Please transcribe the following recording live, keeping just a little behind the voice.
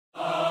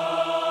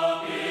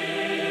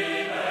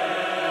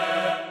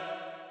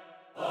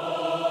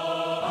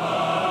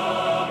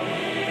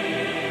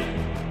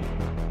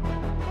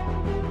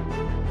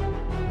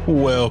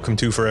Welcome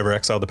to Forever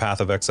Exile, the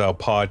Path of Exile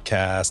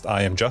podcast.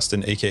 I am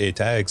Justin, aka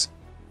Tags.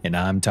 And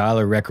I'm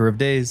Tyler, Wrecker of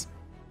Days.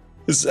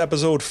 This is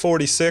episode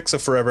 46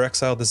 of Forever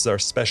Exile. This is our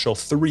special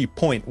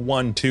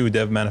 3.12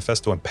 Dev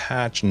Manifesto and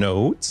patch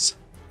notes.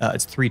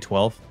 It's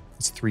 3.12.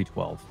 It's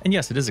 3.12. And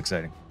yes, it is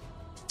exciting.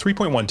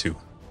 3.12.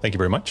 Thank you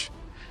very much.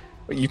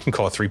 You can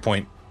call it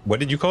 3.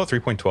 What did you call it?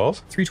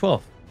 3.12?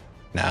 3.12.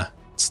 Nah,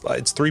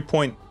 it's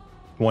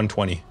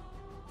 3.120.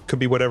 Could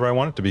be whatever I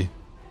want it to be.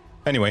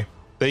 Anyway,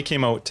 they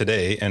came out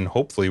today, and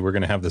hopefully we're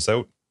going to have this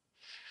out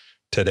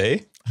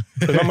today.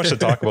 There's not much to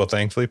talk about,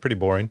 thankfully. Pretty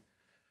boring.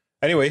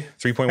 Anyway,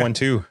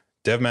 3.12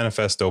 Dev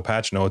Manifesto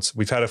patch notes.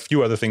 We've had a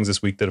few other things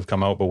this week that have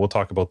come out, but we'll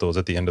talk about those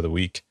at the end of the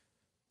week.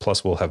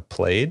 Plus, we'll have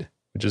played,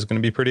 which is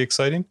going to be pretty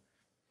exciting.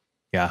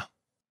 Yeah.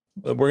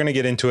 We're going to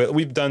get into it.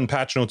 We've done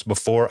patch notes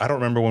before. I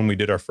don't remember when we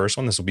did our first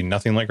one. This will be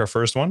nothing like our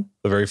first one.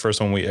 The very first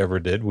one we ever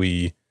did,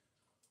 we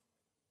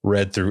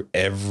read through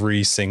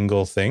every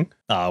single thing.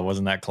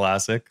 Wasn't that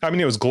classic? I mean,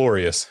 it was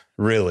glorious,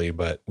 really,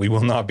 but we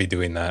will not be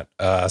doing that.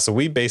 So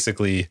we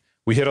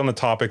hit on the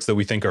topics that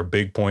we think are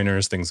big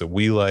pointers, things that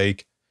we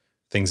like,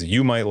 things that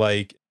you might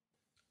like.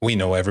 We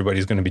know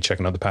everybody's going to be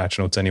checking out the patch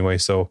notes anyway,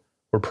 so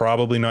we're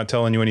probably not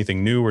telling you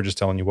anything new. We're just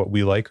telling you what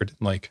we like or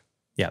didn't like.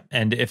 Yeah.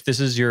 And if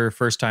this is your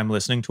first time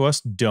listening to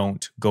us,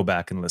 don't go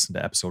back and listen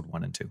to episode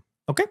 1 and 2.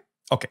 Okay?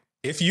 Okay.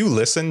 If you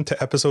listen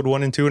to episode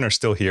 1 and 2 and are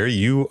still here,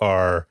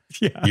 you're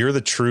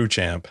the true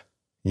champ.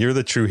 You're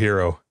the true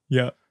hero.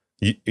 Yeah.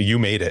 You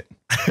made it.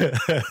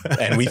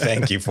 And we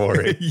thank you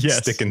for it. Yes.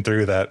 Sticking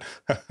through that.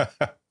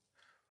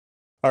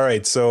 All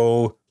right.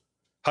 So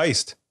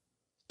Heist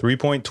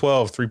 3.12,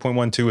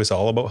 3.12 is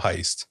all about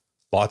Heist.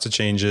 Lots of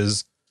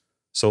changes.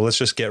 So let's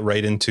just get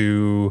right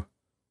into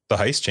the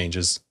Heist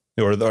changes.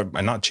 Or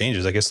not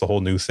changes, I guess the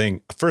whole new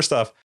thing. First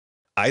off,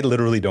 I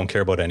literally don't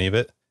care about any of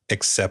it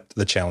except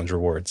the challenge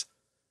rewards.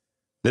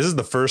 This is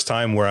the first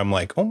time where I'm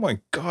like, oh my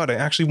God, I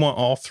actually want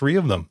all 3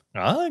 of them.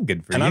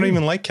 Good for you. And I don't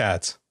even like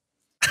cats.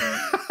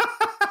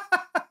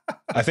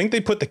 I think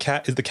they put the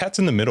cat's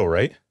in the middle,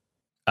 right?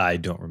 I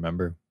don't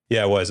remember.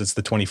 Yeah, it was. It's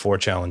the 24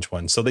 challenge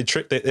one. So they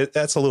tricked it.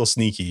 That's a little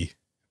sneaky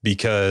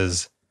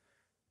because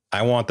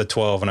I want the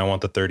 12 and I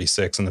want the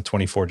 36 and the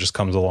 24 just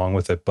comes along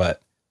with it.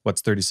 But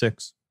what's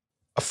 36?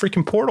 A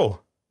freaking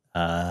portal.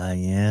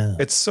 Yeah.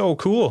 It's so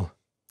cool.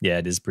 Yeah,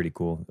 it is pretty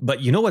cool. But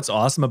you know what's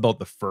awesome about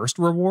the first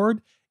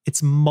reward?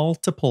 It's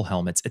multiple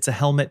helmets. It's a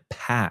helmet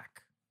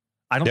pack.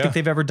 I don't think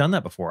they've ever done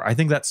that before. I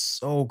think that's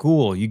so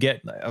cool. You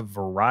get a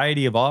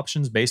variety of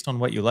options based on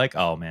what you like.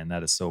 Oh man,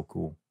 that is so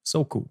cool.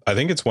 So cool. I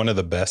think it's one of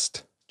the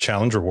best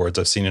challenge rewards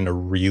I've seen in a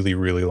really,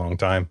 really long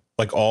time.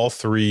 Like all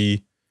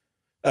 3.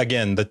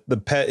 Again, the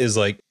pet is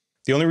like,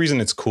 the only reason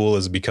it's cool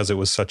is because it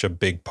was such a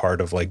big part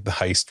of like the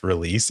Heist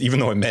release, even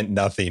though it meant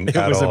nothing at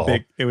all.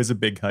 It was a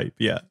big hype.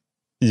 Yeah.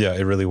 Yeah,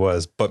 it really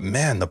was. But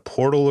man, the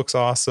portal looks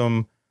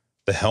awesome.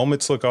 The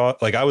helmets look awesome.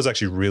 Like I was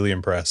actually really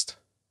impressed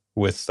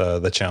with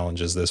the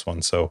challenges this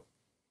one. So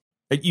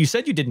you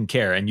said you didn't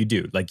care, and you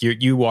do. Like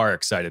you are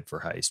excited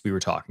for Heist. We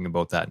were talking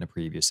about that in a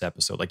previous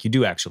episode. Like you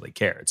do actually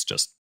care. It's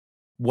just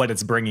what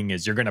it's bringing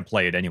is you're going to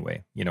play it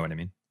anyway. You know what I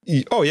mean?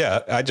 Oh yeah.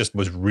 I just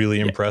was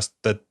really impressed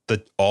that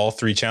all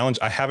 3 challenge.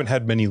 I haven't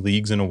had many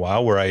leagues in a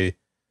while where I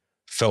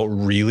felt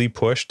really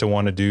pushed to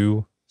want to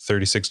do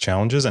 36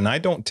 challenges, and I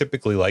don't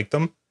typically like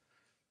them.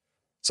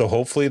 So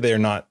hopefully they're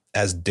not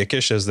as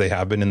dickish as they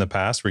have been in the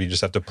past, where you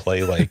just have to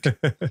play like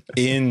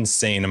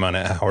insane amount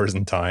of hours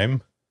and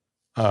time.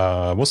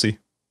 We'll see.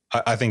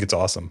 I think it's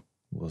awesome.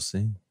 We'll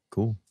see.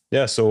 Cool.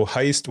 Yeah. So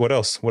Heist. What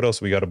else? What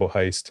else we got about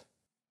Heist?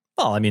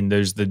 Well, I mean,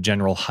 there's the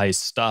general Heist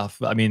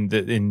stuff. I mean,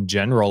 in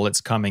general,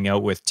 it's coming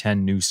out with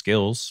 10 new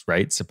skills,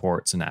 right?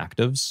 Supports and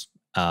actives.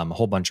 A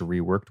whole bunch of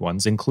reworked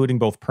ones, including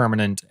both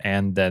permanent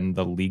and then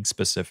the league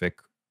specific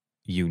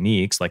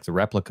uniques, like the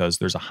replicas.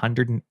 There's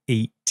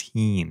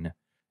 118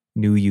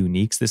 new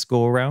uniques this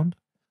go around,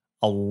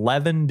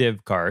 11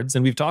 div cards.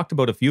 And we've talked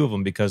about a few of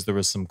them because there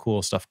was some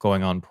cool stuff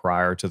going on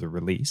prior to the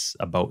release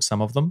about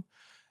some of them.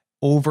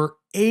 Over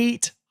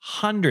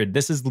 800,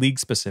 this is league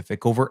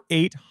specific, over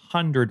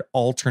 800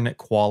 alternate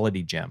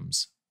quality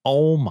gems.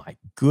 Oh my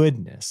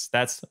goodness.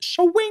 That's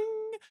showing.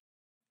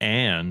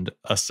 And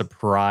a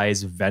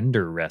surprise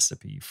vendor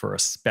recipe for a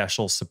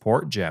special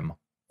support gem.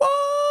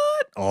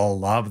 What? Oh,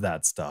 love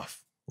that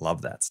stuff.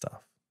 Love that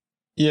stuff.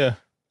 Yeah.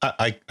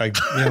 Yeah,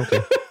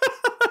 okay.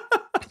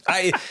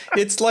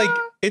 It's like,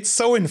 it's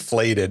so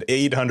inflated.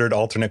 800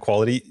 alternate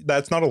quality.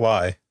 That's not a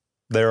lie.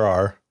 There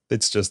are.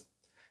 It's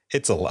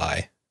a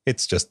lie.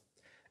 It's just,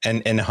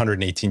 and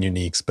 118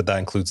 uniques, but that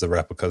includes the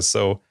replicas.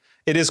 So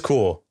it is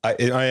cool. I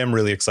am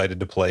really excited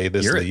to play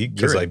this league.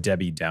 You're a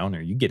Debbie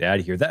Downer. You get out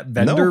of here. That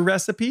vendor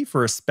recipe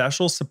for a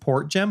special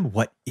support gem.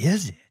 What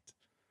is it?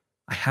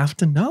 I have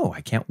to know.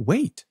 I can't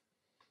wait.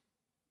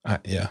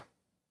 Yeah.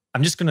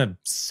 I'm just going to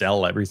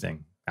sell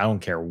everything. I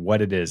don't care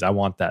what it is. I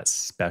want that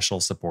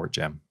special support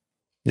gem.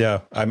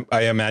 Yeah,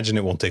 I imagine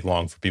it won't take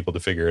long for people to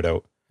figure it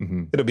out.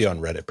 Mm-hmm. It'll be on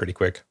Reddit pretty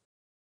quick.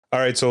 All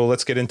right, so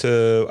let's get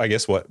into, I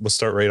guess we'll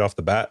start right off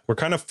the bat. We're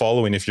kind of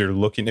following, if you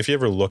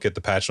ever look at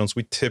the patch notes,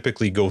 we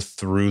typically go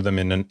through them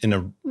in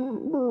a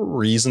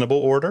reasonable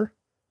order.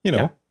 You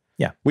know,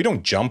 yeah. We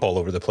don't jump all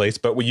over the place,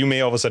 but you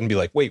may all of a sudden be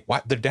like, wait,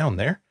 what? They're down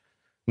there?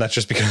 And that's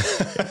just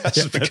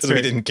because,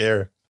 we didn't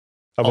care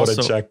about a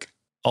check.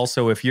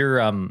 Also, if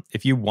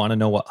you want to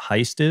know what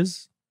heist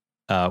is,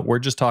 we're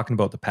just talking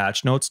about the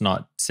patch notes,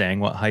 not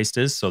saying what heist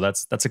is. So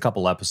that's a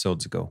couple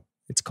episodes ago.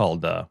 It's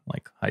called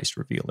like Heist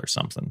Reveal or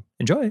something.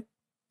 Enjoy.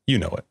 You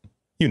know it.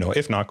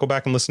 If not, go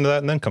back and listen to that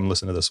and then come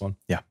listen to this one.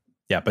 Yeah.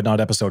 Yeah, but not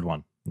episode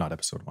 1. Not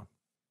episode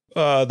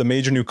 1. The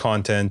major new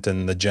content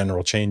and the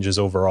general changes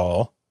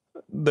overall.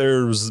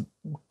 There's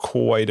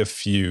quite a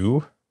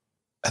few.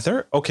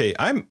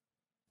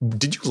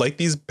 Did you like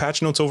these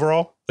patch notes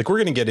overall? Like, we're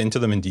going to get into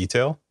them in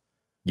detail.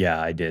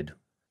 Yeah, I did.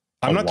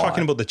 I'm not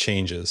talking about the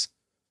changes,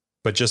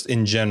 but just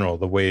in general,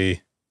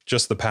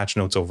 just the patch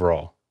notes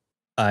overall.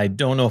 I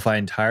don't know if I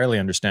entirely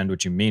understand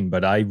what you mean,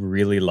 but I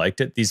really liked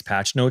it. These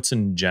patch notes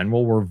in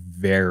general were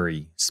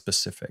very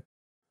specific.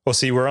 Well,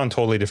 see, we're on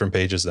totally different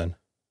pages then.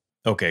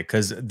 Okay,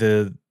 because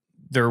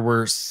there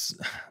were,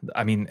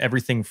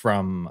 everything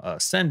from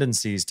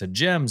ascendancies to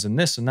gems and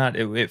this and that.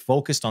 It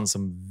focused on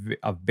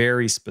a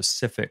very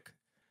specific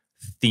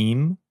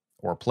theme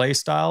or play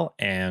style,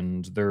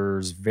 and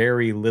there's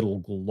very little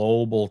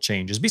global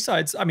changes.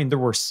 Besides, there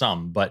were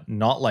some, but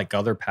not like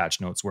other patch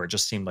notes where it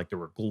just seemed like there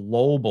were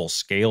global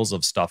scales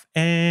of stuff,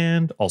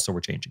 and also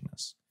we're changing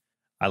this.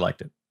 I liked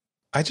it.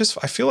 I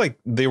feel like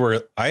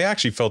I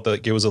actually felt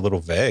like it was a little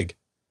vague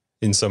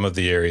in some of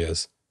the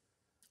areas.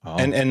 Oh.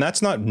 And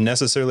that's not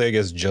necessarily, I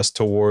guess, just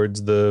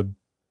towards the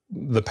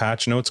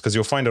patch notes, because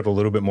you'll find out a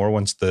little bit more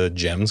once the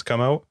gems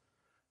come out.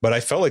 But I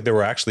felt like there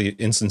were actually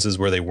instances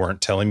where they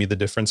weren't telling me the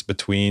difference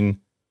between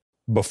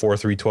before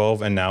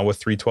 3.12 and now with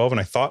 3.12. And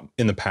I thought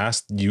in the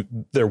past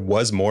there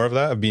was more of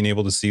that, of being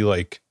able to see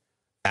like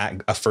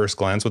at a first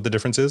glance what the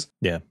difference is.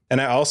 Yeah.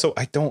 And I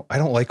don't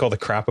like all the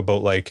crap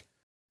about like,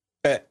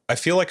 I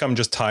feel like I'm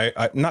just tired.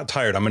 I'm not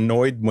tired. I'm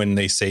annoyed when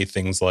they say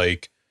things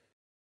like,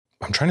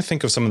 I'm trying to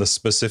think of some of the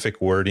specific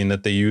wording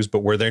that they use, but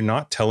where they're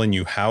not telling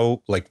you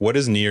how, like, what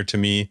is near to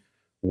me,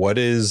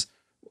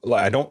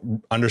 I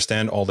don't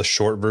understand all the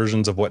short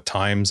versions of what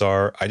times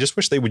are. I just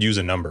wish they would use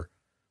a number,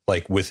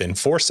 like within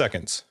 4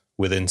 seconds,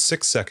 within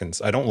 6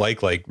 seconds. I don't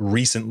like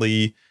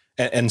recently.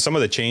 And some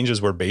of the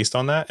changes were based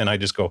on that. And I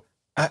just go,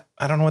 I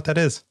don't know what that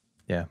is.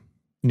 Yeah.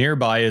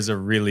 Nearby is a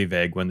really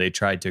vague one. They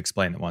tried to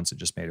explain it once. It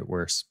just made it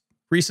worse.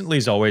 Recently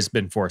has always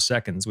been 4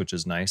 seconds, which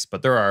is nice,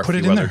 but there are a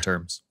few other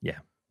terms. Yeah.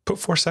 Put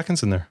 4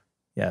 seconds in there.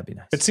 Yeah, it'd be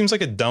nice. It seems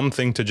like a dumb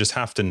thing to just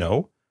have to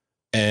know.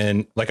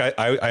 And like,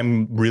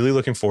 I'm really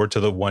looking forward to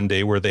the one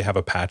day where they have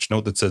a patch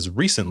note that says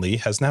recently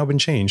has now been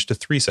changed to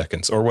 3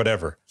 seconds or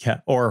whatever.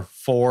 Yeah. Or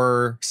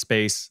 4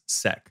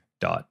 sec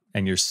dot,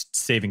 and you're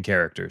saving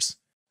characters.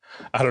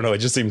 I don't know. It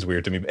just seems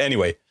weird to me. But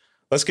anyway,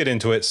 let's get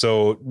into it.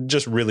 So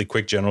just really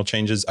quick general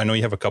changes. I know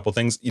you have a couple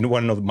things. You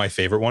want to know my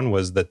favorite one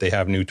was that they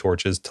have new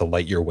torches to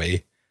light your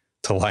way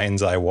to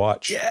Lion's Eye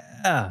Watch.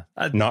 Yeah.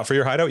 Not for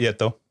your hideout yet,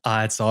 though.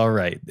 It's all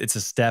right. It's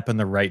a step in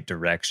the right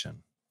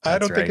direction. I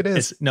don't think it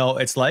is.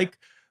 It's like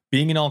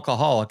being an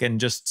alcoholic and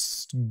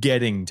just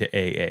getting to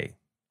AA.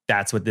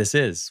 That's what this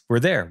is.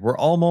 We're there. We're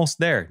almost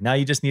there. Now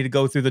you just need to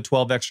go through the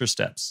 12 extra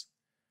steps.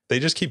 They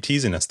just keep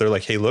teasing us. They're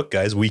like, hey, look,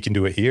 guys, we can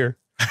do it here.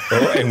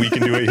 Oh, and we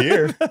can do it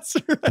here. That's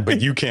right. But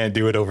you can't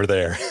do it over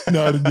there.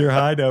 Not in your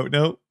hideout.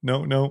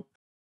 No.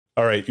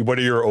 All right. What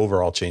are your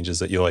overall changes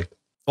that you like?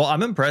 Well,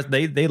 I'm impressed.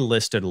 They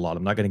listed a lot.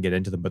 I'm not going to get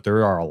into them, but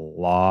there are a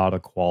lot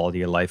of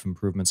quality of life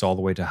improvements all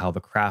the way to how the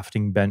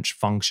crafting bench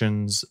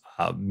functions,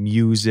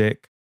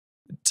 music,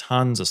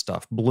 tons of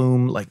stuff.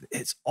 Bloom, like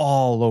it's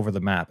all over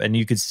the map. And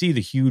you could see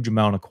the huge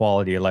amount of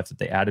quality of life that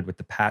they added with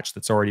the patch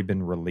that's already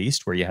been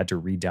released, where you had to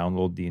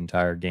re-download the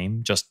entire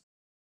game.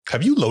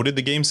 Have you loaded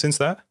the game since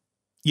that?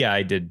 Yeah,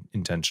 I did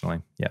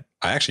intentionally. Yeah.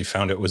 I actually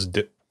found it was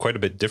quite a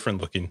bit different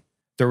looking.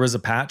 There was a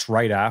patch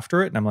right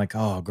after it, and I'm like,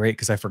 oh, great,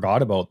 because I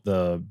forgot about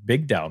the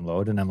big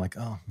download, and I'm like,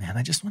 oh, man,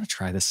 I just want to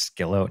try this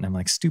skill out, and I'm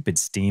like, stupid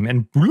Steam,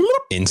 and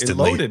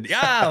instantly it loaded.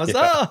 Yeah, it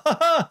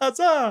was,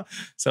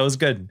 so it was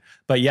good.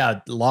 But yeah,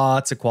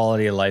 lots of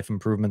quality of life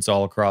improvements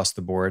all across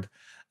the board.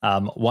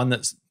 One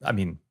that's,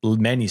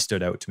 many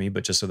stood out to me,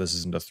 but just so this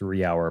isn't a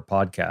 3-hour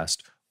podcast,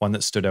 one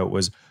that stood out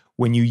was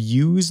when you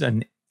use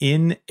an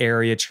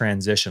in-area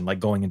transition, like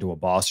going into a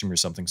boss room or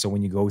something. So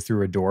when you go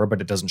through a door,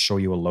 but it doesn't show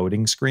you a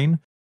loading screen,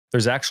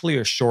 there's actually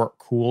a short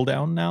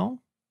cooldown now.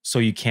 So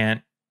you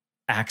can't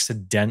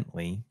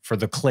accidentally, for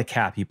the click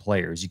happy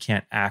players, you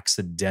can't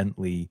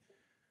accidentally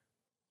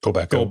go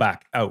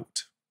back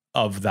out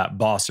of that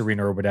boss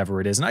arena or whatever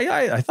it is. And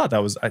I thought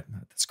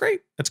that's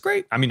great. That's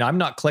great. I mean, I'm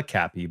not click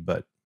happy,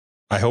 but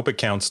I hope it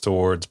counts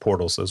towards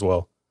portals as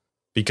well,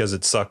 because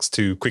it sucks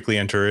to quickly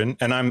enter in.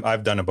 And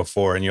I've done it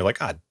before, and you're like,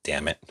 ah,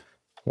 damn it.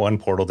 One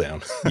portal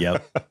down.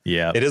 Yep.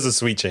 Yeah. It is a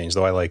sweet change,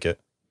 though. I like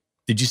it.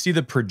 Did you see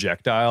the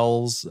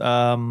projectiles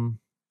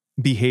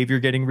behavior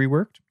getting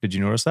reworked? Did you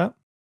notice that?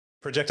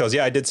 Projectiles.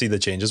 Yeah, I did see the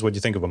changes. What do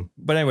you think of them?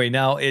 But anyway,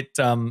 now it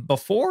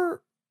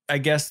before I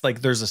guess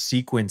like there's a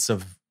sequence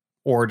of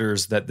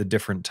orders that the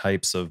different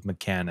types of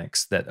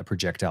mechanics that a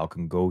projectile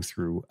can go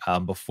through.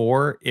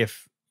 Before,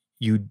 if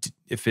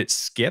it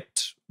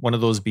skipped one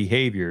of those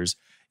behaviors,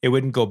 it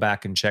wouldn't go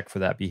back and check for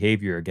that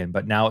behavior again.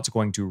 But now it's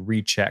going to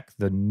recheck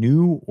the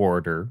new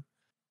order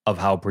of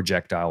how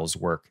projectiles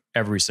work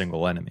every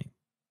single enemy.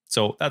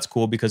 So that's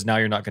cool because now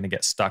you're not going to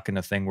get stuck in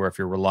a thing where if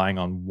you're relying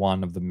on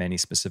one of the many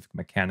specific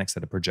mechanics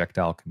that a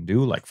projectile can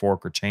do, like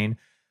fork or chain,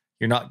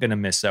 you're not going to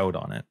miss out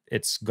on it.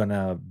 It's going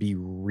to be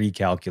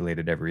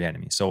recalculated every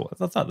enemy. So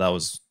I thought that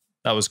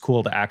was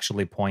cool to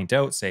actually point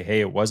out, say,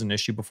 hey, it was an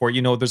issue before.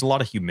 There's a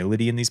lot of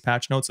humility in these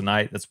patch notes, and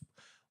that's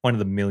one of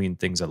the million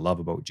things I love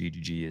about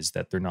GGG is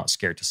that they're not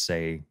scared to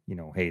say,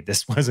 hey,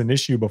 this was an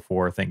issue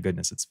before. Thank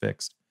goodness it's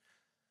fixed.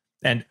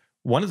 And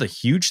one of the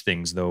huge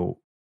things, though,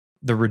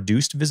 the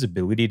reduced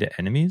visibility to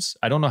enemies.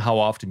 I don't know how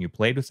often you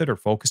played with it or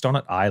focused on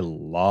it. I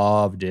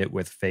loved it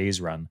with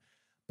Phase Run,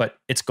 but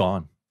it's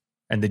gone.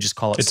 And they just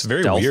call it stealth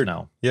very weird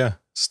now. Yeah,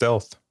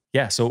 stealth.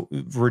 Yeah, so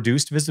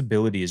reduced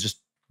visibility is just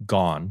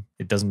gone.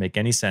 It doesn't make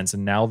any sense.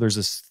 And now there's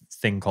this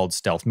thing called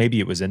stealth. Maybe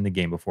it was in the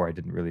game before, I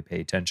didn't really pay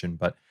attention,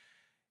 but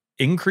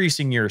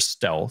increasing your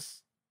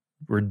stealth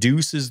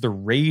reduces the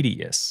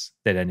radius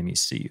that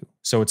enemies see you.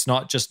 So it's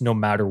not just no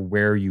matter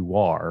where you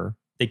are,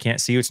 they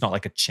can't see you. It's not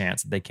like a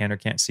chance that they can or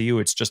can't see you.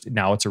 It's just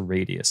now it's a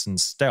radius, and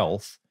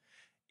stealth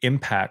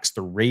impacts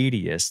the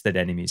radius that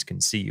enemies can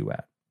see you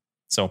at.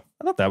 So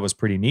I thought that was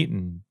pretty neat.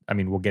 And I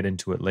mean, we'll get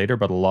into it later,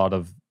 but a lot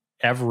of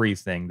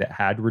everything that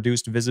had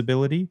reduced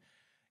visibility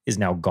is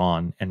now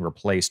gone and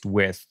replaced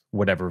with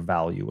whatever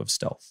value of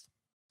stealth.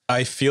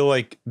 I feel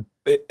like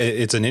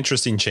it's an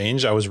interesting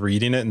change. I was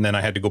reading it and then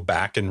I had to go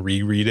back and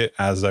reread it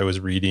as I was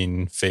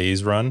reading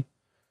Phase Run.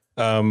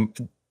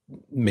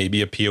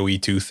 Maybe a PoE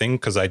 2 thing,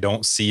 because I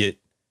don't see it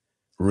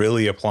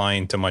really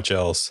applying to much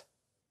else.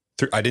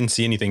 I didn't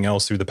see anything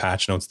else through the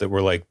patch notes that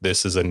were like,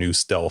 this is a new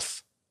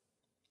stealth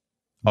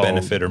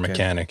benefit or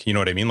mechanic. You know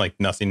what I mean? Like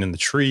nothing in the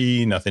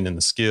tree, nothing in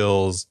the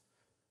skills.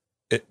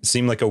 It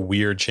seemed like a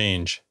weird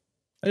change.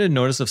 I didn't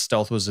notice if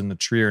stealth was in the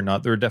tree or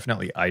not. There were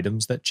definitely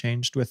items that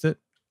changed with it,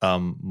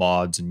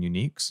 mods and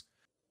uniques.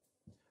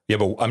 Yeah,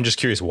 but I'm just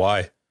curious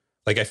why.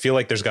 Like, I feel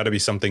like there's got to be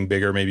something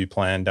bigger maybe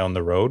planned down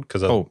the road,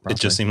 because it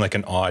just seemed like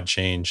an odd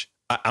change.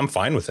 I'm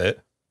fine with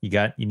it. You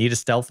need a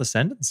stealth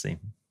ascendancy.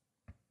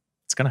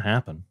 It's going to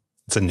happen.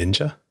 It's a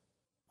ninja.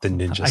 The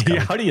ninja's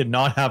coming. How do you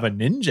not have a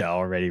ninja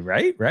already,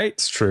 right?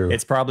 It's true.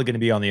 It's probably going to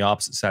be on the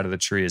opposite side of the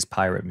tree as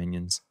pirate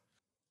minions.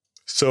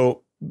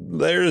 So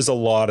there's a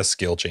lot of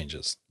skill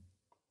changes.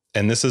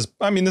 And this is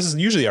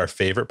usually our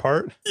favorite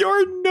part.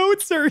 Your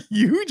notes are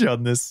huge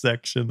on this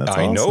section. That's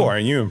awesome. I know.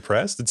 Aren't you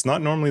impressed? It's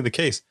not normally the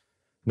case.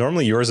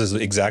 Normally yours is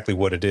exactly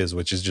what it is,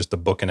 which is just a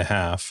book and a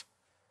half.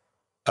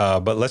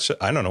 But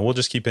I don't know. We'll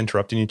just keep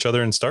interrupting each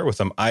other and start with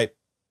them.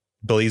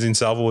 Blazing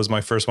Salvo was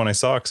my first one I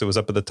saw because it was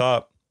up at the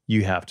top.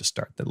 You have to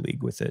start the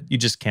league with it. You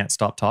just can't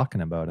stop talking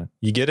about it.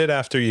 You get it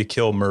after you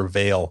kill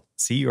Merveil.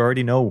 See, you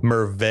already know.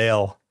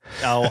 Merveil.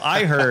 Oh,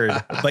 I heard.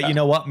 But you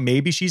know what?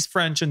 Maybe she's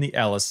French and the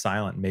L is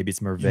silent. Maybe it's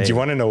Merveil. Do you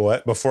want to know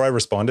what? Before I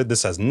responded,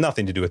 this has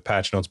nothing to do with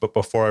patch notes, but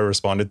before I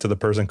responded to the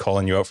person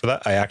calling you out for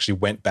that, I actually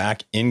went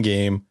back in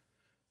game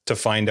to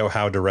find out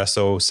how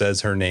Duresso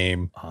says her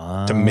name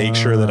to make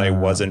sure that I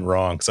wasn't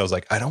wrong. Because I was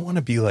like, I don't want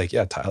to be like,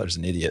 yeah, Tyler's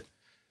an idiot.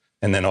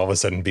 And then all of a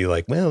sudden be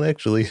like, well,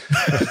 actually.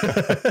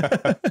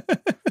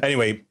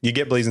 Anyway, you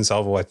get Blazing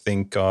Salvo, I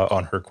think,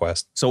 on her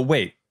quest. So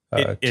wait,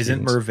 it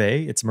isn't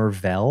Merveil, it's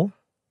Merveil?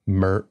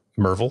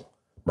 Merville?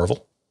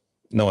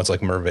 No, it's like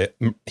Merveil.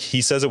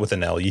 He says it with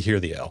an L. You hear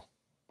the L.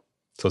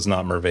 So it's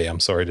not Merveil, I'm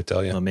sorry to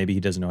tell you. Well, maybe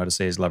he doesn't know how to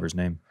say his lover's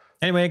name.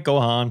 Anyway, go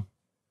on.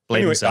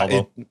 Blazing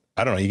Salvo.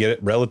 I don't know. You get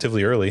it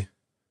relatively early.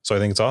 So I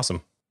think it's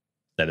awesome.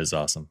 That is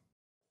awesome.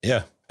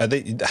 Yeah.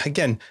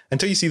 Again,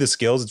 until you see the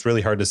skills, it's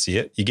really hard to see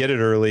it. You get it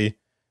early.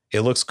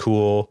 It looks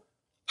cool.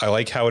 I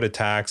like how it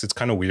attacks. It's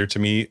kind of weird to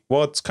me.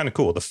 Well, it's kind of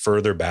cool. The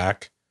further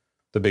back,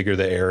 the bigger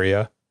the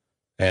area,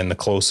 and the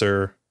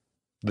closer,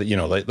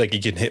 like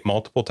you can hit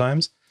multiple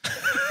times. I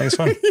think it's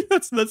fun.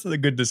 That's a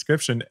good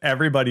description.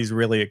 Everybody's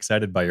really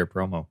excited by your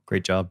promo.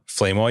 Great job.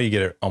 Flame Wall, you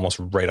get it almost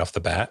right off the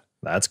bat.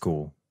 That's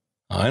cool.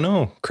 I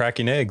know.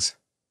 Cracking eggs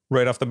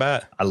right off the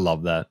bat. I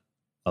love that.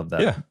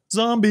 Yeah.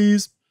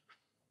 Zombies.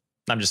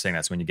 I'm just saying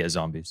that's when you get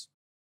zombies.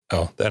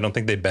 Oh, I don't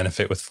think they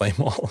benefit with Flame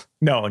Wall.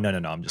 No.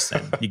 I'm just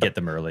saying you get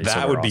them early.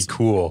 That would be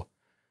cool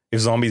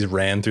if zombies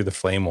ran through the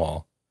Flame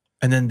Wall.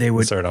 And then they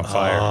would start on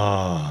fire.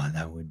 Oh,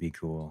 that would be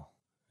cool.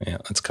 Yeah,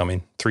 that's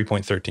coming.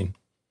 3.13. All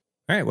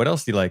right. What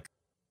else do you like?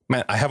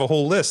 Man, I have a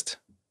whole list.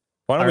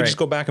 Why don't we just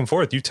go back and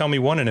forth? You tell me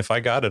one, and if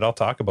I got it, I'll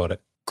talk about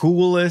it.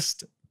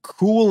 Coolest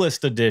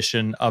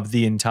edition of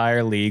the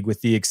entire league,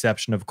 with the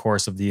exception, of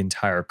course, of the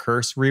entire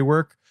curse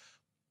rework.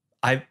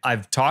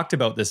 I've talked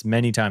about this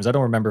many times. I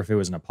don't remember if it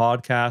was in a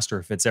podcast or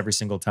if it's every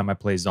single time I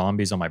play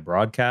zombies on my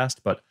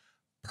broadcast, but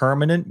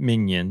permanent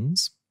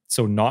minions,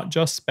 so not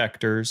just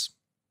specters,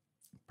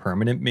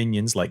 permanent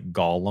minions like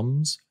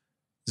golems,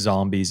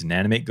 zombies, and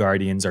animate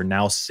guardians are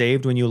now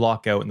saved when you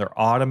lock out, and they're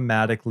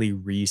automatically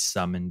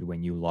resummoned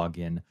when you log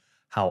in.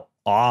 How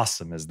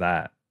awesome is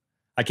that?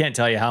 I can't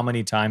tell you how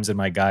many times in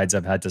my guides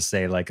I've had to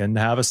say, like, and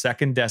have a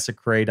second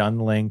desecrate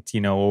unlinked,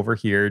 over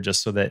here,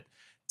 just so that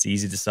it's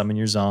easy to summon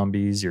your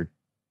zombies, your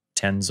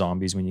 10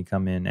 zombies when you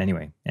come in.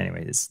 Anyway,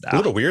 it's a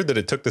little weird that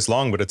it took this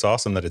long, but it's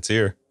awesome that it's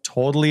here.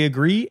 Totally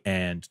agree.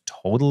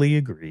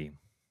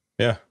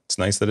 Yeah, it's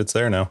nice that it's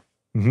there now.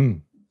 Mm-hmm.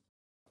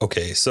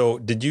 Okay, so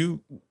did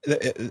you,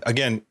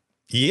 again,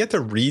 you get to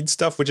read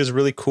stuff, which is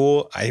really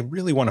cool. I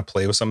really want to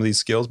play with some of these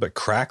skills, but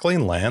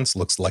Crackling Lance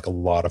looks like a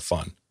lot of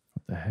fun.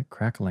 What the heck?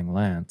 Crackling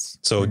Lance?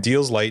 So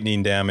deals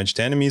lightning damage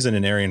to enemies in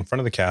an area in front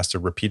of the caster.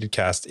 Repeated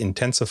casts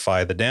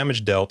intensify the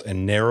damage dealt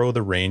and narrow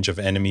the range of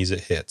enemies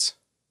it hits.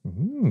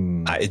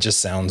 It just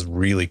sounds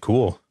really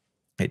cool.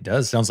 It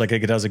does. Sounds like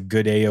it does a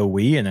good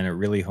AoE, and then it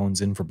really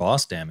hones in for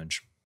boss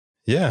damage.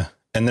 Yeah,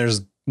 and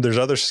there's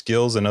other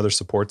skills and other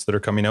supports that are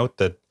coming out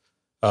that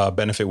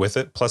benefit with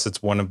it. Plus,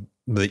 it's one of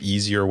the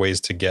easier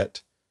ways to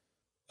get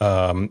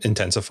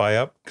Intensify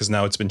up, because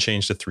now it's been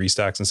changed to 3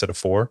 stacks instead of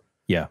 4.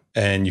 Yeah.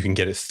 And you can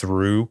get it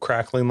through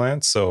Crackling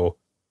Lance. So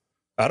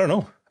I don't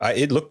know.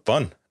 It looked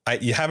fun.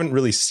 You haven't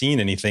really seen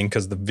anything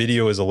because the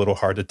video is a little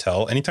hard to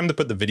tell. Anytime they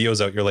put the videos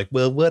out, you're like,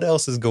 well, what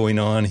else is going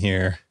on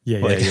here?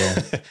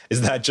 Yeah.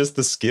 Is that just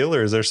the skill,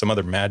 or is there some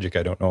other magic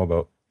I don't know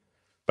about?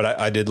 But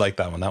I did like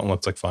that one. That one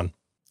looks like fun.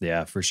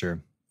 Yeah, for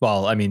sure.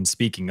 Well, I mean,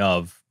 speaking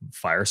of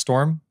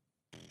Firestorm,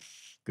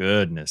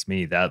 goodness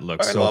me, that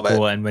looks so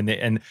cool.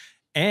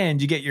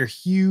 And you get your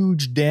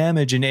huge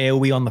damage in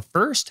AoE on the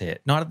first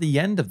hit, not at the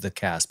end of the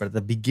cast, but at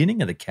the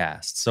beginning of the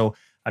cast. So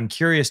I'm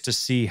curious to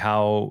see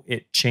how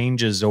it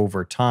changes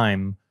over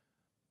time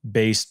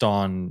based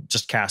on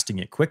just casting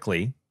it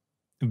quickly,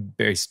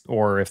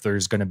 or if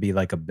there's going to be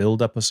like a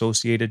buildup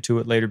associated to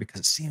it later, because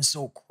it seems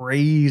so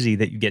crazy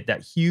that you get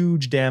that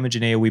huge damage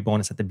and AoE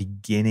bonus at the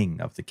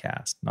beginning of the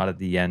cast, not at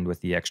the end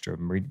with the extra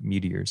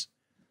meteors.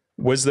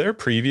 Was there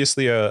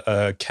previously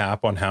a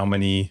cap on how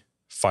many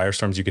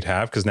Firestorms you could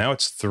have? Because now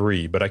it's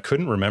 3, but I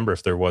couldn't remember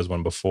if there was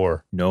one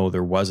before. No,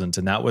 there wasn't.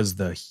 And that was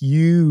the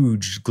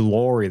huge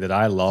glory that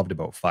I loved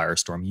about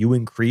Firestorm. You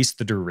increase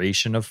the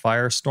duration of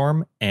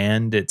Firestorm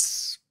and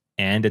its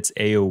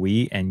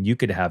AoE, and you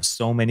could have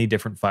so many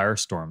different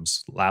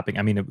Firestorms lapping.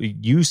 I mean, it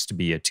used to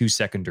be a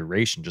 2-second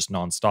duration, just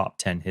nonstop,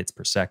 10 hits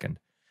per second.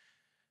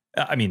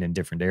 I mean, in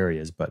different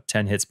areas, but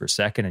 10 hits per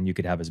second, and you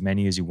could have as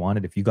many as you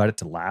wanted. If you got it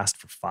to last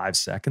for 5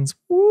 seconds,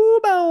 woo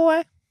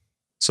boy.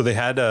 So they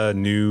had a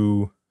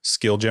new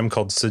skill gem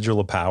called Sigil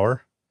of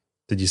Power.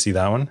 Did you see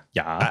that one?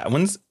 Yeah. That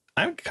one's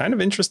kind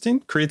of interesting.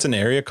 Creates an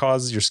area,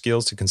 causes your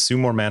skills to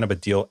consume more mana, but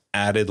deal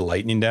added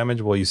lightning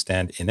damage while you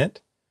stand in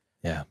it.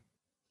 Yeah.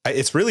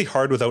 It's really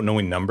hard without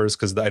knowing numbers,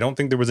 because I don't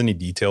think there was any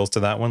details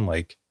to that one.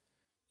 Like,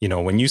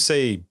 when you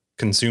say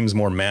consumes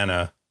more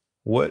mana,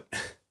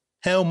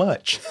 how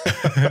much?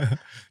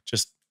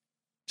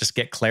 just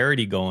get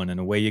clarity going and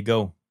away you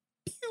go.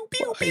 Pew,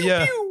 pew, pew,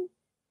 yeah. pew.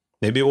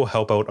 Maybe it will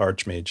help out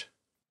Archmage.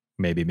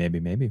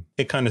 Maybe.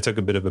 It kind of took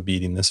a bit of a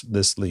beating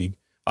this league.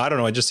 I don't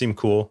know. It just seemed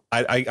cool.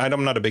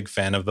 I'm not a big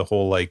fan of the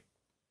whole, like,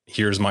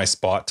 here's my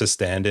spot to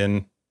stand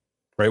in.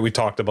 Right? We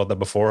talked about that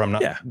before.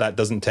 That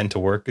doesn't tend to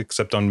work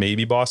except on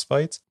maybe boss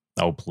fights.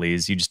 Oh,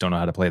 please. You just don't know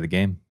how to play the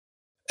game.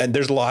 And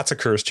there's lots of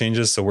curse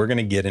changes, so we're going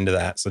to get into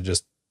that. So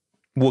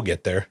we'll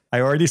get there. I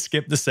already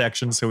skipped the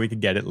section so we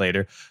could get it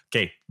later.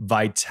 Okay.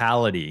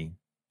 Vitality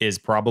is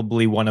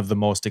probably one of the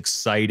most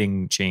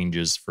exciting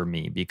changes for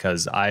me,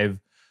 because I've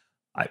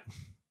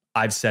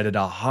said it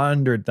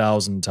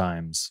 100,000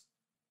 times.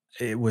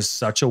 It was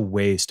such a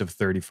waste of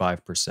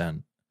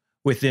 35%.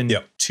 Within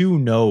 2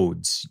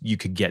 nodes, you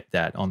could get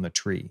that on the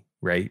tree,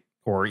 right?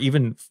 Or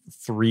even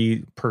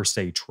 3 per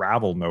se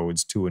travel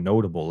nodes to a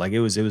notable. Like, it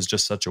was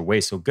just such a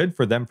waste. So good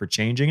for them for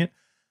changing it.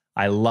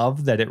 I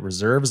love that it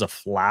reserves a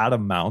flat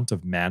amount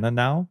of mana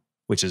now,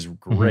 which is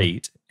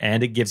great.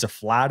 And it gives a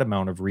flat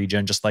amount of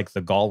regen, just like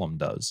the Golem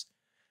does.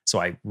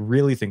 So I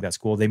really think that's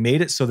cool. They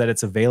made it so that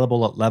it's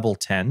available at level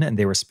 10, and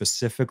they were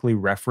specifically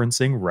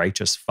referencing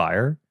Righteous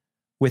Fire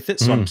with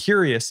it. So I'm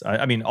curious.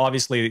 I mean,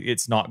 obviously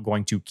it's not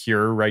going to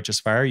cure Righteous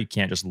Fire. You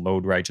can't just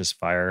load Righteous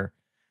Fire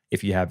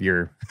if you have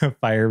your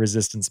fire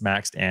resistance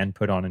maxed and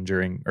put on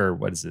enduring, or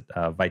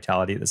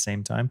vitality at the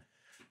same time.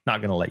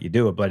 Not going to let you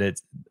do it, but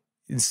it's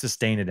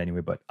sustain it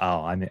anyway. But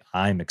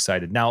I'm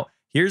excited. Now,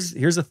 here's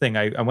the thing.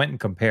 I went and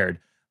compared.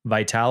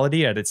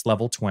 Vitality at its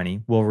level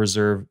 20 will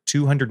reserve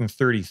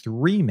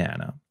 233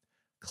 mana.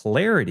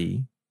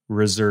 Clarity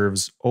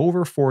reserves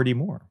over 40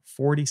 more,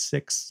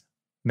 46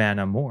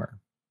 mana more.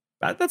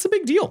 That's a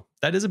big deal.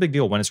 That is a big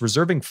deal when it's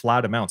reserving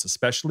flat amounts,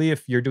 especially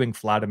if you're doing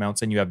flat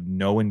amounts and you have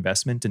no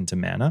investment into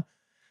mana.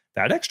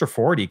 That extra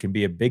 40 can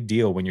be a big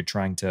deal when you're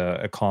trying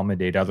to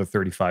accommodate other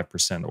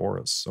 35%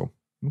 auras. So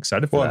I'm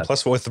excited for that. And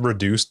plus with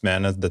reduced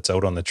mana that's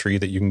out on the tree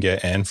that you can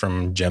get, and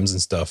from gems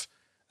and stuff.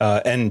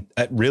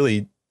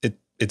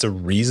 It's a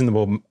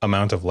reasonable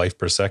amount of life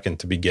per second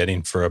to be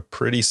getting for a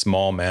pretty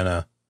small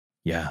mana.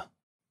 Yeah.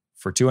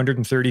 For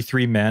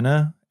 233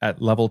 mana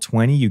at level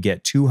 20, you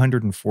get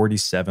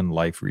 247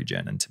 life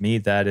regen. And to me,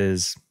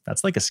 that's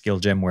like a skill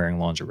gem wearing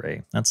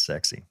lingerie. That's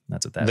sexy.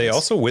 That's what that is. They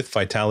also, with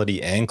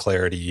vitality and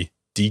clarity,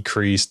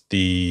 decreased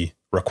the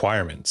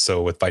requirements.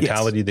 So with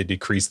vitality, they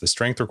decrease the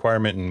strength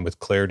requirement, and with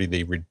clarity,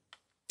 they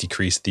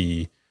decrease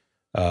the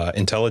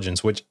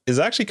intelligence, which is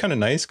actually kind of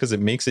nice because it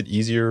makes it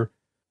easier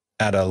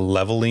at a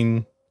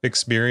leveling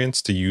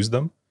experience to use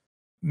them.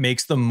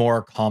 Makes them more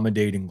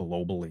accommodating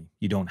globally.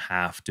 You don't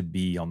have to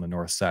be on the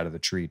north side of the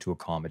tree to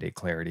accommodate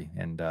clarity.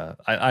 And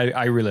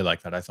I really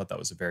like that. I thought that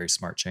was a very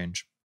smart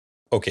change.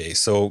 Okay,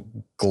 so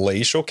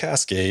Glacial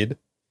Cascade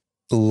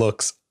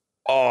looks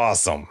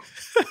awesome.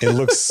 It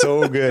looks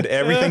so good.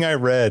 Everything I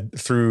read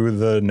through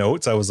the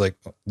notes, I was like,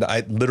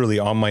 I literally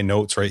on my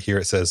notes right here,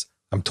 it says,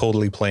 I'm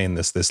totally playing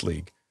this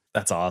league.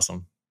 That's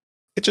awesome.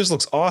 It just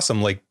looks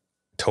awesome. Like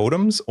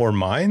totems or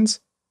mines.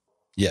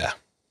 Yeah.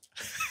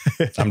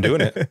 I'm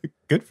doing it.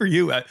 Good for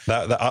you.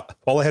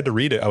 All I had to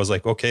read it, I was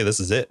like, okay, this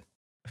is it.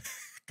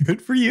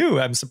 Good for you.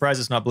 I'm surprised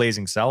it's not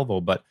Blazing Salvo,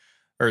 but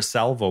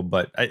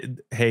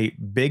hey,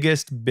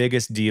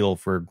 biggest deal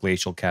for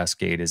Glacial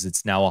Cascade is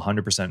it's now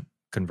 100%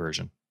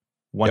 conversion.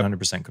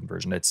 100%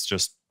 conversion. It's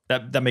just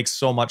that makes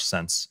so much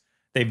sense.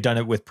 They've done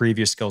it with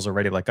previous skills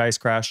already, like Ice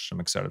Crash. I'm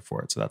excited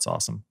for it. So that's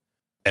awesome.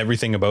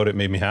 Everything about it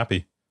made me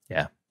happy.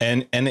 Yeah.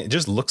 And it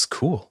just looks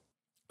cool.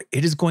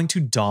 It is going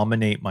to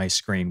dominate my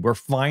screen. We're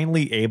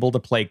finally able to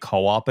play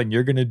co-op, and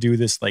you're going to do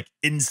this like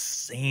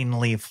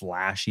insanely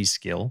flashy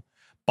skill.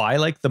 Buy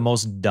like the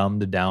most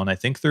dumbed down. I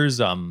think there's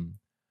a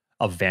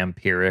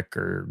vampiric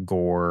or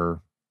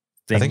gore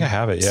thing. I think I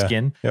have it. Yeah.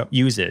 Skin. Yep.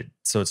 Use it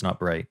so it's not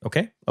bright.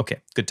 Okay.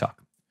 Good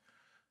talk.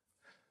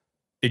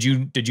 Did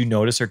you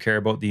notice or care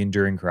about the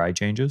Enduring Cry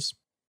changes?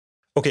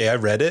 Okay, I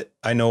read it.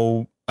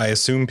 I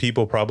assume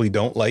people probably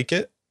don't like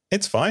it.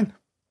 It's fine.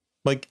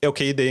 Like,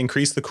 okay, they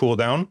increased the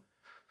cooldown.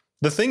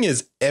 The thing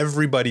is,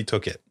 everybody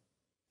took it.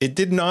 It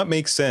did not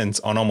make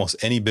sense on almost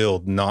any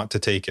build not to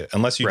take it,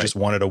 unless you just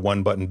wanted a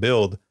one button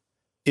build.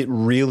 It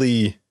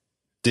really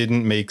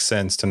didn't make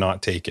sense to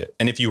not take it.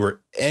 And if you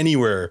were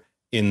anywhere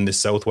in the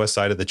southwest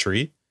side of the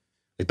tree,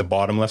 like the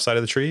bottom left side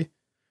of the tree,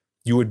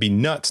 you would be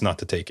nuts not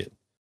to take it.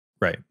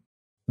 Right.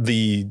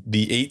 The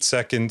 8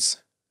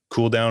 seconds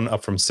cooldown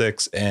up from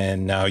 6,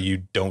 and now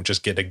you don't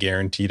just get a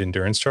guaranteed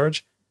endurance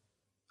charge.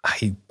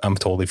 I'm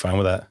totally fine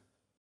with that.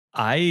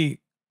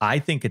 I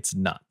think it's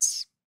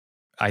nuts.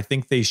 I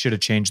think they should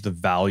have changed the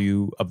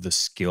value of the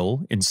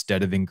skill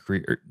instead of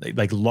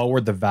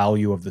lowered the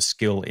value of the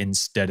skill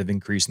instead of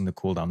increasing the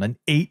cooldown. An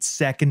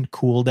 8-second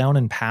cooldown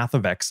in Path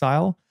of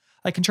Exile,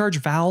 I can charge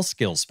Val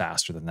skills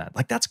faster than that.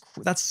 Like that's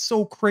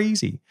so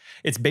crazy.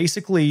 It's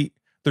basically,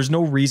 there's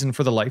no reason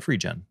for the life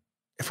regen.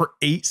 For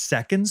 8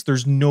 seconds,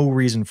 there's no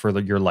reason for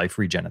your life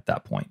regen at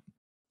that point.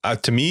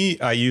 To me,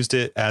 I used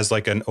it as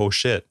like an, oh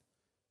shit.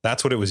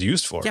 That's what it was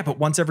used for. Yeah, but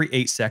once every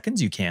 8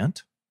 seconds, you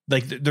can't.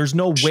 Like, there's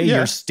no way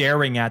you're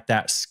staring at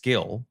that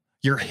skill.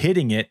 You're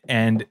hitting it,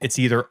 and it's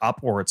either up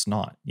or it's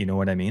not. You know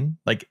what I mean?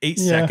 Like 8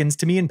 seconds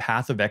to me in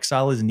Path of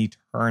Exile is an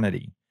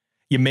eternity.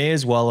 You may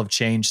as well have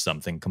changed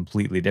something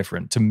completely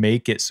different to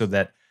make it so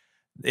that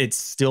it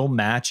still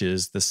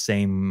matches the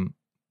same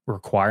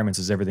requirements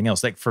as everything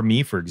else. Like for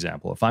me, for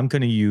example, if I'm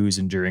going to use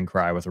Enduring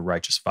Cry with a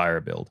Righteous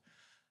Fire build,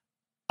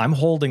 I'm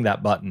holding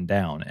that button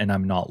down and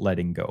I'm not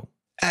letting go.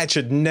 It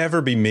should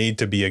never be made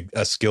to be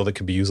a skill that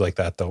could be used like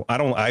that, though.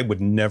 I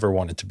would never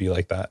want it to be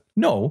like that.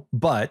 No,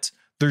 but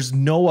there's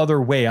no other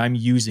way I'm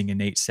using an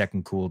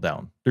 8-second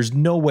cooldown. There's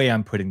no way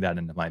I'm putting that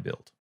into my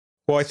build.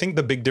 Well, I think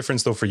the big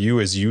difference, though, for you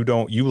is you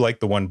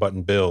like the one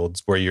button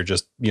builds where you're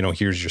just,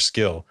 here's your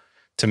skill.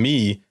 To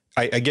me,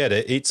 I get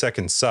it. 8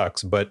 seconds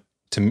sucks, but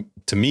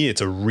to me, it's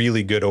a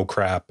really good oh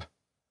crap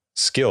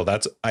skill.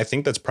 I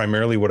think that's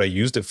primarily what I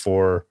used it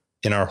for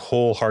in our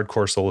whole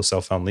hardcore solo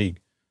self-found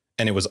league.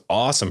 And it was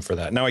awesome for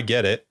that. Now I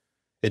get it.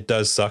 It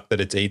does suck that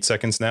it's 8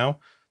 seconds now.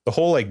 The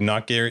whole like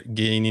not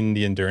gaining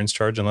the endurance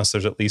charge unless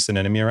there's at least an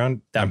enemy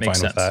around. I'm fine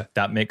with that.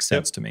 That makes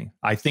sense to me.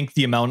 I think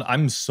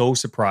I'm so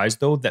surprised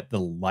though that the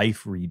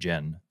life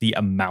regen, the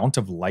amount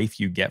of life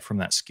you get from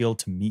that skill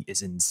to me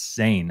is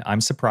insane.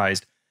 I'm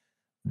surprised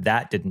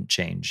that didn't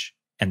change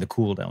and the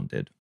cooldown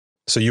did.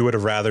 So you would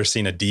have rather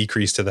seen a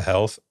decrease to the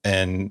health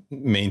and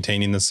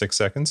maintaining the 6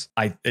 seconds?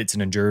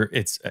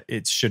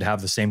 It should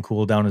have the same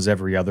cooldown as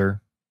every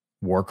other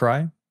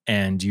Warcry,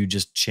 and you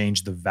just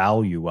change the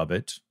value of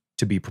it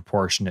to be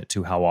proportionate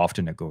to how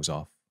often it goes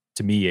off.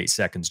 To me, 8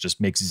 seconds just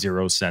makes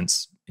zero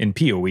sense. In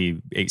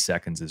PoE, 8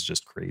 seconds is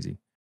just crazy.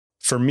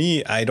 For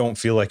me, I don't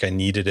feel like I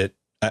needed it.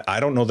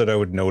 I don't know that I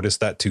would notice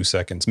that 2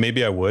 seconds.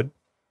 Maybe I would,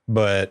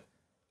 but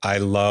I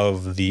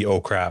love the oh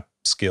crap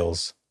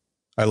skills.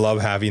 I love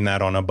having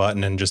that on a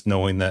button and just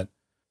knowing that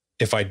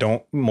if I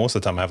don't, most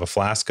of the time I have a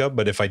flask up,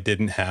 but if I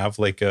didn't have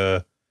like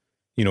a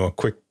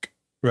quick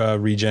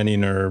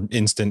regenning or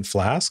instant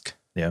flask,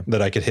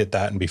 that I could hit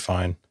that and be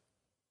fine.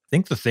 I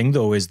think the thing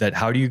though is that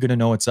how are you going to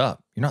know it's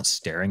up? You're not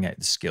staring at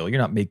the skill.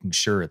 You're not making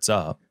sure it's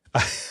up.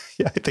 I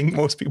think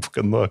most people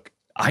can look.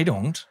 I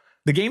don't.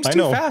 The game's I too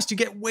know. fast. You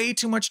get way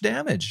too much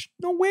damage.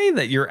 No way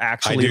that you're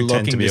actually do tend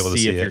looking to be to able to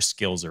see see if it. your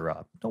skills are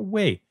up. No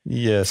way.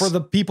 Yes. For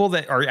the people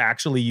that are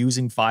actually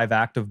using 5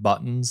 active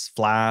buttons,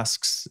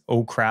 flasks,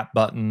 oh crap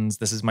buttons,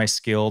 this is my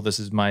skill, this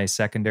is my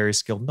secondary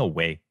skill. No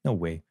way. No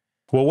way.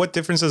 Well, what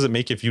difference does it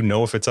make if you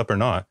know if it's up or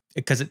not?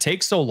 Because it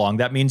takes so long.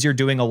 That means you're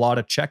doing a lot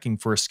of checking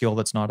for a skill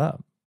that's not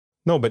up.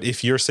 No, but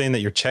if you're saying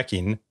that you're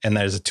checking and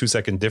there's a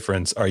 2-second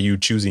difference, are you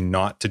choosing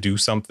not to do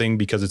something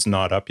because it's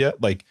not up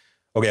yet? Like,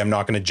 okay, I'm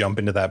not going to jump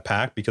into that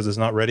pack because it's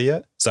not ready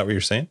yet. Is that what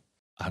you're saying?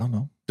 I don't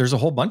know. There's a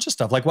whole bunch of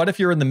stuff. Like, what if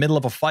you're in the middle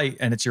of a fight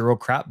and it's your oh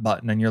crap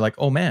button and you're like,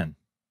 oh man,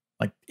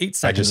 like 8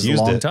 seconds is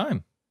a long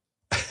time.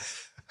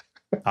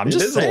 I'm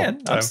just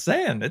saying. I'm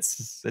saying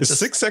it's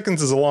 6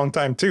 seconds is a long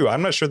time too.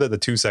 I'm not sure that the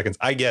 2 seconds.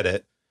 I get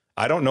it.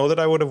 I don't know that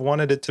I would have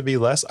wanted it to be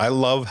less. I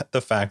love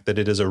the fact that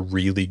it is a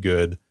really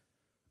good.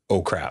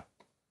 Oh crap!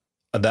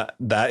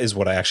 That is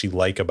what I actually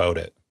like about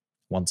it.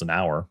 Once an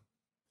hour.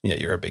 Yeah,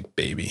 you're a big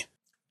baby.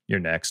 You're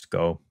next.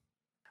 Go.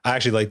 I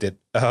actually liked it.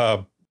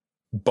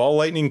 Ball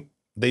lightning.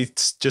 They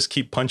just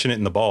keep punching it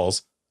in the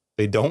balls.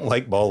 They don't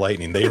like ball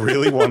lightning. They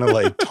really want to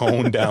like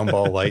tone down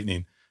ball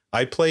lightning.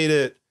 I played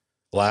it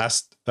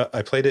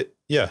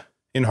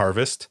in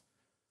Harvest.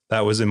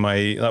 That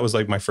was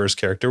like my first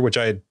character, which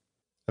I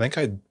think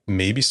I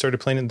maybe started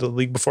playing in the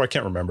league before. I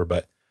can't remember,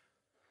 but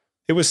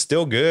it was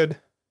still good.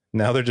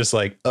 Now they're just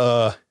like,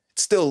 it's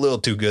still a little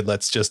too good.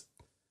 Let's just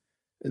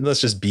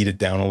beat it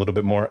down a little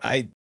bit more.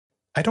 I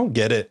don't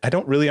get it. I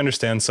don't really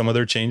understand some of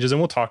their changes, and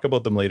we'll talk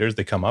about them later as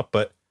they come up,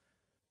 but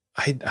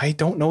I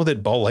don't know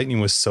that ball lightning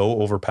was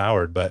so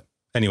overpowered, but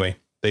anyway,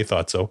 they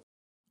thought so.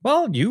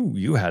 Well,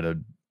 you had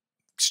an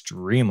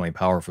extremely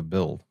powerful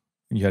build.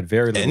 You had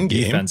very little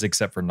defense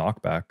except for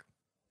knockback.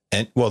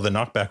 And well, the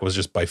knockback was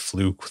just by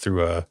fluke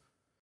through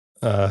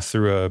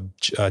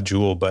a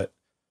jewel, but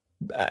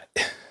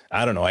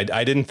I don't know.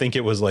 I didn't think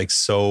it was like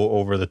so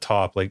over the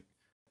top. Like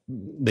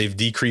they've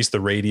decreased the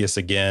radius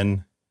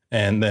again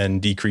and then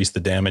decreased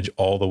the damage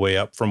all the way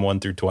up from 1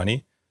 through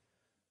 20.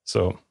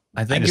 So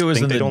I think it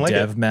was in the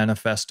dev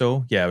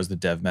manifesto. Yeah, it was the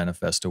dev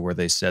manifesto where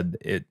they said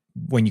it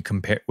when you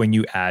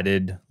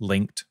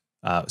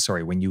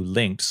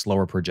linked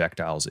slower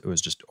projectiles, it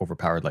was just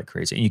overpowered like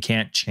crazy. And you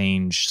can't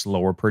change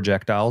slower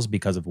projectiles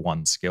because of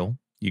one skill.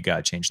 You got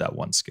to change that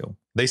one skill.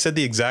 They said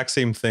the exact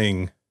same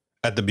thing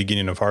at the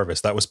beginning of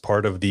Harvest. That was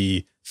part of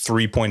the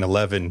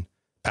 3.11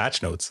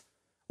 patch notes,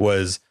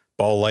 was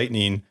ball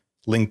lightning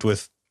linked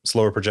with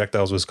slower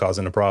projectiles was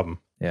causing a problem.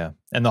 Yeah.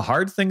 And the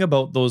hard thing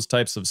about those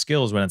types of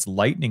skills when it's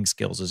lightning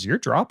skills is you're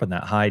dropping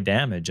that high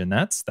damage. And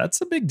that's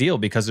a big deal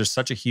because there's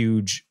such a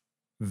huge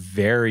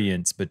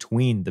variance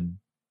between the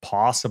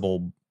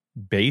possible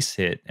base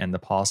hit and the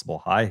possible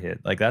high hit.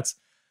 Like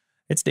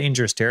it's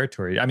dangerous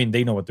territory. I mean,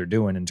 they know what they're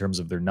doing in terms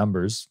of their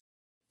numbers.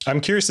 I'm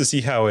curious to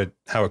see how it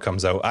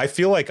comes out. I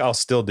feel like I'll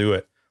still do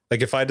it.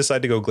 Like if I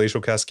decide to go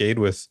Glacial Cascade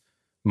with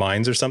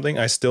mines or something,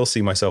 I still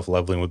see myself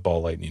leveling with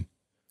ball lightning.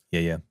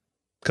 Yeah.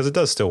 Because it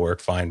does still work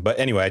fine. But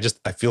anyway,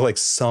 I feel like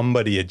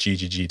somebody at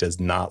GGG does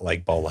not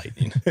like ball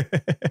lightning.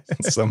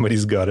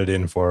 Somebody's got it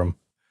in for them.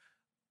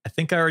 I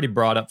think I already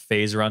brought up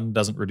Phase Run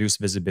doesn't reduce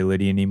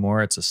visibility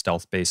anymore. It's a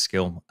stealth-based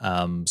skill.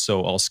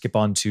 So I'll skip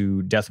on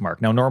to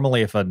Deathmark. Now,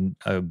 normally if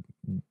a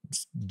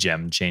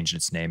gem changed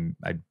its name,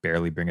 I'd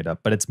barely bring it up,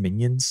 but it's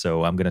minions,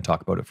 so I'm going to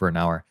talk about it for an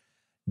hour.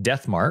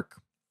 Deathmark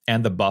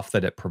and the buff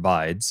that it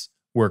provides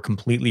were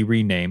completely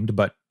renamed,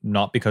 but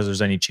not because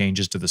there's any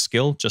changes to the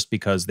skill, just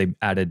because they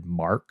added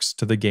marks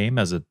to the game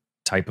as a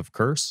type of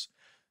curse.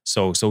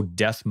 So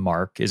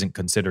Deathmark isn't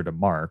considered a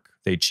mark.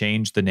 They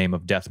changed the name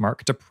of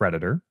Deathmark to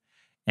Predator,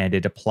 and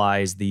it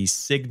applies the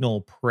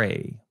Signal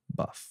Prey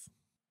buff.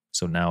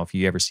 So now if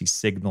you ever see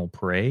Signal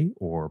Prey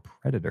or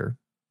Predator,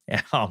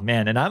 oh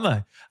man, and I'm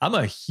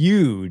a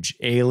huge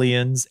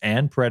Aliens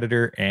and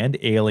Predator and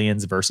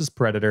Aliens versus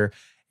Predator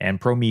and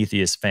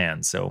Prometheus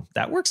fan. So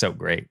that works out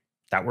great.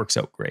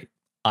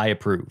 I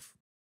approve.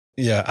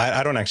 Yeah,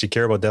 I don't actually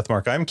care about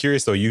Deathmark. I'm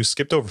curious though, you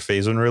skipped over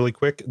Phase One really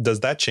quick. Does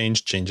that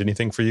change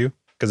anything for you?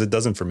 Because it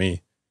doesn't for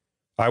me.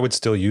 I would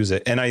still use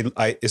it. And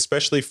I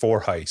especially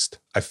for Heist.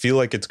 I feel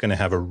like it's going to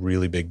have a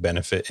really big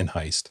benefit in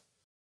Heist.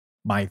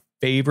 My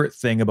favorite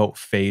thing about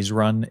Phase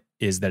Run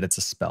is that it's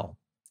a spell.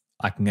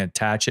 I can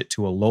attach it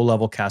to a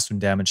low-level cast when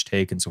damage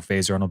taken, so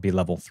Phase Run will be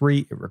level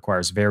 3. It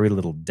requires very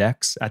little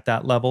dex at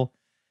that level.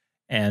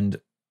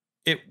 And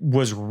it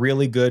was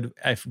really good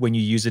when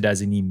you use it as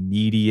an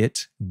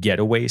immediate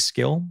getaway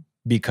skill,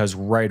 because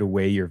right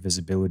away your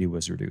visibility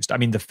was reduced. I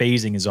mean, the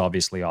phasing is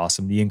obviously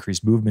awesome. The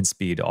increased movement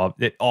speed,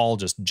 it all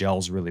just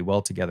gels really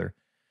well together.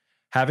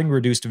 Having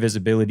reduced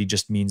visibility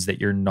just means that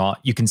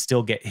you can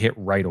still get hit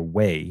right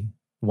away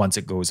once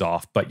it goes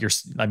off, but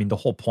the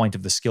whole point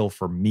of the skill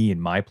for me in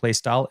my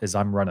playstyle is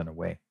I'm running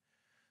away.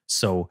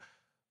 So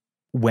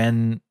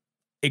when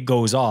it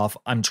goes off,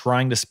 I'm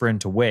trying to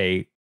sprint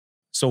away.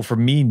 So for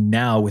me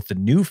now with the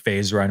new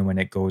Phase Run, when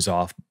it goes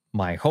off,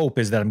 my hope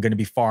is that I'm going to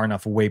be far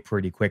enough away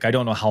pretty quick. I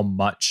don't know how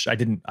much, I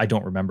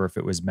don't remember if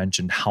it was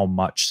mentioned how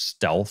much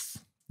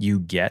stealth you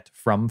get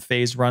from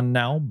Phase Run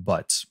now,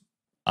 but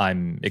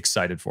I'm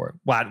excited for it.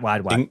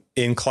 Why?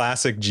 In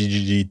classic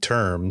GGG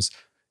terms,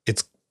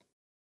 it's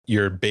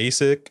your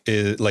basic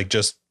is like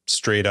just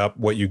straight up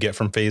what you get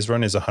from phase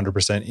run is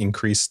 100%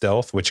 increased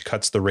stealth, which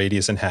cuts the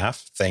radius in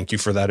half. Thank you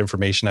for that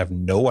information. I have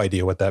no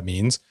idea what that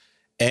means.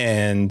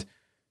 And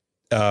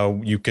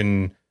you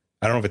can,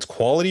 I don't know if it's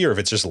quality or if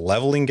it's just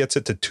leveling gets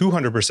it to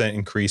 200%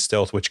 increased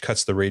stealth, which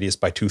cuts the radius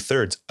by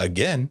 2/3.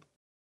 Again,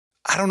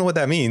 I don't know what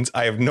that means.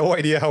 I have no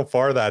idea how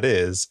far that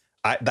is.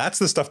 That's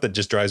the stuff that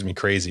just drives me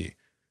crazy.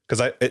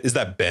 Because is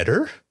that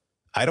better?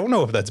 I don't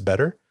know if that's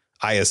better.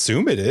 I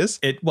assume it is.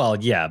 Well,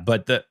 yeah,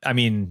 but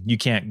you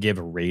can't give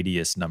a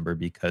radius number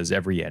because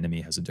every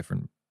enemy has a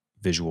different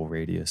visual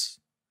radius.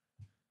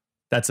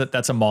 That's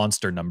a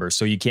monster number,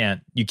 so you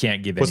can't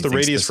give. What's the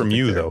radius from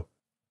you though?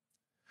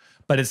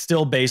 But it's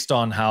still based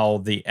on how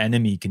the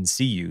enemy can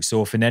see you.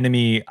 So if an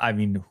enemy,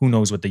 who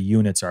knows what the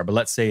units are, but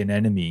let's say a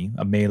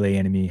melee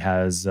enemy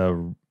has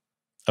a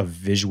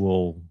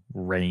visual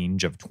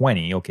range of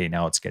 20. Okay,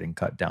 now it's getting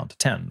cut down to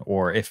 10.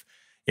 Or if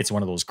it's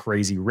one of those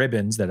crazy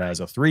ribbons that has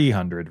a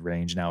 300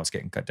 range, now it's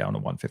getting cut down to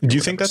 150. Do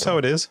you think that's how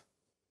it is?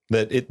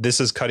 That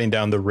this is cutting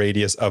down the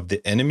radius of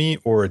the enemy,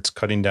 or it's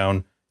cutting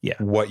down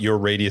what your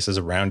radius is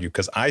around you?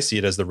 Because I see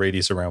it as the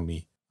radius around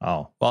me.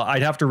 Oh, well,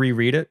 I'd have to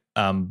reread it.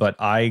 But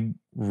I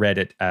read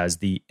it as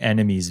the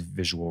enemy's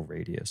visual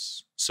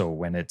radius. So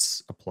when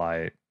it's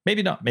applied,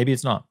 maybe not, maybe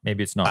it's not.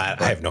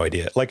 I have no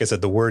idea. Like I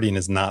said, the wording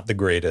is not the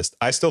greatest.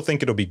 I still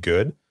think it'll be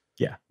good.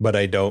 Yeah. But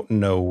I don't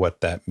know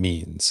what that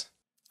means.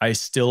 I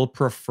still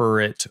prefer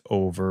it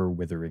over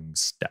Withering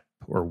Step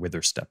or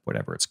Wither Step,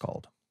 whatever it's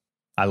called.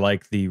 I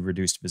like the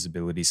reduced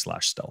visibility /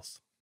 stealth.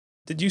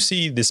 Did you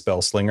see the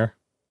Spell Slinger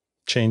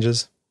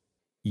changes?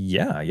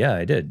 Yeah,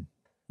 I did.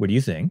 What do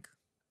you think?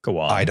 Go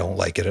on. I don't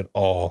like it at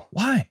all.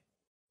 Why?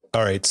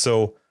 All right.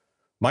 So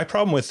my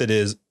problem with it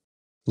is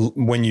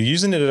when you're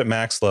using it at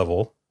max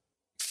level,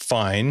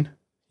 fine.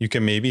 You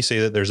can maybe say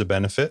that there's a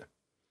benefit,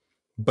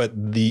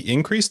 but the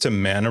increase to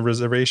mana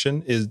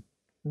reservation is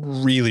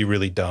really,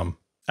 really dumb.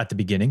 At the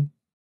beginning?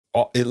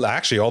 It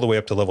actually all the way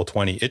up to level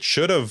 20. It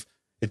should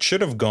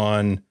have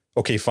gone,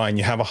 okay, fine.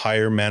 You have a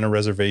higher mana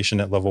reservation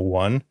at level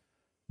 1,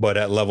 but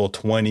at level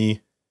 20,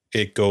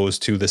 it goes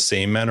to the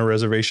same mana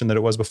reservation that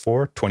it was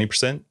before,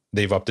 20%.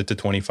 They've upped it to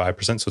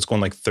 25%. So it's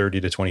going like 30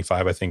 to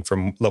 25, I think,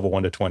 from level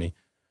 1 to 20.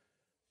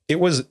 It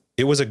was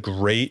a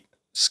great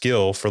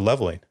skill for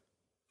leveling.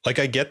 Like,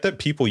 I get that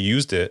people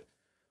used it,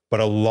 but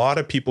a lot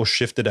of people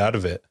shifted out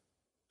of it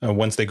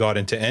once they got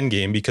into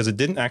endgame because it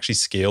didn't actually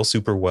scale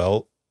super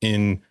well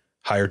in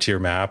higher tier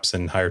maps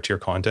and higher tier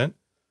content.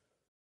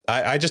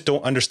 I just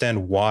don't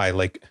understand why.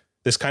 Like,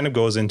 this kind of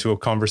goes into a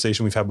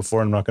conversation we've had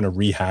before. I'm not going to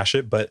rehash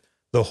it, but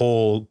the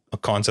whole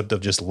concept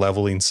of just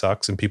leveling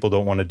sucks and people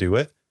don't want to do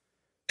it.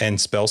 And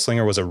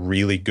Spellslinger was a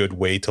really good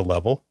way to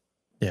level.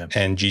 Yeah.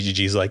 And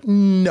GGG's like,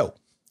 no,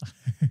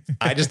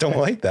 I just don't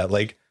like that.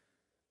 Like,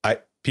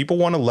 people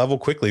want to level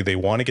quickly. They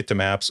want to get to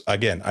maps.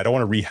 Again, I don't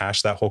want to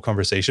rehash that whole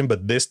conversation,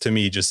 but this to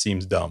me just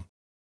seems dumb.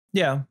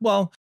 Yeah.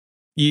 Well,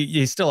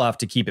 you still have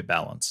to keep it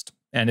balanced.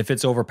 And if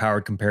it's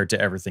overpowered compared to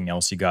everything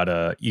else, you got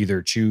to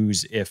either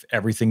choose if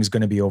everything's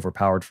going to be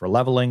overpowered for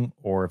leveling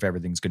or if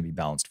everything's going to be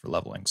balanced for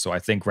leveling. So I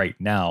think right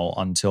now,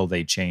 until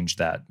they change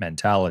that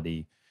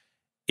mentality,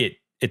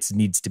 it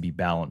needs to be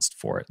balanced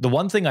for it. The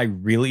one thing I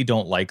really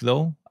don't like,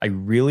 though, I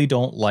really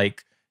don't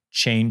like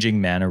changing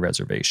mana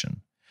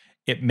reservation.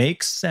 It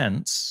makes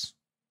sense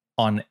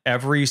on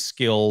every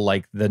skill,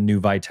 like the new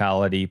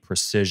vitality,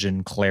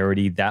 precision,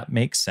 clarity. That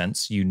makes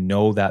sense. You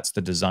know, that's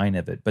the design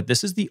of it. But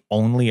this is the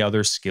only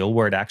other skill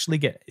where it actually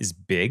is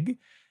big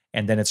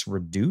and then it's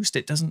reduced.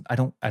 It doesn't, I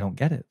don't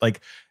get it.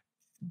 Like,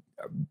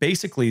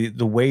 basically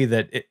the way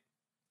that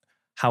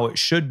how it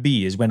should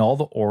be is when all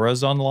the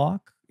auras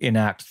unlock in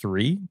Act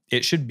 3,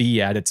 it should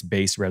be at its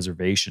base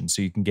reservation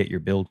so you can get your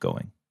build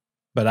going.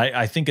 But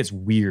I think it's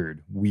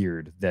weird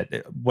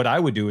that what I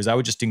would do is I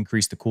would just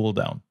increase the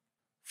cooldown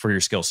for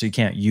your skill so you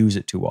can't use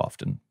it too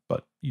often.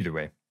 But either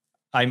way,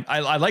 I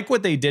like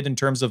what they did in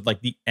terms of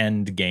like the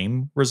end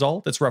game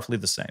result. It's roughly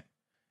the same.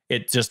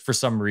 It just, for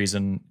some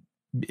reason,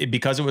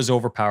 because it was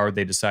overpowered,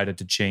 they decided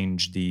to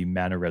change the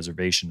mana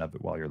reservation of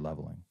it while you're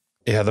leveling.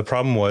 Yeah, the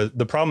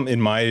problem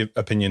in my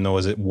opinion though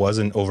is it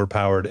wasn't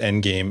overpowered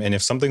end game, and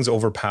if something's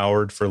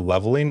overpowered for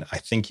leveling, I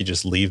think you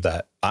just leave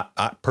that.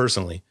 I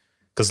personally,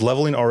 because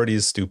leveling already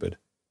is stupid.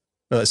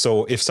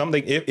 So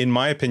in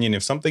my opinion,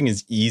 if something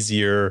is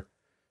easier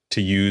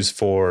to use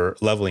for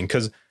leveling,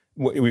 because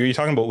we were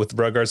talking about with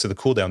regards to the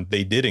cooldown,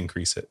 they did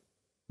increase it.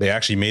 They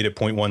actually made it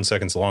 0.1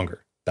 seconds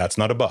longer. That's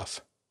not a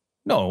buff.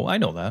 No, I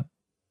know that.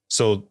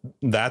 So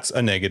that's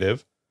a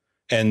negative.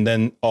 And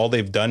then all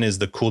they've done is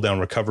the cooldown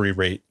recovery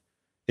rate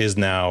is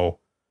now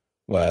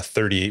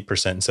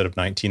 38% instead of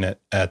 19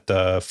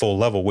 at full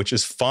level, which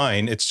is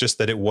fine. It's just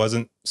that it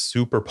wasn't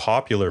super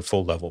popular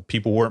full level.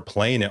 People weren't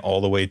playing it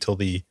all the way till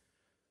the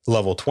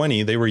level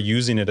 20. They were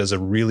using it as a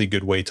really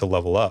good way to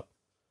level up.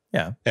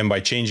 Yeah. And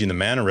by changing the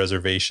mana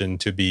reservation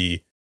to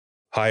be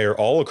higher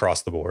all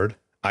across the board,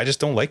 I just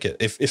don't like it.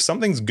 If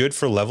something's good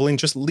for leveling,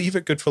 just leave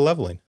it good for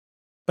leveling.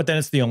 But then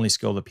it's the only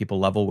skill that people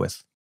level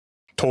with.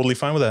 Totally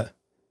fine with that.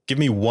 Give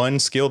me one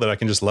skill that I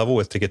can just level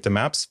with to get to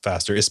maps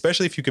faster,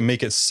 especially if you can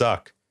make it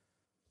suck.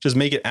 Just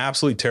make it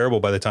absolutely terrible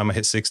by the time I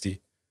hit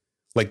 60.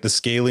 Like the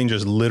scaling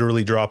just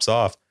literally drops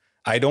off.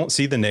 I don't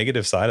see the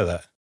negative side of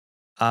that.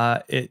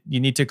 You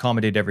need to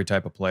accommodate every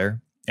type of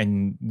player,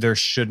 and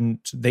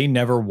they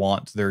never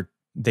want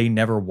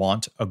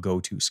a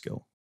go-to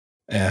skill.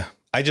 Yeah.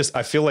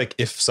 I feel like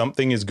if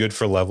something is good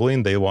for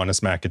leveling, they want to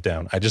smack it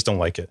down. I just don't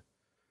like it.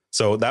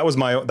 So that was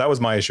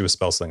my issue with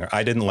Spellslinger.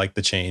 I didn't like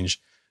the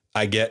change.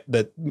 I get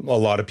that a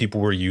lot of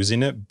people were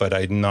using it, but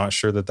I'm not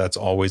sure that that's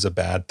always a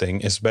bad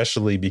thing,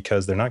 especially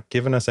because they're not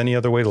giving us any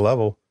other way to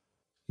level.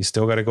 You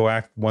still got to go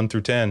act 1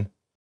 through 10.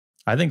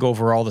 I think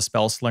overall the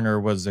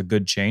Spellslinger was a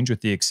good change, with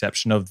the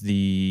exception of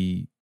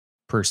the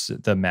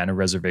mana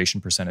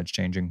reservation percentage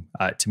changing.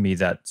 To me,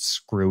 that's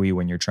screwy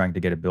when you're trying to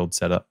get a build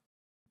set up.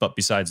 But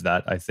besides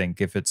that, I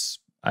think if it's,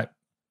 I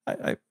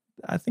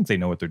think they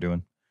know what they're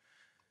doing,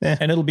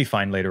 and it'll be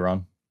fine later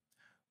on.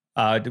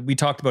 We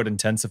talked about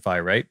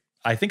Intensify, right?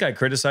 I think I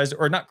criticized it,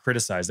 or not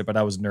criticized it, but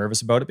I was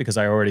nervous about it because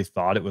I already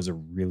thought it was a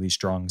really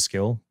strong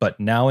skill. But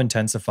now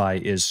Intensify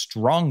is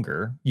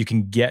stronger. You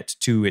can get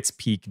to its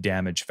peak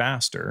damage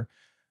faster,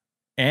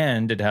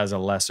 and it has a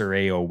lesser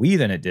AoE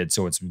than it did,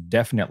 so it's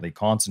definitely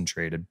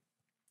concentrated.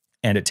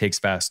 And it takes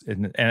faster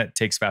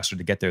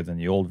to get there than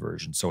the old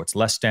version. So it's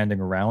less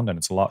standing around and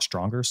it's a lot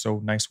stronger. So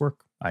nice work.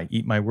 I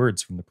eat my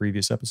words from the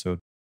previous episode.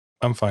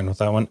 I'm fine with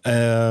that one.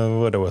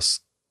 What else?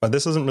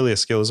 This isn't really a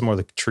skill. This is more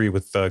the tree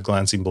with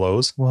glancing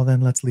blows. Well,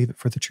 then let's leave it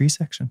for the tree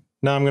section.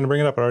 No, I'm going to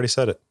bring it up. I already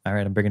said it. All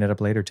right, I'm bringing it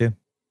up later too.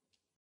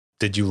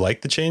 Did you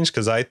like the change?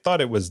 Because I thought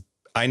it was,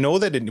 I know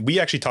that we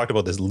actually talked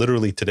about this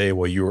literally today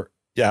while you were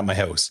at my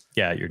house.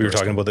 Yeah, we were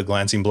talking about the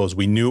glancing blows.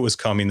 We knew it was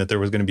coming, that there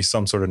was going to be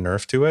some sort of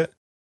nerf to it.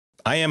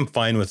 I am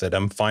fine with it.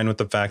 I'm fine with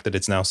the fact that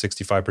it's now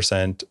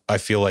 65%. I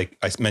feel like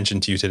I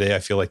mentioned to you today, I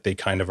feel like they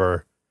kind of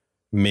are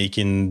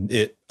making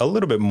it a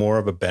little bit more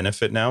of a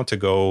benefit now to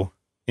go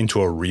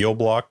into a real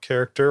block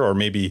character, or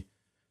maybe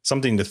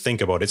something to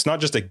think about. It's not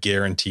just a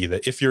guarantee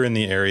that if you're in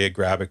the area,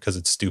 grab it because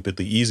it's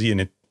stupidly easy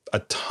and a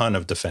ton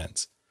of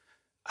defense.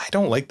 I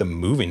don't like them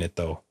moving it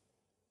though.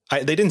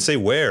 They didn't say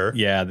where.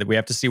 Yeah, we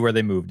have to see where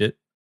they moved it.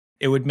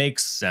 It would make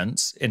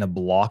sense in a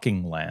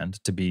blocking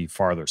land to be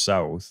farther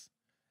south.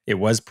 It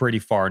was pretty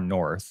far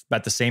north. But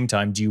at the same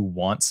time, do you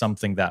want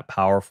something that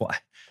powerful?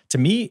 To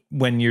me,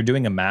 when you're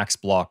doing a max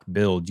block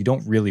build, you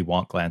don't really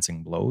want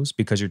glancing blows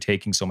because you're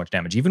taking so much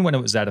damage. Even when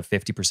it was at a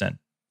 50%,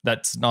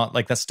 that's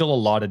still a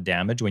lot of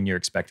damage when you're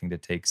expecting to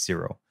take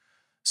 0.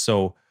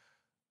 So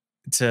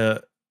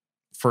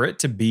for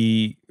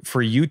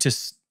you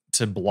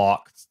to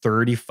block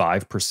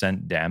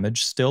 35%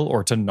 damage still,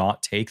 or to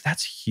not take,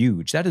 that's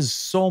huge. That is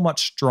so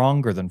much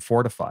stronger than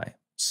Fortify.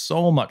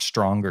 So much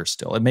stronger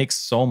still. It makes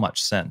so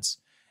much sense.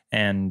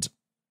 And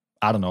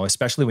I don't know,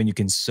 especially when you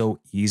can so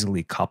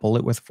easily couple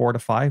it with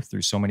Fortify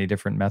through so many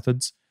different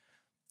methods.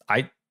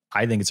 I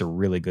think it's a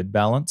really good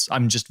balance.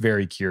 I'm just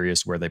very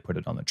curious where they put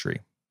it on the tree.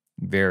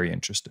 Very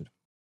interested.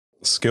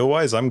 Skill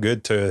wise, I'm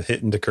good to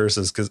hit into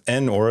curses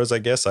and auras, I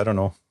guess. I don't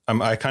know.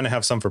 I kind of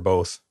have some for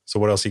both. So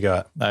what else you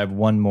got? I have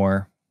one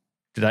more.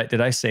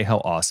 Did I say how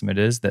awesome it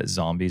is that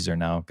zombies are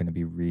now going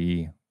to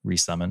be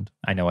resummoned?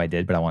 I know I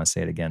did, but I want to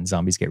say it again.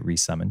 Zombies get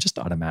resummoned just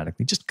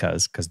automatically, just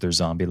because they're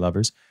zombie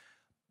lovers.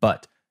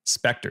 But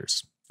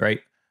specters,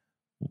 right?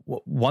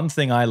 One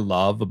thing I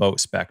love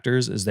about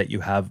specters is that you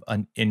have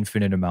an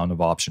infinite amount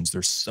of options.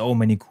 There's so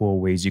many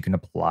cool ways you can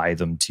apply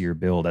them to your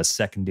build as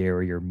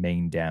secondary or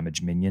main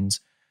damage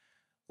minions.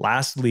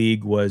 Last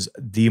league was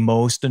the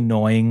most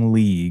annoying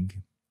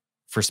league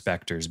for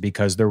specters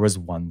because there was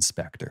one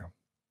specter.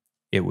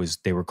 They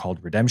were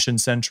called redemption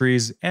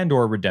sentries and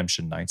or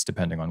redemption knights,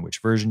 depending on which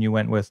version you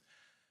went with.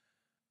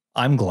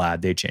 I'm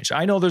glad they changed.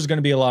 I know there's going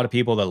to be a lot of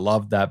people that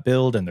love that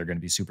build and they're going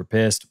to be super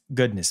pissed.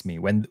 Goodness me.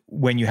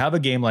 When you have a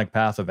game like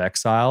Path of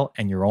Exile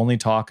and you're only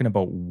talking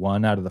about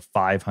 1 out of the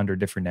 500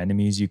 different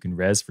enemies you can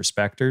res for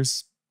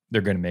specters,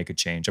 they're going to make a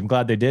change. I'm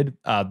glad they did.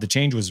 The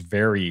change was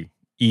very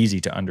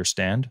easy to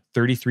understand.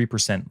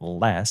 33%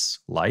 less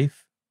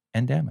life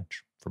and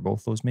damage for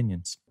both those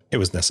minions. It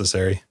was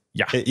necessary.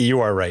 Yeah.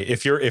 You are right.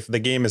 If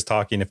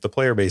the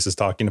player base is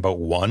talking about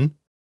 1,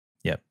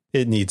 yep,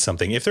 it needs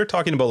something. If they're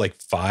talking about like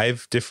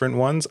 5 different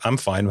ones, I'm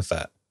fine with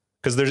that.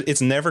 Because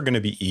it's never going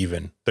to be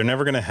even. They're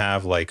never going to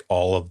have like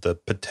all of the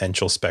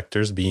potential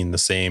specters being the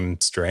same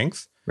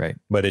strength. Right.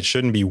 But it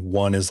shouldn't be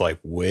one is like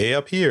way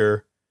up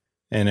here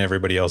and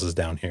everybody else is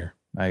down here.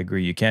 I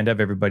agree. You can't have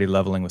everybody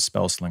leveling with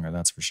Spellslinger,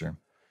 that's for sure.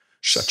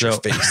 Shut your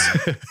face.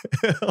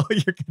 Oh,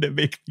 you're going to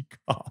make me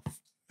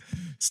cough.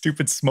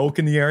 Stupid smoke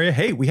in the area.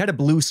 Hey, we had a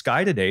blue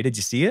sky today. Did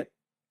you see it?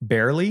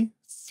 Barely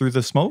through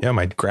the smoke. Yeah,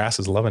 my grass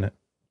is loving it.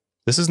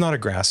 This is not a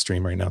grass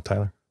stream right now,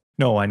 Tyler.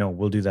 No, I know.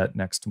 We'll do that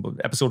next.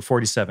 Episode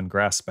 47,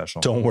 grass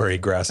special. Don't worry,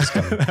 grass is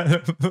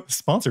coming.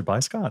 Sponsored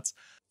by Scott's.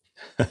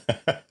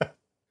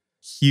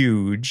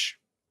 Huge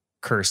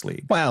curse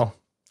league. Wow.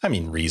 I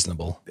mean,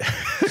 reasonable.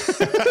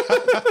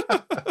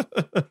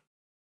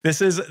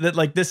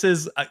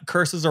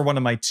 Curses are one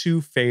of my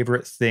two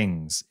favorite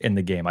things in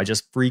the game. I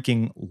just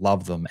freaking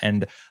love them.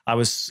 And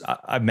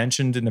I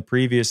mentioned in the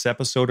previous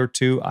episode or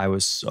two, I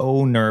was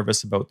so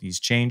nervous about these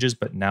changes,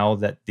 but now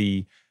that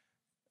the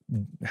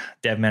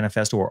dev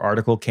manifesto or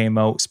article came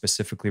out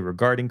specifically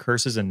regarding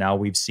curses, and now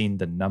we've seen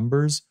the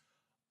numbers,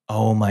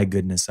 oh my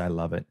goodness, I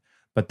love it.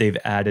 But they've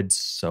added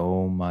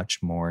so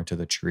much more to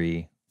the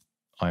tree.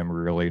 I'm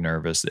really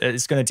nervous.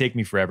 It's going to take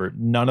me forever.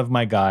 None of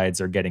my guides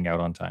are getting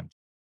out on time.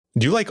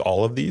 Do you like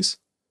all of these?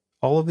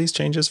 All of these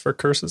changes for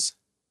curses?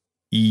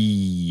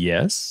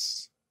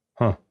 Yes.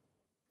 Huh.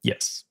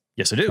 Yes.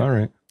 Yes, I do. All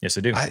right. Yes,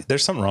 I do.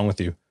 There's something wrong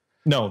with you.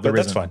 No, there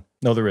isn't. That's fine.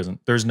 No, there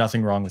isn't. There's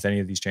nothing wrong with any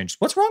of these changes.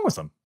 What's wrong with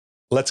them?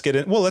 Let's get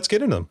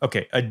into them.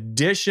 Okay.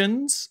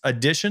 Additions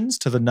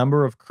to the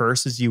number of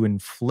curses you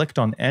inflict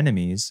on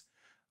enemies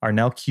are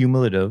now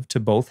cumulative to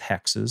both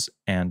hexes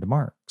and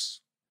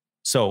marks.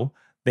 So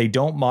they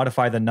don't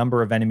modify the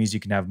number of enemies you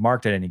can have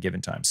marked at any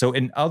given time. So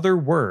in other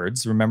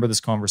words, remember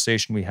this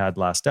conversation we had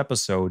last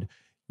episode,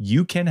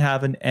 you can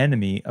have an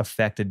enemy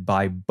affected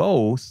by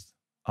both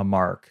a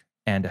mark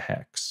and a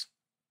hex.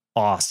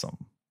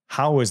 Awesome.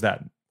 How is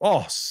that?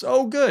 Oh,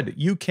 so good.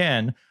 You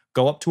can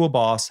go up to a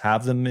boss,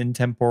 have them in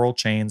temporal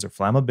chains or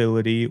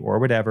flammability or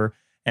whatever,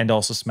 and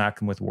also smack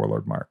them with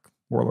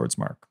Warlord's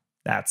Mark.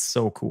 That's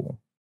so cool.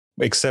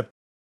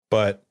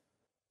 But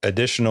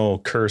additional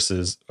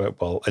curses,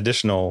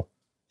 additional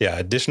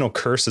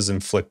curses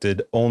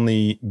inflicted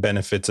only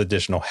benefits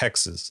additional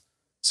hexes.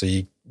 So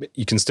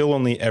you can still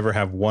only ever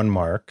have one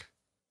mark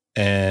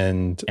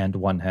and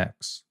one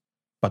hex.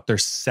 But they're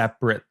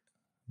separate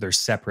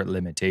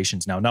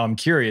limitations now. Now I'm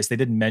curious, they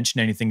didn't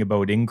mention anything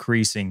about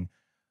increasing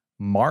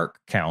mark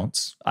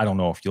counts. I don't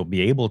know if you'll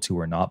be able to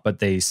or not, but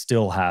they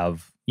still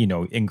have,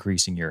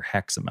 increasing your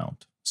hex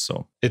amount.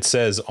 So it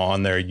says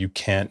on there you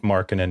can't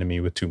mark an enemy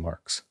with 2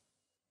 marks,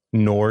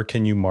 nor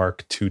can you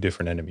mark 2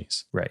 different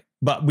enemies. Right.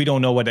 But we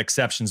don't know what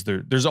exceptions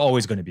there's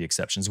always going to be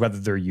exceptions, whether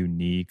they're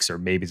uniques or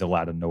maybe they'll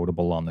add a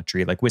notable on the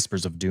tree. Like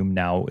Whispers of Doom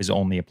now is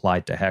only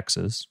applied to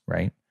hexes,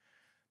 right?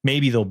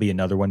 Maybe there'll be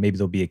another one. Maybe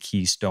there'll be a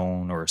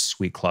keystone or a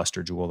sweet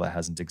cluster jewel that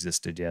hasn't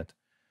existed yet.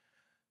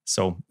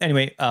 So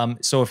anyway,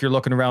 so if you're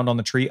looking around on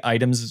the tree,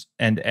 items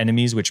and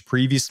enemies which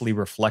previously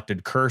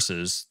reflected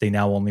curses, they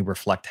now only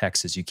reflect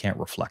hexes. You can't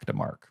reflect a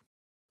mark.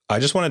 I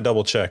just want to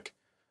double check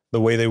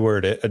the way they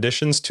word it.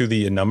 Additions to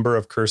the number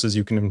of curses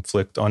you can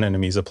inflict on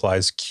enemies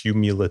applies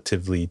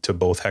cumulatively to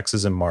both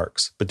hexes and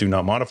marks, but do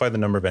not modify the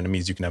number of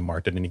enemies you can have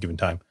marked at any given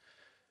time.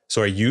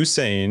 So are you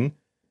saying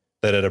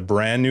that at a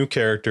brand new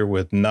character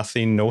with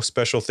nothing, no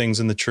special things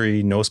in the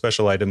tree, no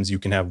special items, you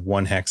can have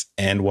 1 hex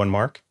and 1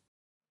 mark?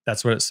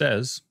 That's what it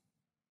says.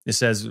 It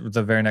says,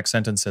 the very next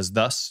sentence says,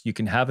 thus, you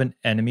can have an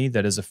enemy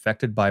that is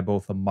affected by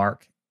both a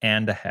mark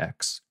and a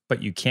hex,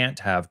 but you can't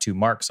have 2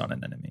 marks on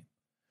an enemy.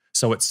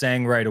 So it's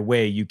saying right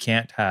away, you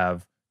can't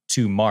have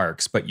 2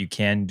 marks, but you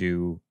can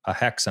do a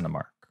hex and a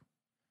mark.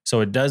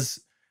 So it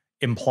does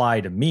imply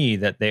to me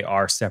that they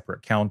are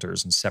separate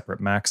counters and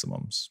separate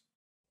maximums.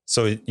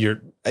 So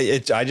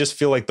I just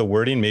feel like the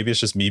wording, maybe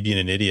it's just me being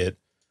an idiot,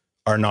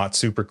 are not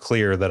super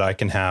clear that I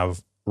can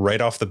have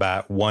right off the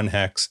bat 1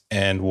 hex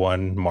and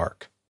 1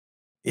 mark.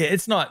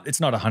 It's not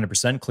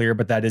 100% clear,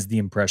 but that is the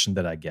impression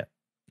that I get.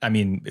 I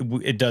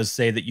mean, it does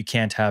say that you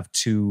can't have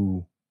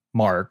 2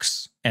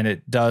 marks,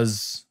 and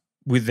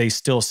they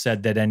still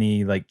said that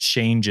any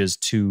changes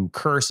to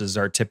curses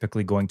are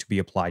typically going to be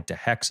applied to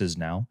hexes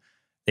now.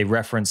 They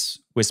reference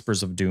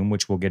Whispers of Doom,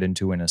 which we'll get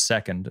into in a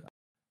second.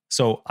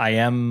 So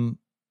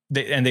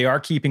they are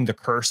keeping the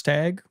curse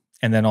tag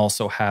and then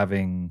also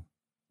having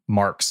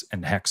marks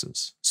and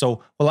hexes.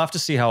 So we'll have to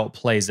see how it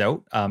plays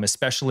out,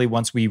 especially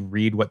once we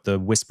read what the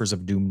Whispers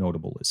of Doom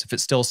notable is. If it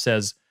still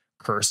says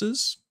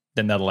curses,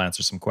 then that'll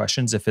answer some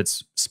questions. If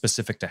it's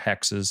specific to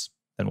hexes,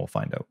 then we'll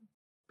find out.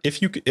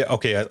 If you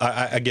okay,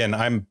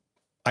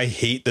 I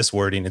hate this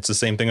wording. It's the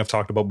same thing I've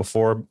talked about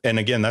before. And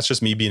again, that's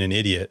just me being an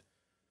idiot.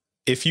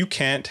 If you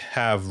can't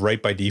have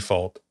right by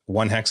default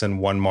 1 hex and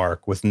 1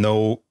 mark with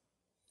no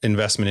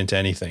investment into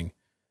anything,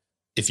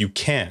 if you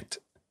can't,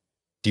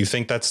 do you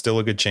think that's still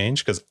a good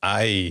change? Because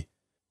I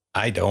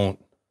don't.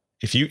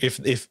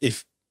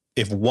 If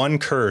 1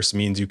 curse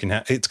means you can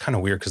have, it's kind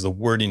of weird because the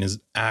wording is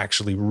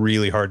actually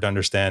really hard to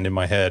understand in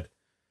my head.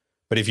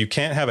 But if you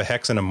can't have a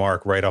hex and a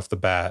mark right off the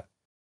bat,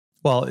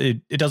 well,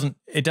 it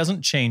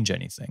doesn't change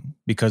anything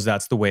because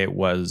that's the way it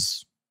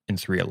was in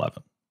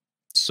 3.11.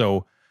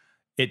 So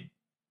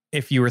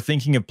if you were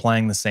thinking of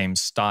playing the same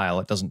style,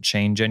 it doesn't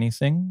change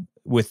anything,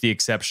 with the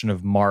exception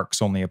of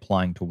marks only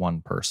applying to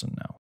 1 person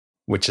now.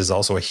 Which is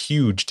also a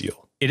huge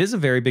deal. It is a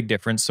very big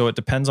difference. So it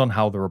depends on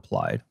how they're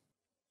applied.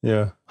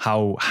 Yeah.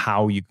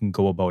 How you can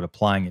go about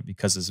applying it,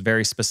 because it's a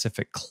very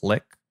specific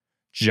click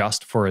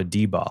just for a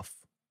debuff.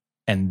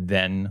 And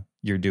then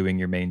you're doing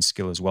your main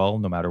skill as well,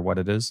 no matter what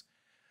it is.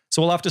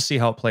 So we'll have to see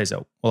how it plays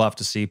out. We'll have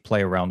to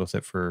play around with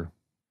it for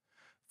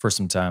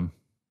some time.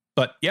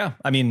 But yeah,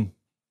 I mean,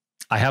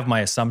 I have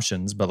my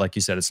assumptions, but like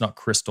you said, it's not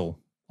crystal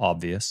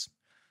obvious.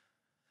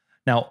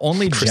 Now,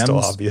 only Crystal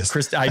gems.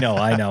 obvious. I know.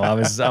 I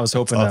was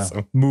hoping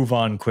awesome. to move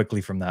on quickly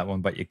from that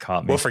one, but you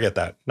caught me. We'll forget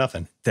that.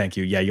 Nothing. Thank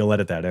you. Yeah, you'll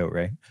edit that out,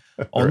 right?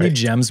 Only Right.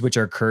 gems which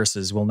are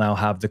curses will now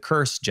have the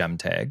curse gem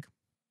tag.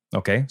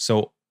 Okay,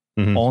 so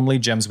Mhm. only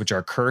gems which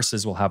are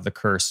curses will have the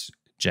curse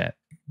gem.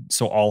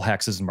 So all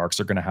hexes and marks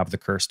are going to have the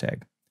curse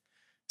tag.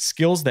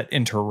 Skills that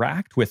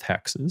interact with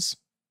hexes,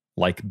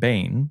 like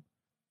Bane,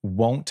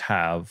 won't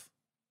have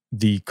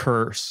the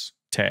curse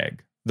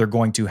tag. They're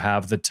going to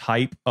have the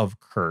type of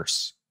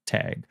curse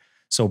tag.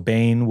 So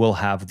Bane will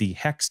have the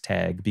hex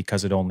tag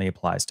because it only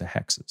applies to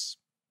hexes.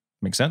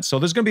 Make sense? So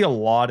there's going to be a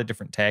lot of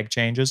different tag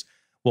changes.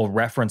 We'll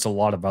reference a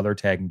lot of other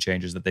tagging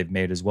changes that they've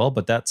made as well,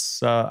 but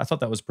that's I thought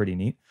that was pretty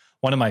neat.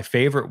 One of my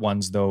favorite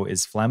ones, though,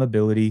 is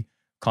flammability,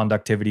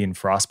 conductivity, and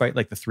frostbite,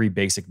 like the 3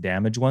 basic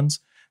damage ones.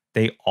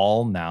 They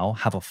all now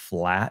have a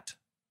flat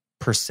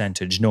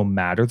percentage, no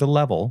matter the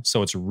level.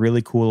 So it's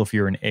really cool if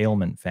you're an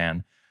ailment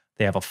fan.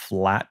 They have a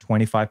flat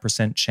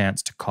 25%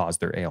 chance to cause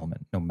their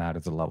ailment, no matter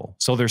the level.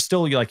 So they're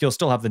still like, you'll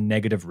still have the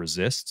negative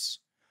resists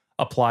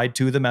applied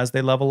to them as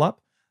they level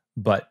up.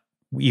 But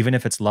even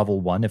if it's level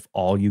 1, if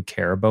all you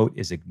care about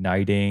is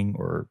igniting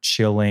or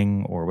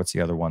chilling or what's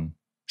the other one?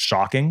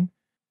 Shocking,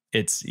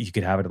 you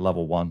could have it at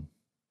level 1.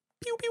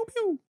 Pew, pew,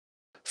 pew.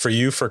 For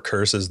you, for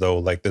curses, though,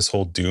 like this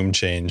whole Doom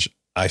change,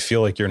 I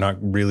feel like you're not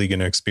really going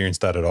to experience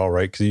that at all,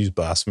 right? Because you use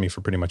blasphemy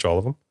for pretty much all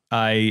of them.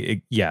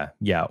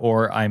 Yeah.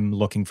 Or I'm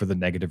looking for the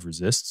negative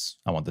resists.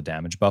 I want the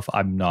damage buff.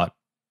 I'm not.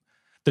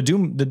 The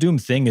Doom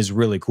thing is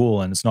really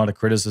cool, and it's not a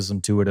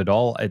criticism to it at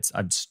all. It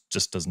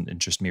just doesn't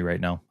interest me right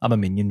now. I'm a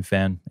minion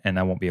fan, and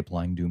I won't be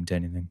applying Doom to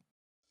anything.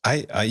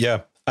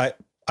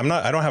 I'm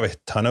not. I don't have a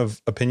ton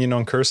of opinion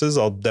on curses.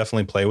 I'll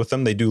definitely play with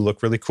them. They do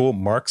look really cool.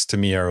 Marks to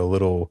me are a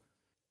little.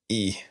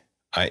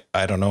 I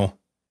don't know.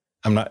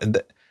 I'm not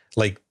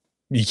like,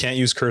 you can't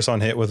use curse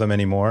on hit with them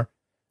anymore.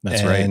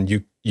 That's right. And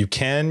you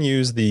can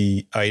use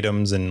the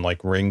items and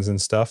like rings and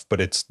stuff, but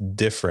it's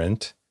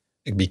different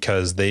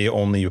because they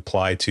only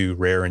apply to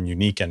rare and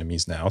unique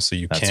enemies now. So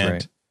you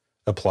can't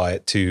apply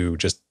it to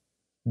just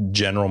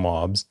general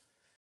mobs.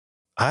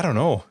 I don't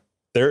know.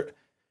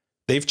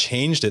 They've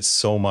changed it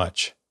so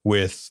much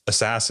with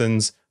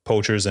assassins,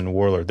 poachers, and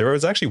warlord. There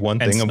was actually one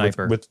thing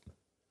with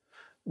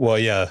well,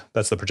 yeah,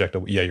 that's the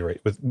projectile. Yeah, you're right.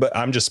 But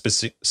I'm just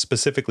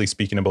specifically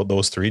speaking about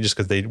those 3, just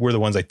because they were the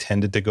ones I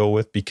tended to go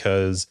with,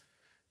 because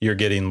you're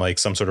getting like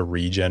some sort of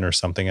regen or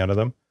something out of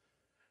them.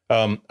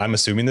 I'm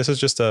assuming this is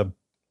just a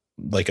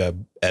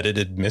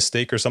edited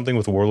mistake or something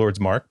with Warlord's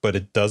Mark, but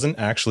it doesn't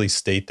actually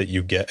state that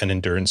you get an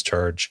endurance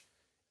charge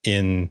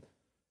in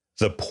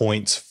the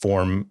points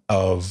form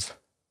of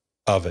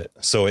it.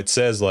 So it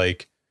says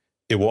like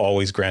it will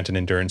always grant an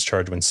endurance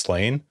charge when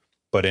slain,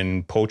 but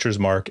in Poacher's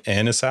Mark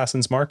and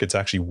Assassin's Mark, it's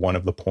actually one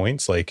of the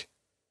points. Like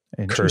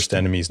cursed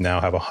enemies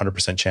now have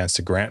 100% chance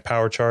to grant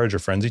power charge or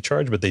frenzy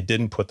charge, but they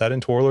didn't put that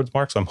into Warlord's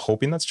Mark. So I'm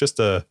hoping that's just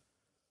a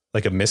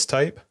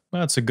mistype.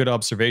 Well, that's a good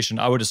observation.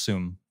 I would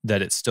assume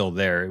that it's still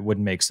there. It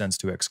wouldn't make sense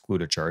to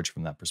exclude a charge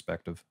from that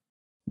perspective.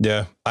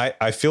 Yeah.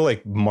 I feel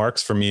like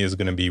Marks for me is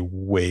going to be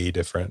way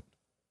different.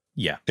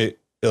 Yeah.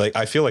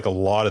 I feel like a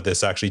lot of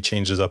this actually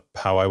changes up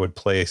how I would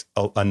play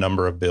a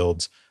number of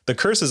builds. The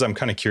curses, I'm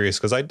kind of curious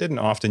because I didn't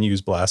often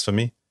use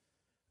blasphemy.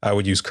 I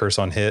would use curse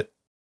on hit.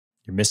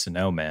 You're missing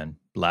out, man.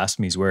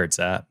 Blasphemy's where it's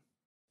at.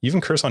 Even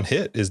curse on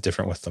hit is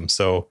different with them.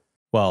 So,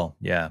 well,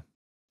 yeah.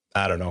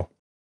 I don't know.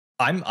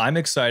 I'm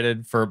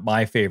excited for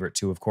my favorite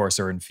 2, of course,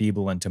 are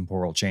Enfeeble and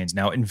Temporal Chains.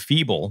 Now,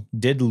 Enfeeble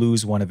did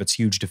lose one of its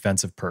huge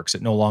defensive perks.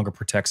 It no longer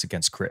protects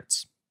against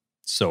crits.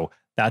 So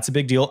that's a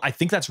big deal. I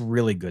think that's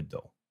really good,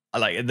 though.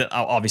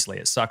 Obviously,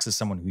 it sucks as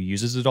someone who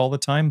uses it all the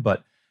time,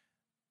 but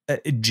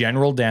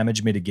general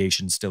damage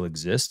mitigation still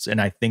exists, and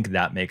I think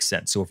that makes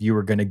sense. So if you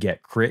were going to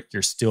get crit,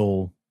 you're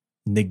still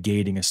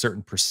negating a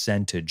certain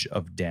percentage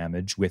of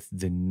damage with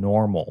the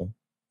normal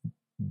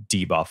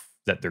debuff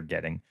that they're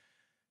getting.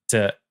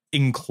 To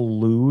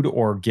include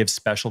or give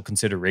special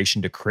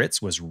consideration to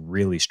crits was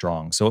really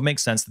strong. So it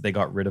makes sense that they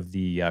got rid of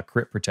the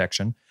crit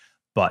protection,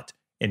 but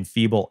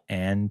Enfeeble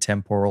and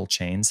Temporal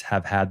Chains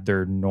have had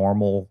their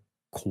normal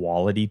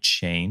quality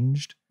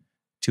changed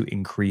to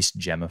increase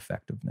gem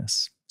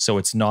effectiveness. So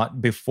it's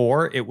not,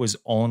 before it was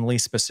only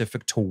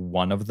specific to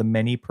one of the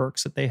many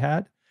perks that they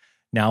had.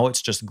 Now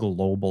it's just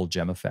global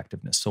gem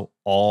effectiveness. So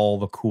all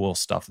the cool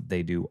stuff that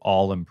they do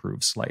all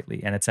improves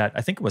slightly. And it's at,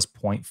 I think it was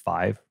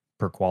 0.5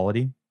 per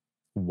quality,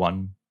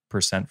 1%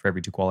 for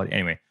every 2 quality.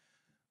 Anyway,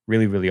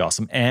 really, really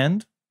awesome.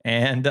 And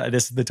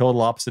this is the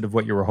total opposite of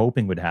what you were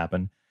hoping would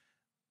happen.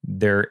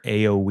 Their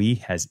AoE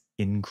has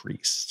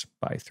increased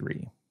by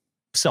 3.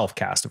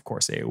 Self-cast, of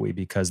course, AoE,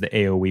 because the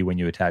AoE, when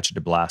you attach it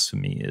to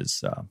blasphemy,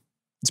 is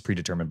it's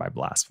predetermined by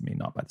blasphemy,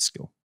 not by the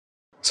skill.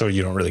 So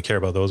you don't really care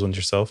about those ones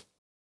yourself?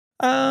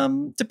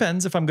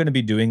 Depends. If I'm going to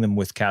be doing them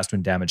with cast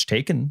when damage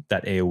taken,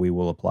 that AoE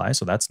will apply,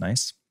 so that's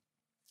nice.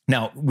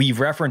 Now, we've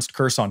referenced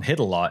Curse on Hit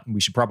a lot, and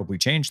we should probably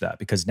change that,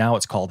 because now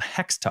it's called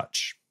Hex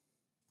Touch,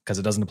 because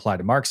it doesn't apply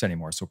to marks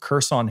anymore. So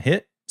Curse on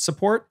Hit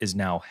support is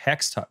now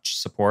Hex Touch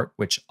support,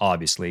 which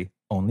obviously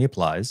only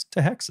applies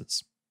to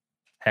hexes.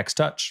 Hex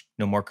touch,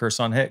 no more curse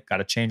on hit. Got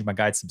to change my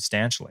guide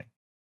substantially.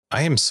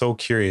 I am so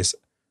curious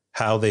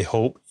how they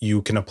hope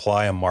you can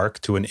apply a mark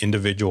to an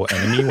individual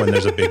enemy when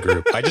there's a big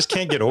group. I just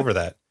can't get over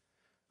that.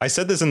 I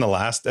said this in the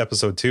last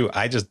episode too.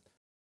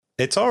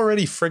 It's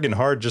already friggin'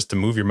 hard just to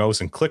move your mouse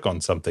and click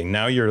on something.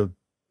 Now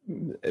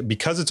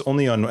because it's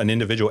only on an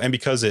individual and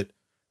because it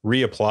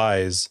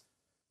reapplies,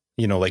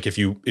 like if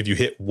you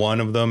hit one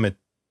of them, it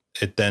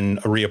then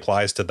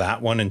reapplies to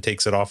that one and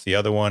takes it off the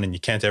other one, and you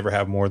can't ever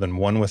have more than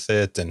one with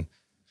it. And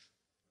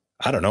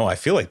I don't know. I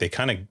feel like they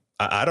kind of,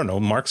 I don't know,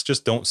 marks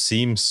just don't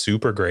seem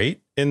super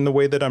great in the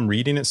way that I'm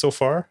reading it so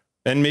far.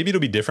 And maybe it'll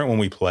be different when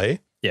we play.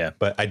 Yeah.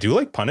 But I do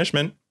like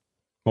punishment,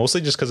 mostly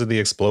just because of the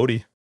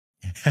explodey.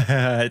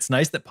 It's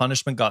nice that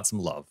punishment got some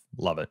love.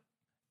 Love it.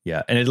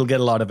 Yeah. And it'll get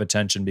a lot of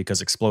attention because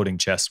exploding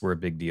chests were a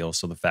big deal.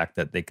 So the fact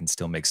that they can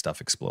still make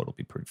stuff explode will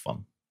be pretty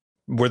fun.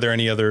 Were there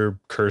any other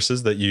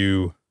curses that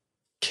you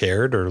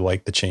cared or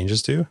liked the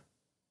changes to?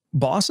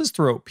 Bosses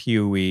throughout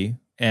PoE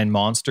and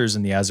monsters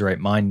in the Azurite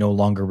Mine no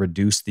longer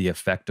reduce the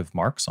effect of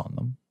marks on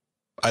them.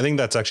 I think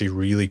that's actually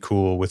really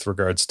cool with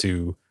regards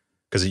to,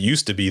 because it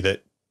used to be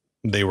that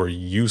they were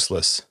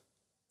useless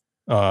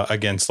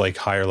against like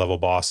higher level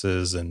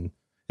bosses. And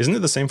isn't it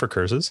the same for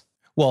curses?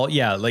 Well,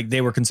 yeah, like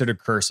they were considered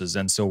curses.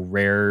 And so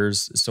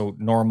rares, so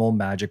normal,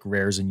 magic,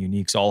 rares, and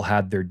uniques all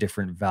had their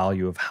different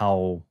value of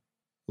how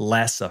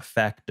less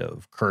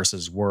effective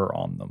curses were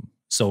on them.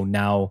 So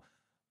now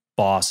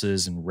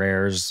bosses and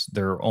rares,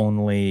 they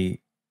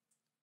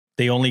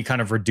only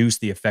kind of reduce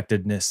the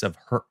effectiveness of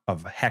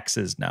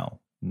hexes now,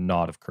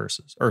 not of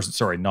curses. Or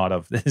sorry, not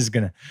of, this is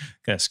gonna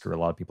screw a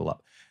lot of people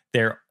up.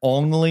 They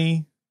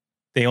only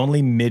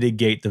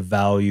mitigate the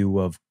value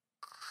of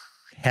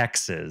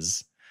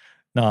hexes,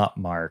 not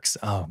marks.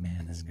 Oh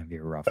man, this is gonna be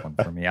a rough one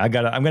for me. I'm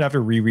gonna have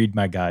to reread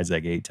my guides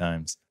like 8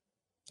 times.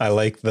 I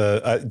like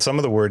some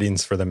of the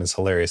wordings for them is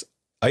hilarious.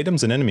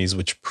 Items and enemies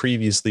which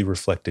previously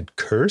reflected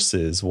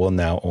curses will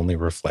now only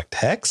reflect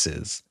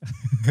hexes.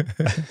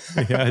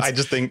 Yeah, I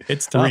just think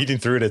it's tough. Reading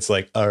through it, it's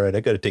like, all right, I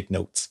got to take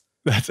notes.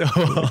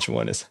 Which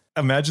one is?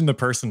 Imagine the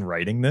person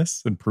writing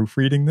this and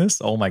proofreading this.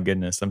 Oh my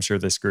goodness, I'm sure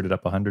they screwed it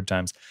up 100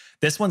 times.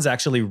 This one's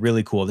actually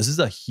really cool. This is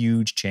a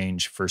huge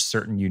change for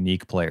certain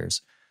unique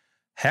players.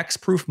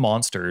 Hexproof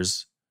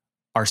monsters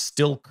are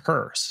still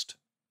cursed,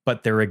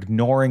 but they're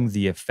ignoring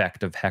the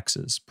effect of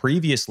hexes.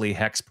 Previously,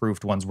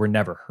 hexproofed ones were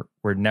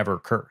never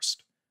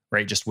cursed,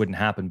 right? It just wouldn't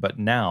happen. But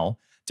now,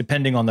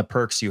 depending on the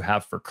perks you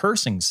have for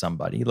cursing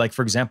somebody, like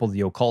for example,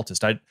 the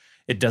occultist,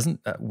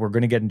 we're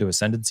going to get into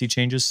ascendancy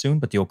changes soon,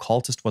 but the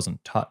occultist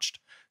wasn't touched.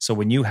 So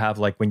when you have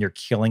when you're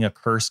killing a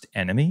cursed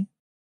enemy,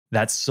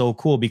 that's so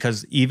cool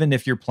because even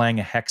if you're playing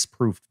a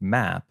hexproof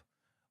map,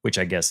 which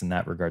I guess in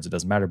that regards, it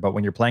doesn't matter. But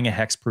when you're playing a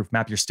hexproof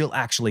map, you're still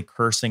actually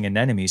cursing an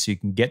enemy. So you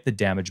can get the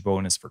damage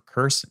bonus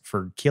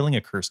for killing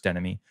a cursed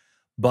enemy,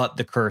 but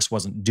the curse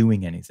wasn't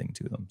doing anything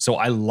to them. So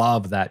I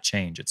love that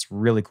change. It's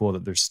really cool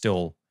that there's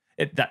still,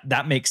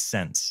 that makes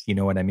sense. You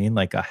know what I mean?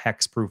 Like a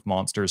hexproof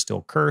monster is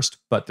still cursed,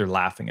 but they're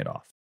laughing it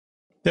off.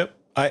 Yep.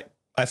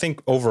 I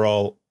think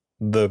overall,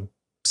 the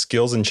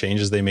skills and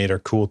changes they made are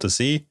cool to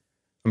see.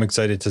 I'm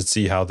excited to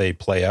see how they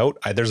play out.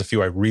 There's a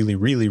few I really,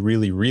 really,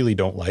 really, really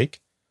don't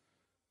like.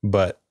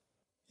 But,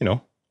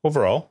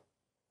 overall,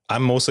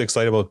 I'm mostly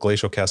excited about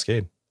Glacial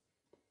Cascade.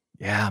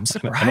 Yeah, I'm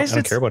surprised. I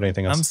don't care about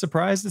anything else. I'm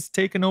surprised it's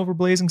taken over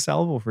Blazing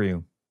Salvo for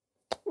you.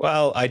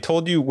 Well, I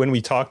told you when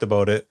we talked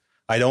about it,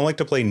 I don't like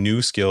to play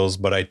new skills,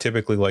 but I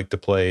typically like to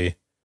play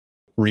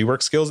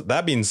rework skills.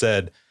 That being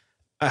said,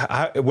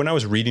 when I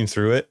was reading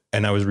through it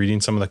and I was reading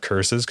some of the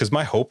curses, because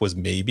my hope was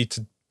maybe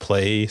to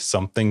play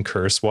something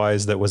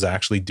curse-wise that was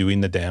actually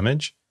doing the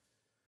damage,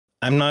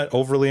 I'm not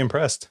overly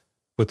impressed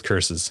with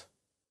curses.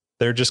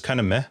 They're just kind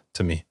of meh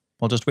to me.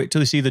 Well, just wait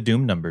till you see the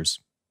Doom numbers.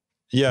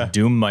 Yeah.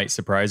 Doom might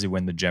surprise you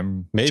when the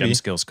gem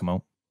skills come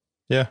out.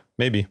 Yeah,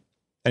 maybe.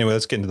 Anyway,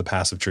 let's get into the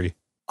passive tree.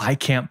 I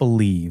can't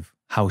believe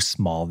how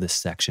small this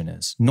section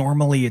is.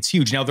 Normally it's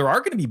huge. Now there are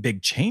going to be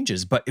big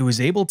changes, but it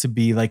was able to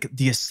be like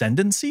the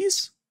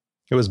ascendancies.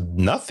 It was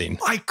nothing.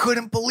 I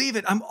couldn't believe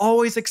it. I'm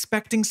always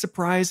expecting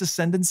surprise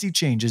ascendancy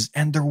changes.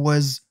 And there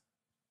was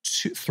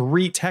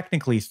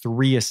technically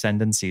three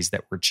ascendancies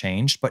that were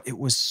changed, but it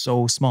was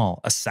so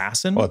small.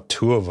 Assassin. Well,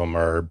 2 of them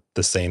are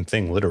the same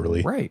thing,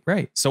 literally.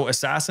 Right. So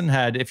Assassin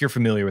had, if you're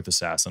familiar with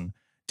Assassin,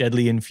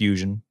 Deadly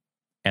Infusion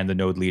and the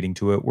node leading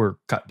to it were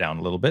cut down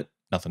a little bit.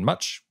 Nothing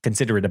much.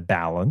 Consider it a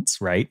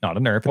balance, right? Not a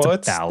nerf. It's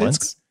a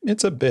balance.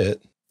 It's a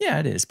bit. Yeah,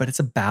 it is. But it's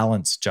a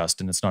balance,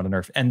 Justin. It's not a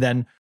nerf. And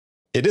then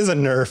it is a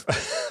nerf.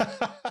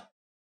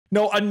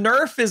 No, a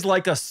nerf is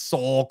like a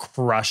soul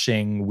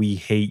crushing, we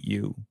hate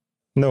you.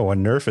 No, a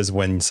nerf is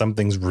when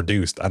something's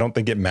reduced. I don't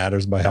think it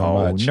matters by how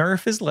much.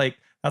 Nerf is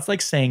that's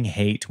like saying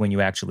hate when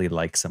you actually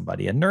like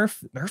somebody. A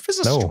nerf is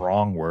a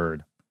strong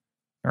word.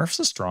 Nerf's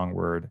a strong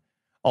word.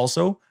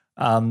 Also,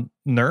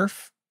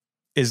 nerf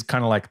is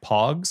kind of like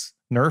pogs.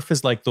 Nerf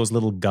is like those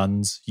little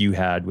guns you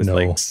had with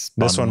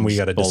this one we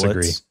got to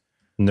disagree.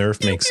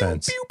 Nerf makes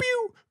sense. Pew,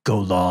 pew. Go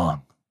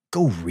long.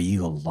 Go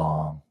real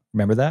long.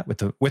 Remember that with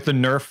the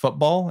Nerf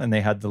football, and they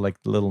had the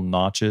little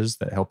notches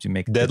that helped you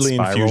make Deadly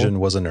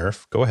Infusion was a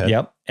nerf. Go ahead.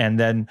 Yep. And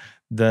then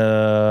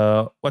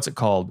the what's it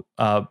called?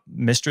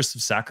 Mistress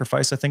of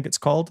Sacrifice, I think it's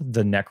called,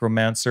 the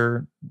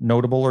Necromancer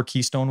notable or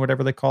keystone,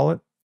 whatever they call it.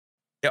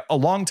 A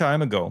long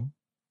time ago,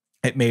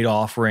 it made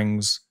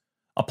offerings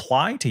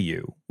apply to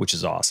you, which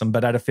is awesome,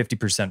 but at a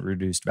 50%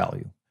 reduced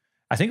value.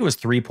 I think it was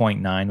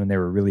 3.9 when they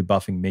were really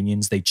buffing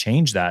minions. They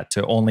changed that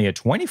to only a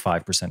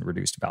 25%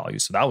 reduced value.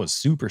 So that was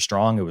super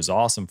strong. It was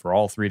awesome for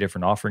all 3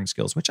 different offering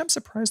skills, which I'm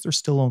surprised there's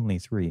still only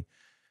 3.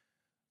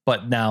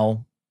 But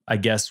now, I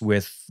guess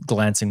with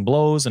Glancing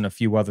Blows and a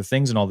few other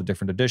things and all the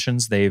different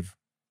additions, they've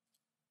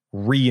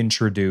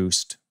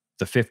reintroduced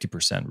the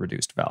 50%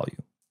 reduced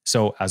value.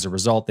 So as a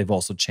result, they've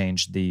also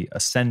changed the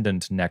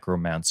Ascendant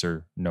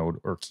Necromancer node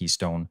or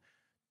keystone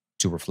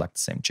to reflect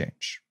the same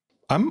change.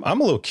 I'm a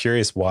little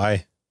curious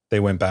why they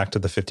went back to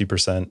the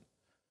 50%.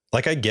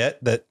 Like, I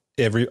get that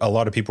a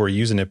lot of people are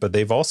using it, but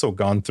they've also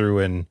gone through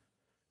and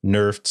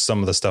nerfed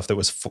some of the stuff that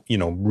was,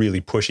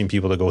 really pushing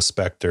people to go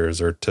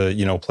specters or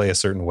to, play a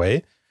certain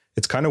way.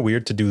 It's kind of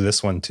weird to do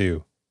this one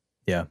too.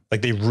 Yeah.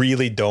 Like, they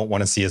really don't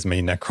want to see as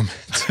many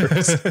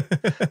necromancers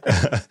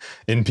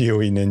in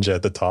PoE Ninja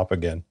at the top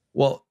again.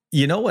 Well,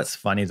 you know what's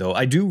funny though?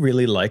 I do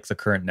really like the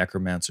current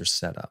necromancer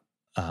setup.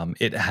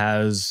 It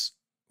has,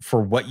 for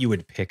what you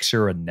would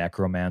picture a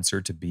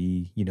necromancer to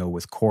be,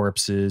 with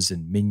corpses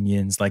and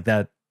minions like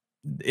that,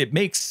 it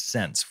makes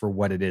sense for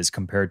what it is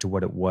compared to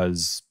what it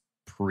was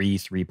pre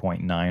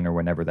 3.9 or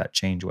whenever that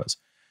change was.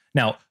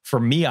 Now, for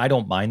me, I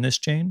don't mind this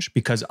change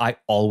because I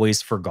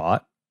always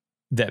forgot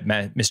that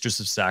Mistress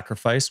of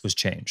Sacrifice was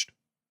changed,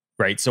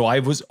 right? So I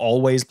was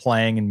always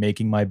playing and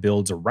making my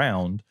builds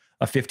around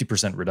a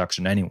 50%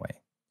 reduction anyway.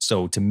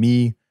 So to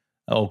me,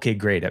 okay,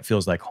 great. It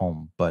feels like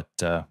home, but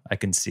I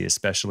can see,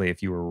 especially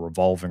if you were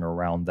revolving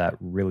around that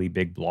really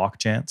big block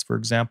chance, for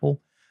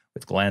example,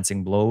 with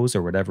Glancing Blows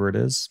or whatever it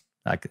is,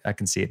 I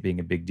can see it being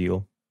a big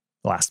deal.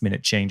 Last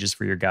minute changes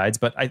for your guides,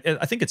 but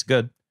I think it's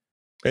good.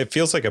 It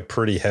feels like a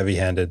pretty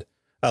heavy-handed,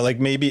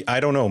 maybe, I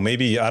don't know,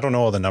 I don't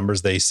know all the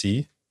numbers they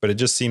see, but it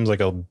just seems like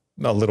a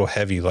little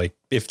heavy. Like,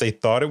 if they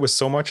thought it was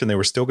so much and they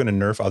were still going to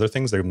nerf other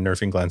things, they're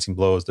nerfing Glancing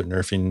Blows, they're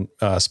nerfing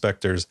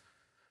specters.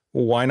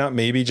 Why not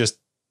maybe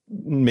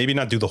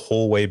not do the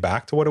whole way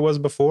back to what it was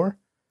before?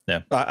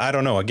 Yeah. I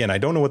don't know. Again, I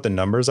don't know what the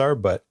numbers are,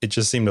 but it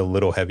just seemed a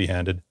little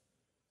heavy-handed.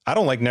 I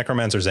don't like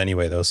necromancers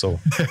anyway, though. So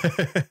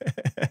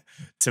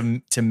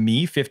to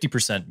me,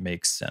 50%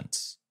 makes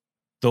sense.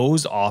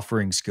 Those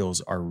offering skills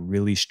are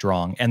really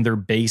strong and their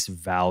base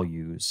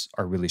values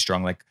are really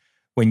strong. Like,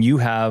 when you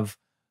have,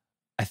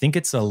 I think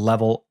it's a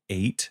level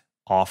 8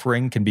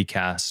 offering can be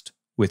cast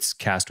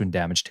when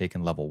damage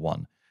taken level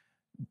 1.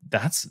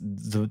 That's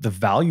the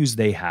values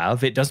they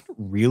have. It doesn't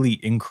really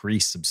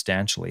increase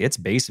substantially. Its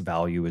base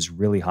value is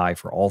really high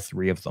for all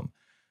 3 of them.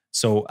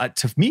 So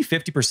to me,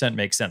 50%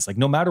 makes sense. Like,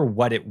 no matter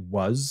what it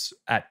was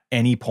at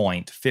any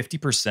point,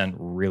 50%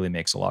 really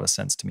makes a lot of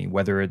sense to me,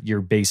 whether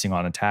you're basing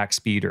on attack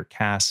speed or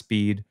cast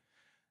speed,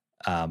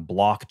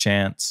 block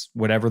chance,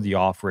 whatever the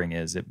offering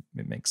is, it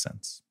makes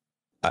sense.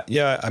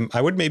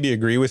 I would maybe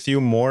agree with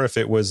you more if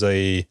it was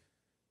a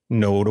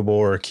notable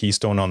or a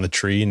keystone on the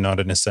tree, not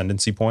an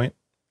ascendancy point.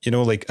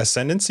 Like,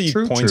 ascendancy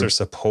points are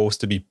supposed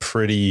to be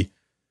pretty,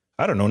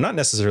 I don't know, not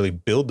necessarily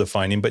build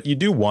defining, but you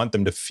do want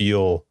them to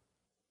feel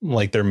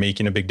like they're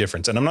making a big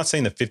difference. And I'm not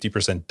saying that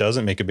 50%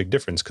 doesn't make a big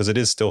difference, because it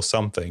is still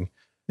something.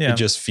 Yeah. It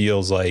just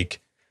feels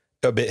like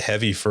a bit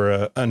heavy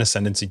for an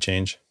ascendancy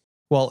change.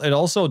 Well, it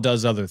also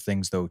does other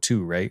things though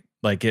too, right?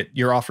 Like,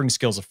 your offering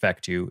skills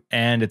affect you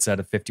and it's at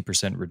a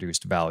 50%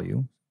 reduced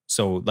value.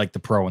 So like the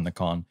pro and the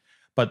con,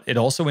 but it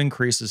also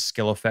increases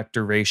skill effect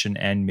duration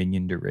and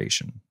minion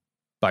duration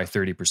by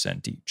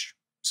 30% each.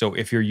 So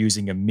if you're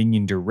using a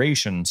minion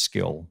duration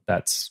skill,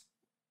 that's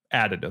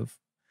additive.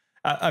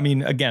 I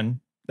mean, again,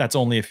 that's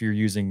only if you're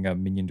using a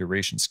minion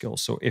duration skill.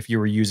 So if you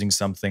were using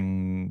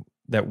something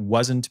that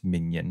wasn't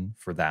minion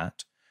for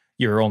that,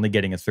 you're only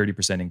getting a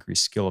 30%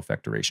 increased skill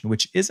effect duration,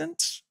 which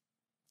isn't,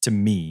 to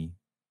me,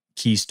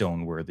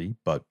 keystone worthy,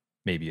 but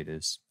maybe it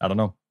is. I don't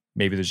know.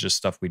 Maybe there's just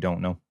stuff we don't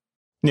know.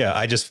 Yeah,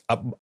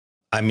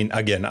 I mean,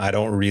 again, I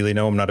don't really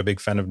know. I'm not a big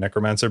fan of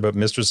Necromancer, but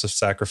Mistress of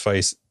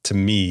Sacrifice, to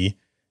me,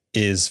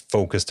 is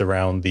focused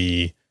around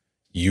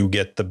you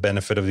get the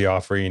benefit of the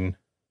offering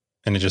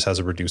and it just has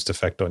a reduced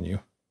effect on you.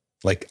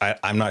 Like,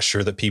 I'm not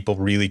sure that people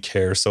really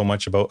care so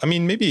much about, I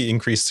mean, maybe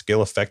increased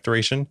skill effect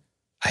duration.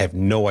 I have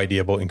no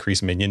idea about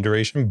increased minion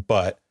duration,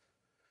 but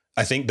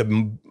I think the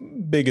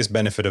biggest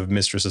benefit of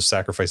Mistress of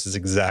Sacrifice is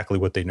exactly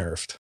what they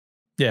nerfed.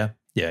 Yeah.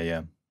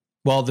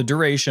 Well, the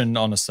duration,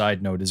 on a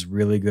side note, is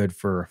really good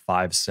for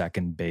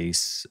 5-second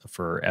base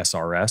for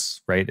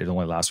SRS, right? It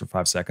only lasts for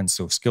 5 seconds.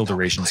 So skill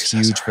duration is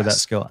huge SRS for that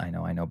skill. I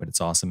know, but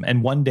it's awesome.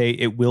 And one day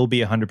it will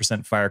be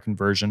 100% fire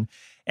conversion,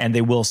 and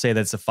they will say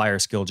that it's a fire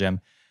skill gem.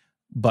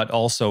 But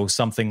also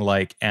something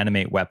like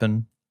Animate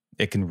Weapon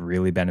It can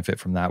really benefit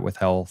from that with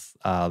health.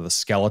 The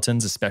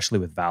skeletons, especially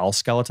with Val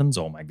skeletons.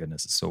 Oh my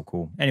goodness, it's so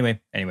cool. Anyway.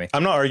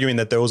 I'm not arguing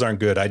that those aren't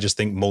good. I just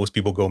think most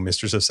people go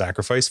Mistress of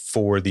Sacrifice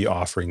for the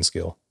offering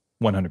skill.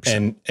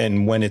 100%.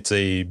 And when it's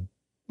a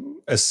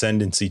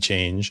ascendancy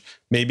change,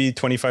 maybe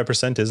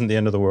 25% isn't the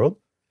end of the world.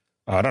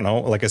 I don't know.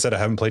 Like I said, I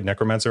haven't played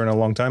Necromancer in a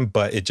long time,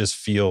 but it just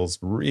feels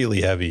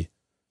really heavy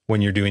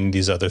when you're doing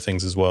these other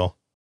things as well.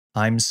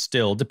 I'm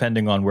still,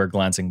 depending on where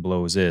Glancing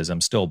Blows is,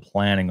 I'm still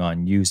planning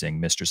on using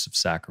Mistress of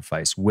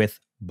Sacrifice with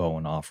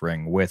Bone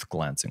Offering, with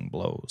Glancing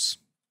Blows,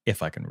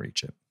 if I can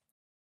reach it.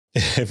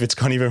 If it's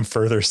gone even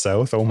further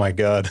south, oh my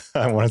God,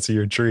 I want to see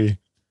your tree.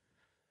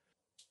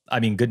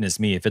 I mean, goodness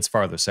me, if it's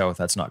farther south,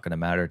 that's not going to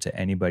matter to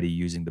anybody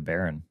using the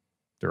Baron.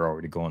 They're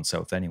already going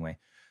south anyway.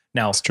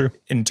 Now, it's true.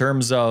 In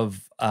terms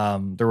of,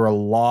 there were a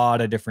lot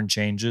of different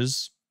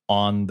changes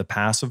on the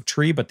passive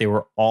tree, but they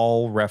were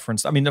all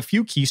referenced. I mean, a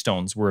few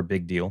keystones were a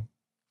big deal.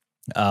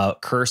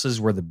 Curses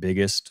were the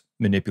biggest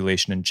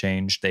manipulation and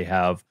change. They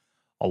have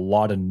a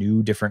lot of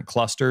new different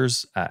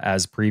clusters.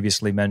 As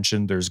previously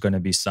mentioned, there's going to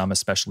be some,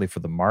 especially for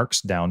the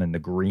marks, down in the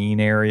green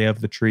area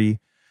of the tree.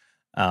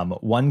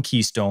 One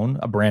keystone,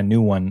 a brand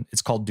new one,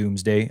 it's called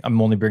Doomsday.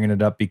 I'm only bringing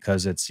it up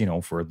because it's,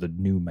 for the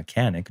new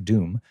mechanic,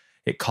 Doom.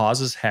 It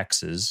causes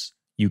hexes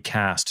you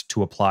cast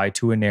to apply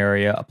to an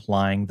area,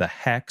 applying the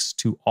hex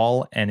to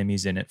all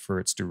enemies in it for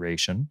its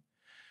duration.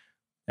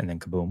 And then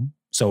kaboom.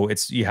 So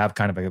you have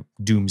kind of a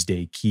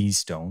Doomsday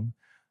keystone.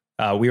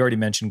 We already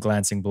mentioned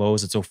Glancing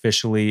Blows.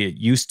 It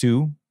used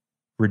to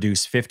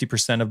reduce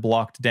 50% of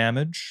blocked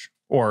damage.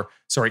 Or,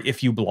 sorry,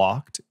 if you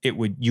blocked,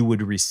 you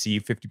would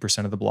receive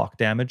 50% of the block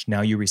damage.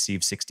 Now you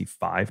receive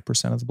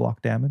 65% of the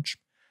block damage,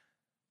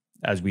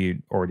 as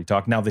we already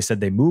talked. Now they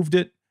said they moved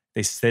it.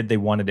 They said they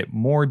wanted it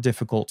more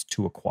difficult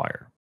to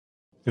acquire.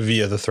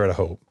 Via the Thread of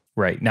Hope.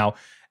 Right. Now,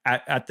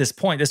 at this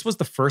point, this was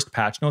the first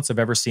patch notes I've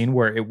ever seen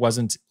where it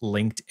wasn't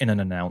linked in an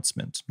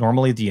announcement.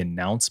 Normally, the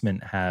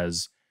announcement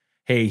has,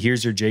 hey,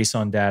 here's your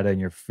JSON data and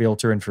your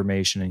filter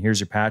information, and here's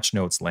your patch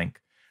notes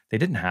link. They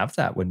didn't have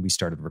that when we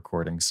started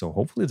recording. So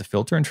hopefully the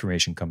filter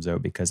information comes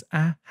out because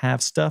I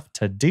have stuff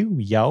to do,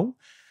 yo.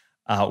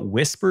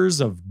 Whispers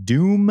of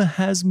Doom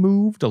has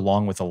moved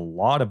along with a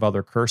lot of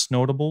other curse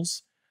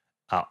notables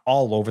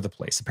all over the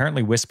place.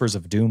 Apparently Whispers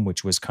of Doom,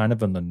 which was kind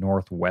of in the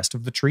northwest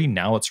of the tree,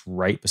 now it's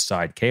right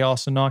beside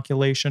Chaos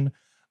Inoculation.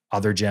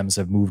 Other gems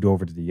have moved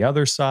over to the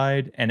other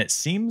side. And it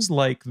seems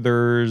like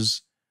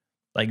there's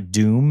like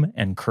Doom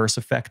and curse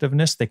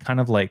effectiveness. They kind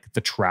of like the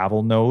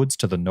travel nodes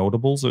to the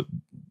notables.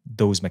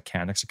 Those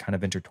mechanics are kind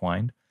of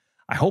intertwined.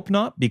 I hope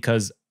not,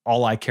 because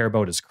all I care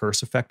about is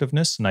curse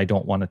effectiveness, and I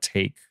don't want to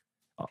take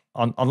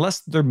unless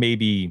they're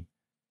maybe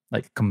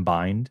like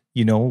combined,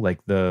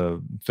 like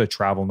the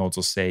travel nodes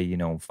will say,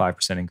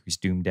 5%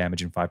 increased Doom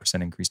damage and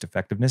 5% increased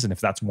effectiveness. And if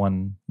that's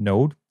one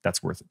node,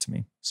 that's worth it to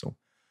me. So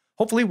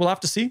hopefully we'll have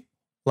to see.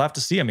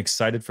 I'm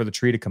excited for the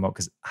tree to come out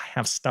because I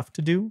have stuff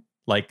to do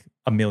like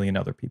a million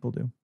other people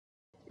do.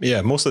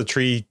 Yeah, most of the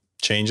tree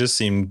changes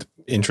seemed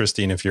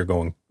interesting if you're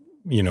going,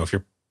 if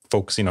you're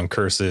focusing on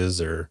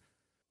curses or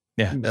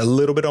a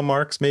little bit on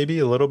marks, maybe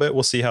a little bit.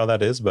 We'll see how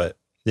that is. But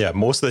yeah,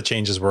 most of the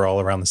changes were all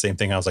around the same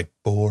thing. I was like,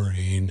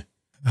 boring.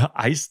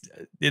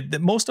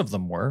 Most of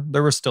them were.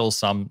 There were still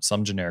some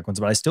generic ones,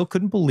 but I still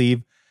couldn't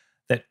believe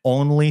that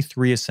only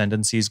 3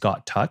 ascendancies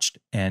got touched,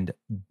 and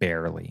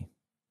barely.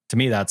 To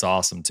me, that's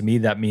awesome. To me,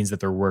 that means that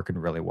they're working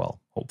really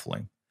well,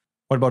 hopefully.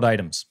 What about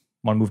items?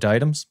 Want to move to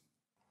items?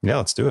 Yeah,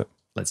 let's do it.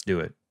 Let's do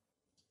it.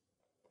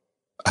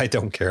 I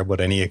don't care about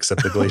any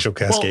except the Glacial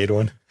Cascade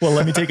one. Well,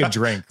 let me take a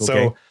drink. Okay?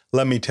 So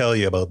let me tell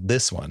you about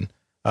this one.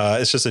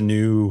 It's just a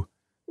new,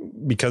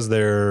 because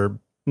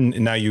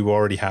now you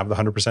already have the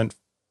 100%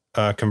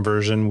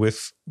 conversion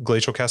with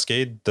Glacial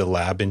Cascade. The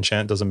lab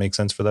enchant doesn't make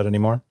sense for that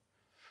anymore.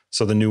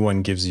 So the new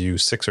one gives you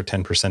 6 or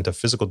 10% of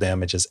physical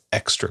damage as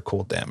extra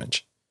cold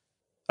damage.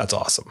 That's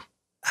awesome.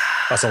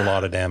 That's a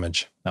lot of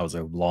damage. That was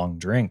a long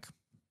drink.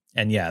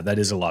 And yeah, that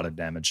is a lot of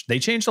damage. They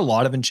changed a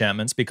lot of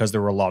enchantments because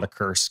there were a lot of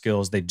curse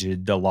skills. They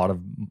did a lot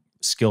of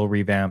skill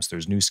revamps.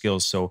 There's new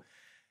skills. So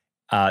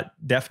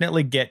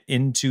definitely get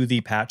into the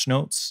patch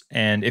notes.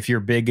 And if you're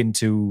big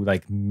into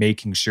like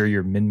making sure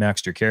you're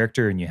min-maxed your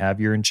character and you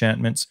have your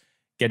enchantments,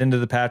 get into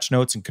the patch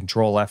notes and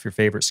control F your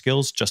favorite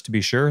skills just to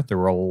be sure. There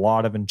were a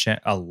lot of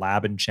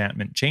lab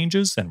enchantment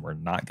changes, and we're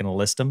not going to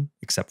list them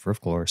except for, of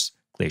course,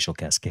 Glacial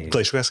Cascade.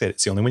 Glacial Cascade.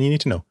 It's the only one you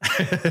need to know.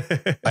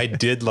 I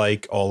did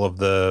like all of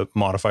the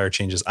modifier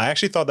changes. I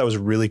actually thought that was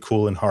really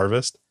cool in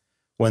Harvest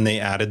when they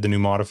added the new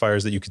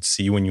modifiers that you could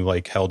see when you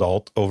like held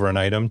Alt over an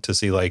item to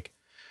see like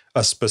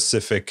a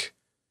specific,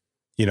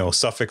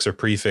 suffix or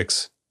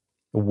prefix,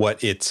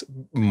 what its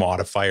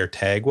modifier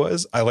tag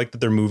was. I like that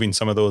they're moving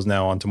some of those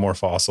now onto more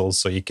fossils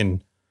so you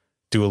can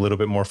do a little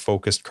bit more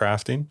focused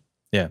crafting.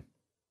 Yeah.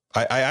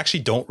 I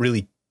actually don't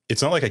really,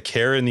 it's not like I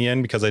care in the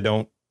end because I'd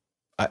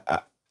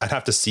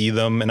have to see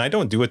them, and I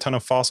don't do a ton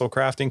of fossil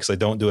crafting because I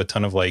don't do a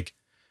ton of like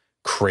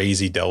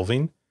crazy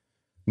delving,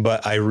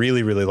 but I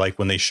really, really like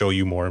when they show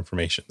you more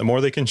information. The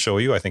more they can show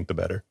you, I think the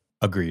better.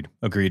 Agreed.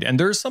 And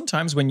there's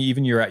sometimes when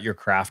you're at your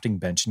crafting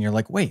bench and you're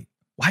like, wait,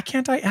 why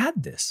can't I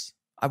add this?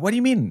 What do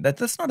you mean?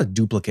 That's not a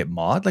duplicate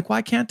mod. Like,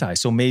 why can't I?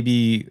 So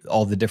maybe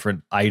all the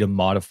different item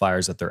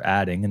modifiers that they're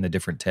adding and the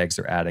different tags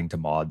they're adding to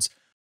mods.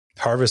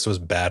 Harvest was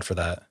bad for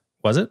that.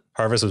 Was it?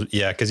 Harvest was,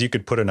 yeah, because you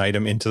could put an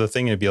item into the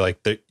thing and it'd be like,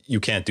 you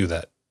can't do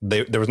that.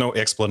 There was no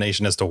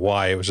explanation as to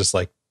why. It was just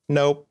like,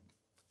 nope,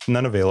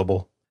 none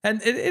available. And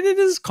it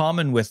is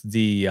common with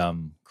the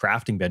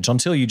crafting bench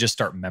until you just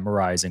start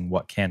memorizing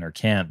what can or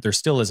can't. There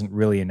still isn't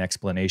really an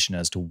explanation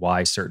as to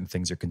why certain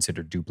things are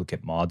considered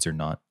duplicate mods or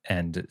not.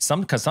 And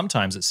because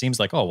sometimes it seems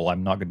like, oh, well,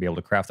 I'm not going to be able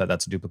to craft that.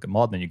 That's a duplicate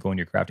mod. Then you go in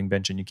your crafting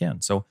bench and you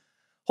can. So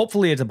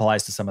hopefully it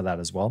applies to some of that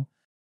as well.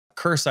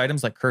 Curse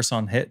items like curse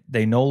on hit,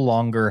 they no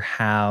longer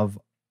have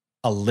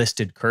a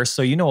listed curse.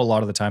 So, a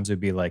lot of the times it would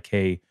be like,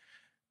 hey,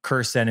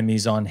 curse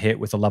enemies on hit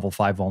with a level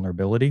 5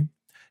 vulnerability.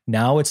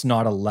 Now it's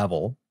not a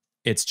level.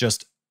 It's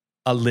just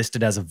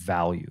listed as a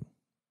value,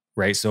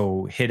 right?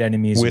 So hit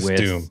enemies with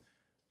doom,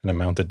 an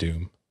amount of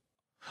doom.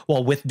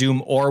 Well, with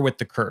doom or with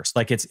the curse,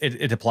 like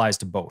it applies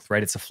to both,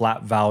 right? It's a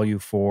flat value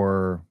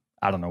for,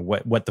 I don't know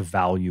what the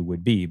value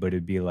would be, but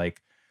it'd be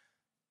like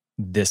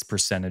this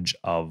percentage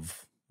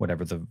of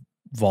whatever the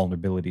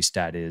vulnerability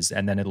stat is,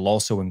 and then it'll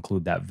also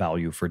include that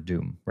value for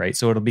doom, right?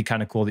 So it'll be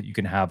kind of cool that you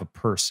can have a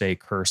per se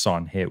curse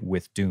on hit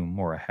with doom,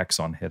 or a hex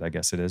on hit, I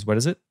guess it is. What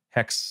is it?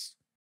 Hex.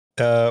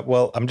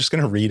 Well, I'm just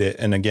going to read it.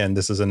 And again,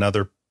 this is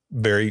another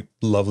very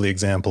lovely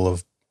example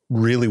of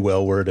really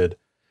well worded.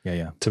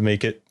 Yeah. To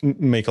make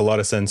a lot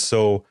of sense.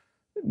 So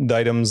the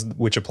items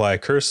which apply a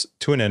curse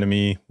to an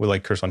enemy with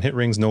like curse on hit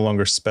rings no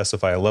longer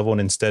specify a level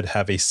and instead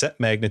have a set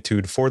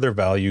magnitude for their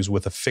values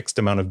with a fixed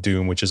amount of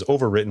doom, which is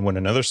overwritten when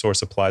another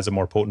source applies a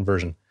more potent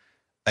version.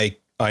 I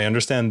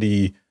understand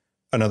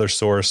another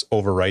source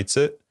overwrites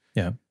it.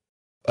 Yeah.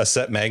 A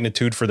set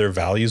magnitude for their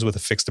values with a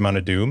fixed amount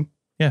of doom.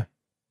 Yeah.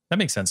 That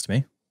makes sense to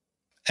me.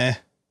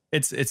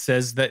 It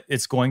says that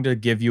it's going to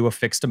give you a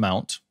fixed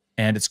amount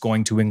and it's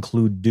going to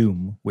include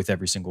doom with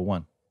every single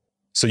one.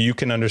 So you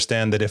can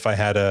understand that if I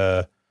had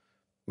a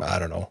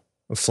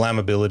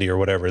flammability or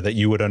whatever, that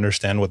you would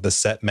understand what the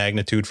set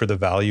magnitude for the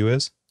value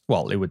is?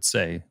 Well,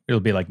 it'll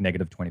be like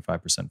negative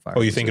 25% fire.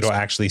 Oh, you think it'll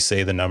actually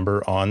say the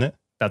number on it?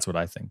 That's what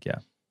I think. Yeah.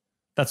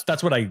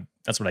 That's what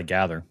I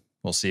gather.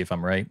 We'll see if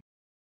I'm right.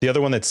 The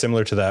other one that's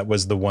similar to that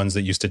was the ones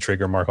that used to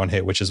trigger mark on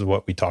hit, which is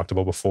what we talked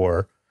about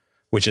before,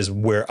 which is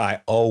where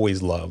I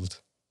always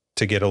loved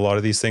to get a lot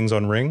of these things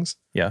on rings.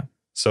 Yeah.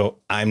 So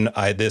I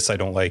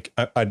don't like.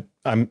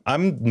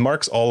 I'm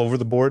marks all over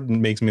the board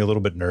and makes me a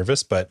little bit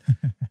nervous, but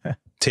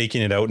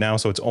taking it out now,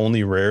 so it's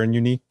only rare and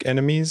unique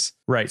enemies.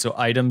 Right. So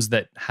items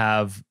that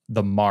have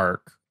the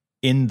mark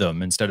in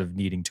them instead of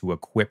needing to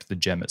equip the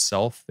gem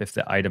itself. If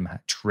the item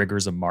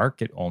triggers a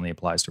mark, it only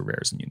applies to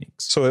rares and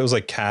uniques. So it was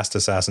like cast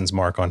assassin's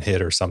mark on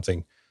hit or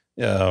something,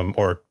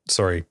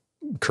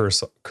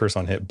 curse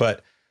on hit.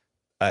 But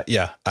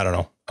yeah, I don't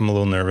know. I'm a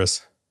little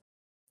nervous.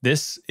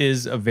 This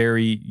is a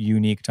very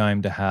unique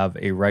time to have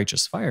a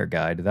Righteous Fire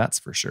guide, that's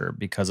for sure,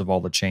 because of all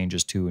the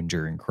changes to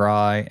Enduring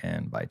Cry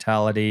and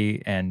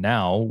Vitality. And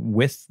now,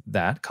 with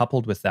that,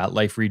 coupled with that,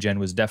 life regen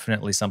was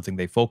definitely something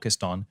they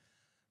focused on.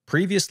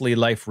 Previously,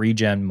 life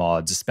regen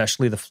mods,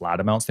 especially the flat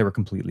amounts, they were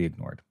completely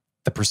ignored.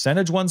 The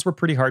percentage ones were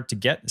pretty hard to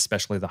get,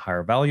 especially the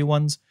higher value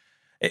ones,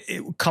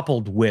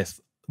 coupled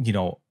with,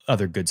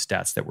 other good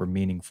stats that were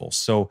meaningful.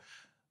 So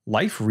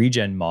life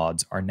regen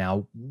mods are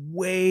now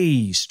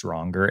way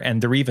stronger,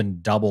 and they're even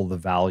double the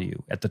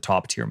value at the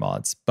top tier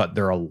mods, but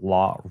they're a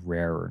lot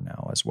rarer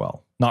now as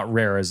well. Not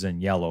rare as in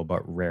yellow,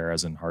 but rare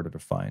as in harder to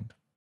find.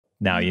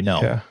 Now you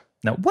know. Yeah.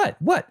 Now what?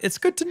 It's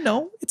good to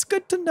know. It's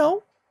good to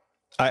know.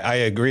 I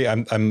agree. I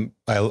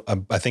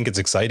think it's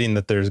exciting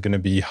that there's going to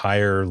be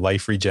higher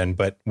life regen,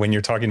 but when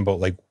you're talking about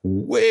like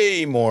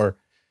way more,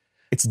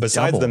 it's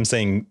besides double. them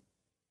saying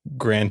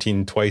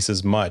granting twice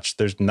as much,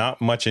 there's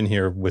not much in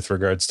here with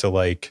regards to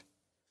like,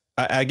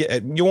 I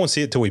get, you won't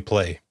see it till we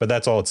play, but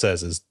that's all it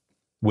says is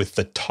with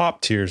the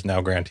top tiers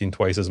now granting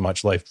twice as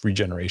much life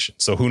regeneration.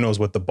 So who knows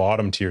what the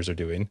bottom tiers are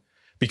doing,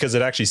 because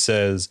it actually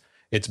says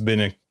it's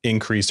been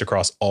increased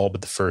across all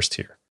but the first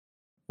tier.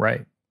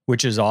 Right.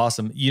 Which is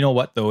awesome. You know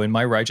what though? In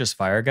my Righteous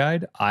Fire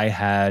guide, I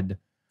had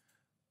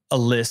a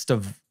list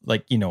of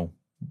like,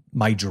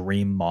 my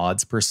dream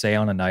mods per se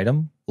on an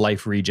item.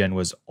 Life regen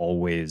was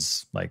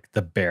always like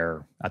the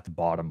bear at the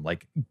bottom.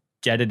 Like,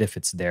 get it if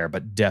it's there,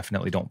 but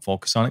definitely don't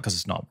focus on it because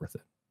it's not worth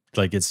it.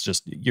 Like,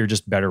 you're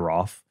just better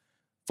off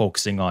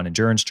focusing on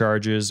endurance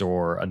charges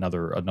or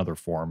another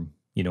form.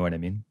 You know what I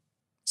mean?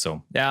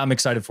 So yeah, I'm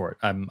excited for it.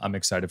 I'm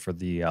excited for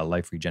the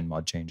life regen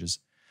mod changes.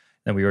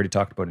 Then we already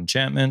talked about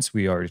enchantments.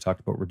 We already talked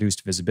about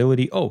reduced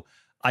visibility. Oh,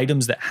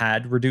 items that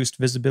had reduced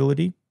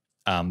visibility.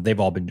 They've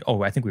all been,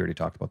 I think we already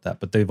talked about that,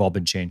 but they've all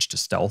been changed to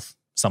stealth,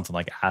 something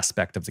like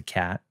aspect of the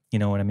cat. You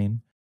know what I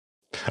mean?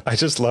 I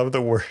just love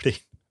the wording.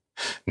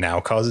 Now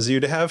causes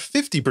you to have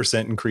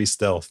 50% increased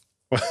stealth.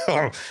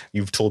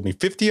 You've told me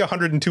 50,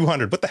 100, and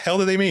 200. What the hell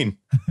do they mean?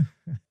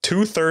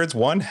 2/3,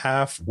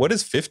 1/2. What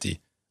is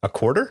 50? A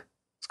quarter?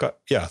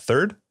 A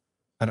third?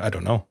 I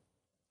don't know.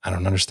 I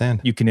don't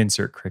understand. You can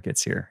insert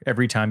crickets here.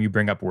 Every time you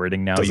bring up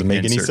wording now, Doesn't you can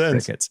make any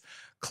insert sense. crickets.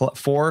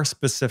 4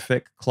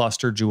 specific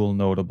cluster jewel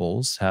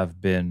notables have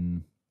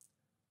been,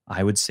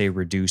 I would say,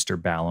 reduced or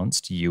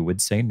balanced. You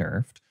would say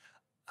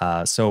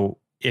nerfed. So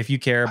if you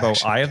care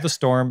about Eye of the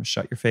Storm,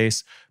 Shut Your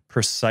Face,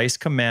 Precise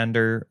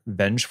Commander,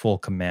 Vengeful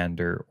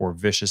Commander, or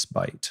Vicious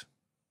Bite,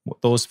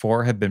 those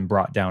 4 have been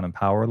brought down in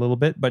power a little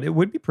bit, but it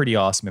would be pretty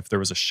awesome if there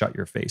was a Shut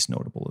Your Face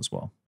notable as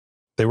well.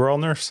 They were all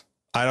nerfs.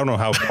 I don't know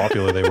how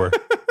popular they were,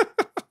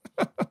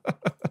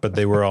 but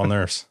they were all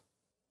nerfs.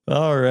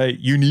 All right.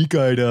 Unique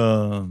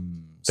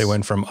items. They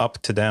went from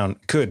up to down.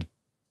 Good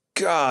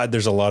God,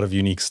 there's a lot of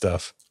unique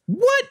stuff.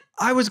 What?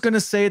 I was going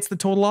to say it's the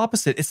total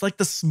opposite. It's like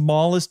the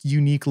smallest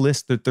unique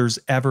list that there's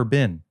ever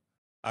been.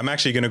 I'm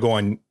actually going to go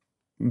on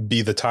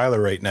be the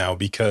Tyler right now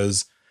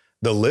because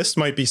the list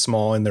might be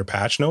small in their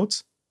patch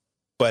notes,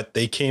 but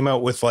they came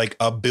out with like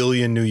 1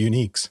 billion new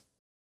uniques.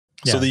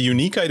 Yeah. So the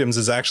unique items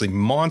is actually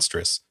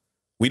monstrous.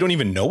 We don't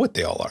even know what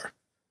they all are.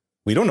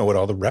 We don't know what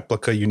all the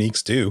replica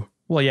uniques do.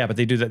 Well, yeah, but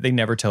they do that. They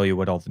never tell you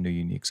what all the new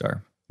uniques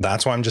are.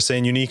 That's why I'm just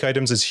saying unique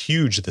items is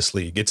huge this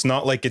league. It's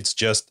not like it's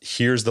just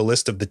here's the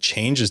list of the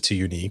changes to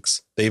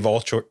uniques. They've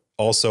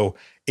also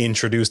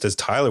introduced, as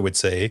Tyler would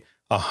say,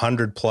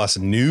 100+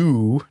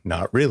 new,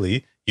 not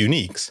really,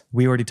 uniques.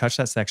 We already touched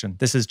that section.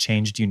 This is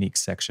changed unique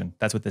section.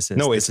 That's what this is.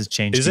 No, this is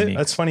changed is unique. It?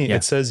 That's funny. Yeah.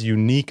 It says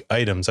unique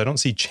items. I don't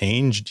see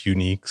changed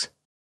uniques.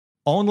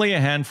 Only a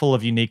handful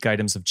of unique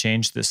items have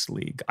changed this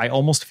league. I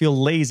almost feel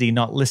lazy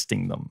not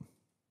listing them.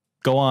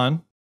 Go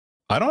on.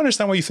 I don't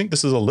understand why you think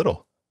this is a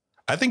little.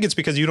 I think it's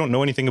because you don't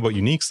know anything about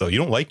uniques, though. You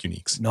don't like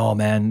uniques. No,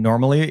 man.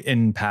 Normally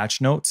in patch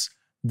notes,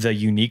 the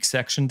unique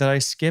section that I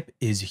skip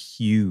is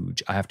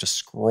huge. I have to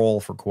scroll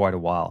for quite a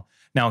while.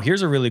 Now,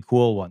 here's a really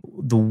cool one.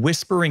 The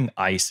Whispering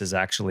Ice has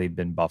actually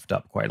been buffed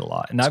up quite a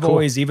lot. And I've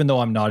always, even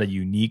though I'm not a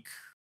unique,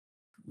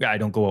 I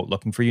don't go out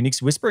looking for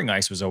uniques, Whispering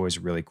Ice was always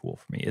really cool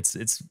for me.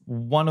 It's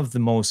one of the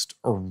most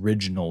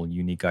original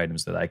unique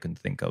items that I can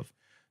think of.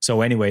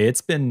 So anyway,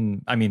 it's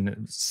been, I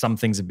mean, some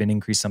things have been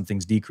increased, some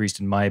things decreased.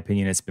 In my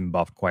opinion, it's been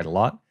buffed quite a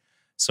lot.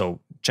 So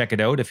check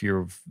it out. If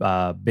you've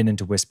been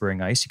into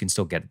Whispering Ice, you can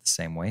still get it the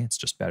same way. It's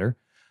just better.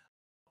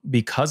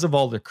 Because of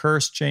all the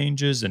curse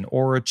changes and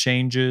aura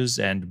changes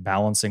and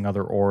balancing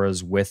other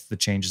auras with the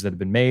changes that have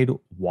been made,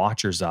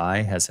 Watcher's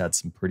Eye has had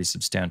some pretty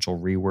substantial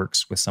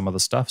reworks with some of the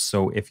stuff.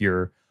 So if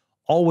you're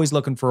always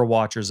looking for a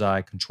Watcher's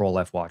Eye, Control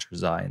F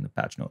Watcher's Eye in the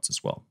patch notes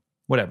as well.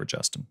 Whatever,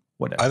 Justin.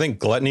 Whatever. I think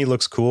Gluttony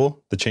looks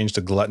cool. The change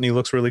to Gluttony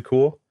looks really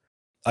cool.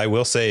 I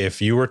will say,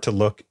 if you were to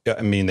look,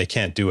 I mean, they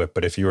can't do it,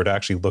 but if you were to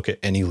actually look at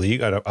any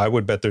league, I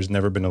would bet there's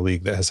never been a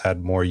league that has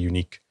had more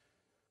unique,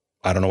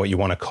 I don't know what you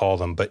want to call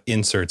them, but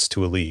inserts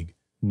to a league.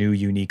 New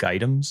unique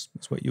items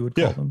is what you would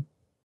call them.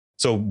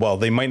 So, well,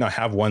 they might not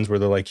have ones where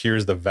they're like,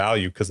 here's the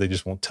value, because they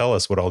just won't tell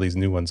us what all these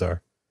new ones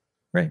are.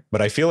 Right.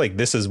 But I feel like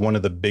this is one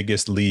of the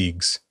biggest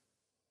leagues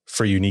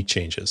for unique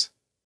changes.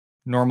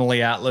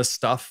 Normally Atlas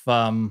stuff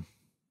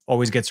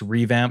always gets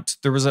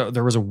revamped. There was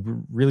a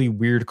really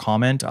weird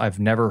comment I've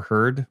never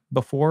heard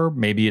before.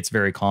 Maybe it's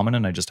very common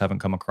and I just haven't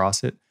come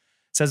across it.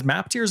 It says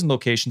map tiers and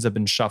locations have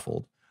been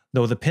shuffled,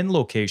 though the pin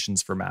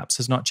locations for maps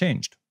has not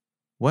changed.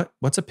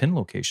 What's a pin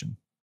location?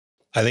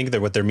 I think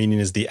that what they're meaning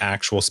is the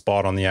actual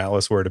spot on the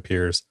Atlas where it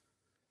appears.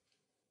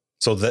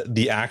 So that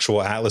the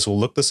actual Atlas will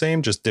look the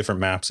same, just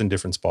different maps in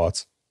different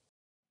spots.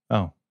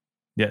 Oh,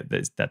 yeah,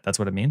 that's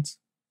what it means.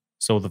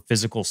 So the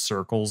physical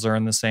circles are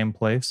in the same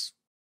place.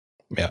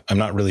 Yeah, I'm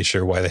not really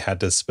sure why they had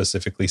to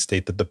specifically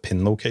state that the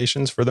pin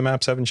locations for the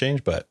maps haven't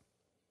changed, but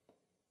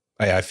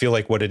I feel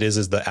like what it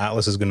is the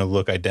Atlas is going to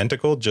look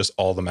identical, just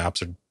all the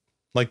maps are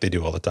like they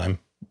do all the time,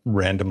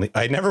 randomly.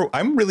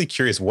 I'm really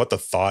curious what the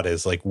thought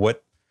is, like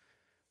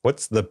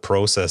what's the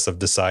process of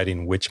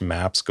deciding which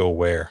maps go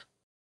where?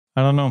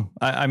 I don't know.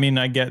 I mean,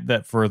 I get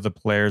that for the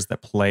players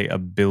that play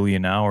 1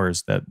 billion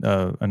hours that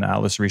an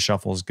Atlas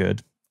reshuffle is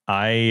good.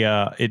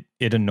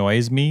 It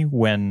annoys me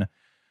when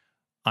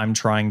I'm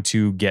trying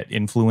to get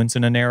influence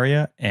in an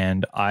area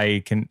and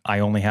I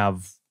only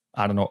have,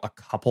 I don't know, a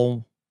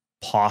couple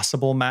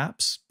possible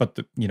maps, but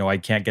I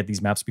can't get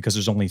these maps because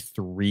there's only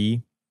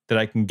 3 that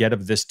I can get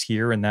of this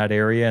tier in that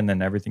area, and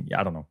then everything. Yeah,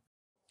 I don't know.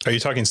 Are you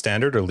talking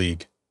standard or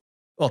league?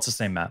 Well, it's the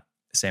same map,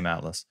 same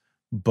Atlas,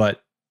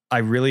 but I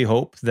really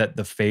hope that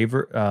the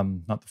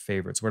not the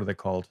favorites, what are they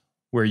called?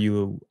 Where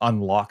you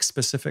unlock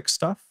specific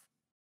stuff.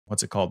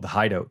 What's it called? The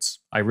hideouts.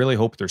 I really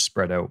hope they're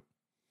spread out.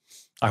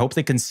 I hope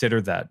they consider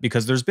that,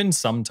 because there's been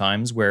some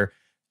times where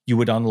you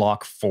would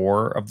unlock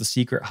 4 of the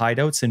secret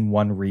hideouts in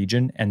one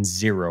region and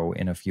 0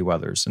 in a few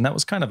others. And that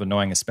was kind of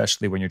annoying,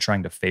 especially when you're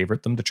trying to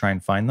favorite them to try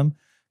and find them.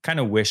 Kind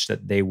of wish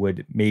that they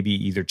would maybe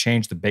either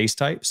change the base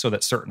type so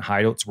that certain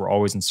hideouts were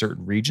always in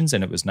certain regions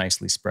and it was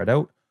nicely spread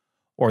out,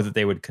 or that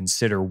they would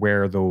consider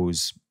where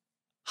those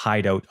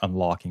hideout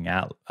unlocking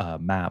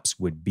maps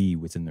would be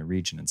within the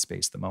region and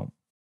space them out.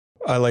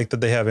 I like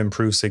that they have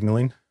improved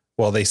signaling.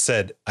 Well, they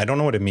said, I don't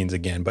know what it means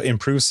again, but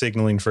improved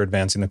signaling for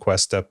advancing the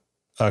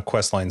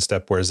quest line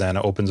step where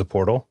Xana opens a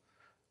portal.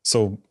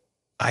 So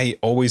I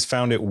always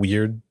found it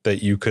weird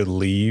that you could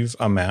leave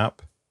a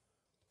map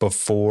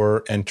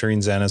before entering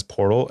Xana's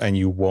portal and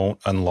you won't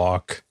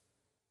unlock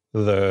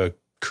the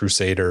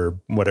Crusader,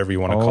 whatever you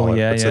want to call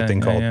it. What's the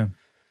thing called? Yeah.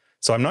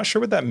 So I'm not sure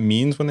what that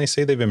means when they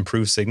say they've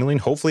improved signaling.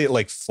 Hopefully it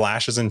like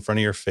flashes in front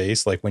of your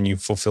face, like when you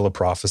fulfill a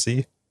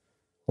prophecy,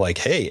 like,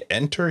 hey,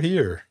 enter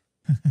here.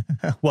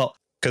 Well,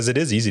 because it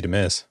is easy to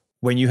miss.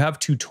 When you have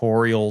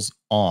tutorials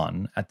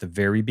on at the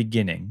very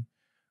beginning,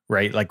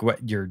 right? Like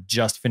what you're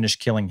just finished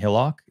killing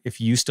Hillock.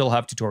 If you still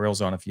have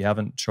tutorials on, if you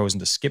haven't chosen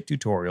to skip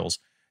tutorials,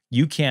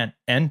 you can't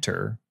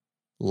enter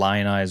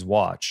Lion Eye's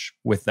Watch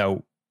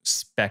without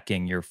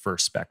speccing your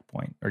first spec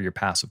point or your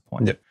passive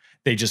point. Yep.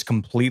 They just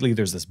completely,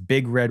 there's this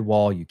big red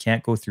wall. You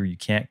can't go through. You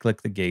can't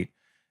click the gate.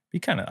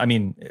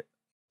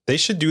 They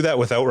should do that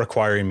without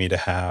requiring me to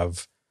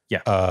have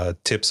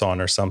tips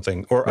on or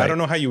something. Or right. I don't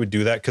know how you would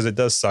do that because it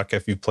does suck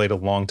if you've played a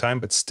long time,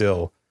 but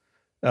still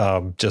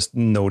just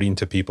noting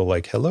to people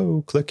like,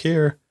 hello, click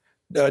here.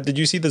 Did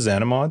you see the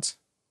Xana mods?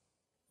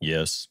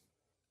 Yes.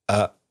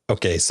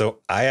 Okay, so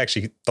I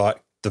actually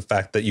thought the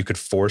fact that you could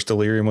force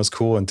delirium was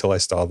cool until I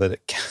saw that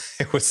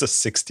it was a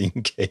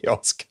 16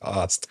 chaos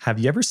cost. Have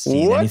you ever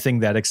seen anything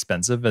that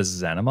expensive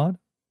as Xana mod?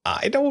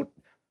 I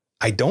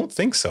don't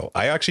think so.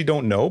 I actually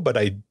don't know, but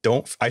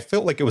I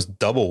felt like it was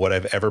double what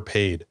I've ever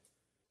paid.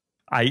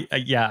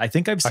 I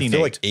think I've seen 8. I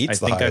feel like 8's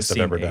the highest I've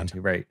ever done.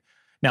 Right.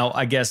 Now,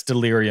 I guess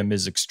delirium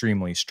is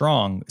extremely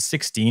strong.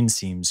 16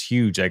 seems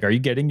huge. Like, are you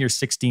getting your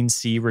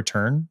 16C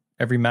return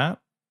every map?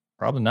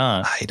 Probably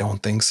not. I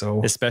don't think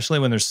so. Especially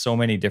when there's so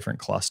many different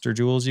cluster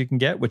jewels you can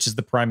get, which is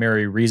the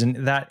primary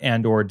reason, that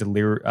and or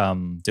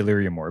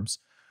delirium orbs.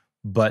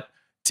 But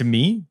to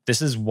me,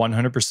 this is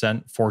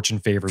 100% fortune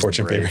favors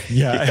the brave.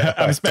 Yeah,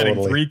 I'm spending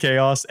totally. 3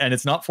 chaos, and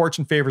it's not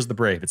fortune favors the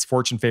brave. It's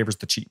fortune favors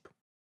the cheap.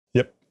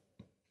 Yep.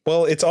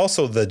 Well, it's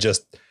also the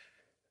just,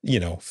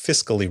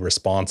 fiscally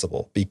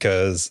responsible,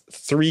 because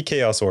 3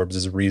 chaos orbs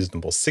is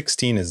reasonable.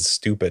 16 is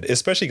stupid,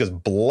 especially because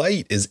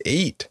blight is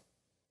 8.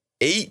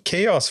 8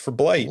 chaos for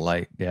blight.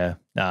 Yeah.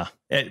 Nah.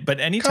 But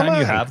anytime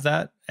you have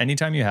that,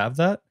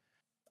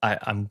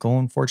 I'm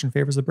going fortune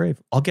favors the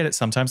brave. I'll get it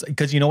sometimes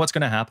because you know what's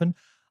going to happen?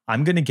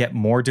 I'm going to get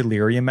more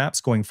delirium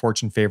maps going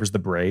fortune favors the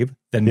brave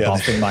than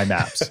buffing my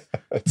maps.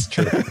 That's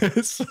true.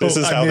 So, this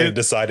is how they've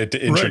decided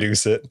to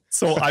introduce it.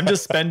 So I'm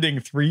just spending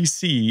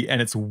 3C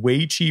and it's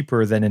way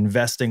cheaper than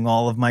investing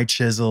all of my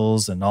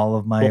chisels and all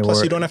of my... Well,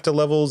 plus you don't have to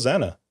level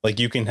Xana. Like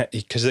you can,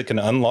 because it can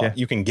unlock,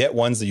 you can get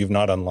ones that you've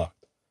not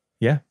unlocked.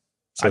 Yeah.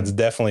 So it's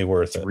definitely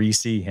worth it.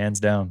 3C, hands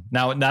down.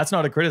 Now, that's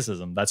not a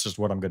criticism. That's just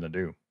what I'm going to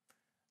do.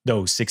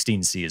 Though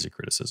 16C is a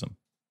criticism.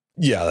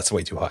 Yeah, that's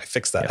way too high.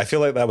 Fix that. Yeah. I feel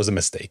like that was a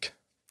mistake.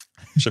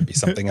 Should be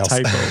something else.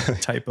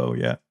 Typo,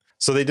 yeah.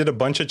 So they did a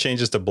bunch of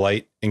changes to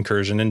Blight,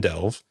 Incursion, and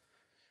Delve.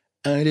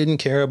 I didn't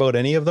care about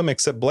any of them,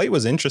 except Blight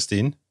was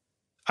interesting.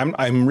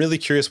 I'm really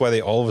curious why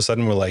they all of a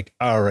sudden were like,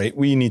 all right,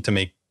 we need to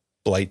make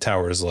Blight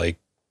towers like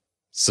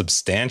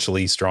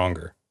substantially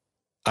stronger.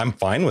 I'm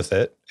fine with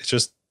it. It's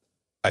just,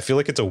 I feel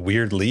like it's a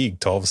weird league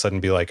to all of a sudden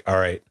be like, all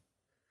right,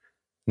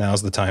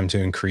 now's the time to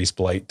increase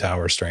Blight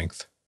tower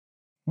strength.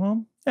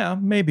 Well, yeah,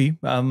 maybe.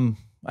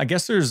 I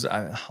guess there's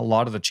a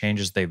lot of the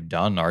changes they've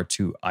done are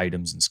to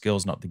items and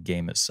skills, not the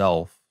game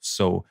itself.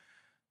 So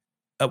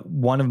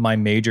one of my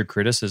major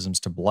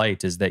criticisms to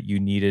Blight is that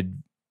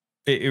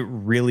it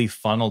really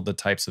funneled the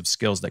types of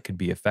skills that could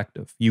be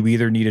effective. You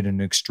either needed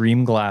an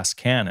extreme glass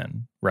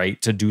cannon,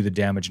 right, to do the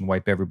damage and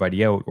wipe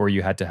everybody out, or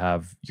you had to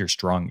have your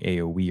strong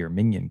AoE or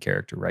minion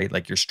character, right?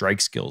 Like your strike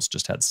skills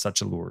just had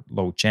such a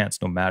low chance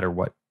no matter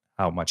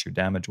how much your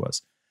damage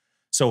was.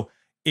 So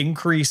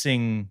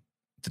increasing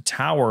the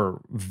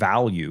tower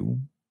value,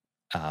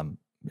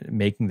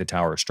 making the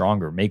tower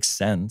stronger makes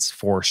sense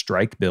for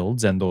strike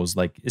builds and those,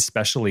 like,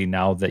 especially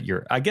now that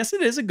I guess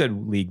it is a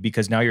good league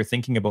because now you're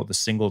thinking about the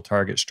single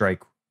target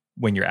strike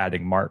when you're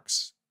adding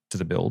marks to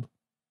the build,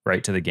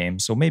 right, to the game.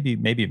 So maybe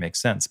it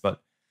makes sense,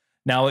 but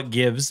now it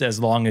gives, as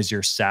long as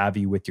you're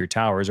savvy with your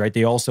towers, right?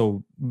 They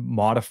also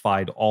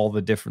modified all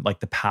the different, like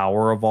the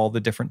power of all the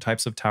different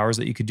types of towers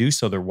that you could do.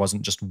 So there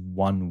wasn't just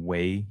one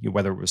way,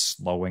 whether it was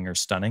slowing or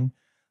stunning.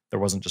 There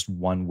wasn't just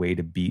one way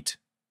to beat,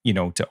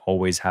 to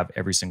always have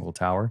every single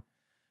tower.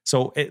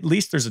 So at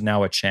least there's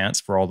now a chance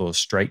for all those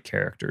strike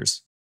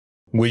characters.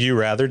 Would you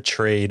rather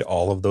trade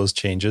all of those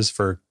changes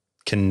for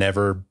can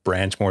never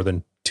branch more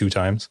than 2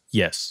 times?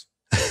 Yes.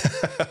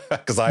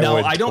 Because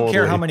I don't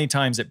care how many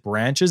times it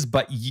branches,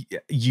 but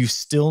you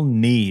still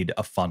need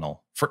a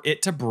funnel for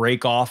it to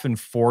break off in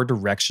 4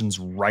 directions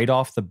right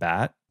off the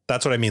bat.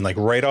 That's what I mean. Like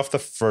right off the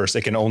first,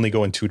 it can only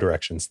go in 2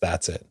 directions.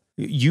 That's it.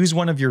 Use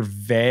one of your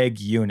vague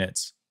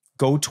units.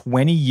 Go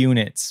 20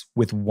 units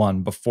with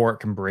 1 before it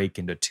can break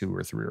into 2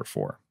 or 3 or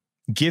 4.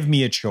 Give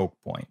me a choke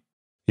point.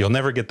 You'll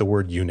never get the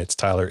word units,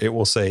 Tyler. It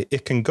will say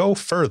it can go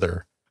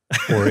further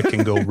or it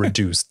can go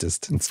reduced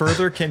distance.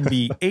 Further can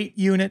be 8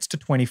 units to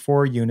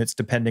 24 units,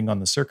 depending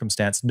on the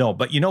circumstance. No,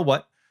 but you know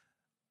what?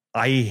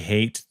 I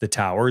hate the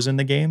towers in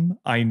the game.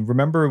 I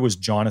remember it was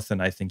Jonathan.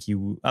 I think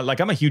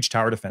I'm a huge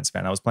tower defense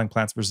fan. I was playing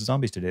Plants vs.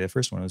 Zombies today. The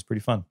first one, it was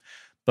pretty fun.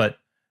 But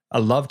I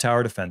love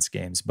tower defense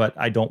games, but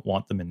I don't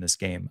want them in this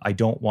game. I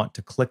don't want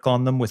to click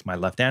on them with my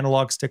left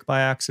analog stick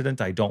by accident.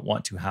 I don't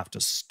want to have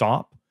to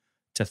stop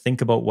to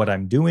think about what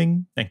I'm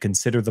doing and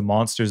consider the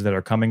monsters that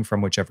are coming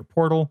from whichever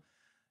portal.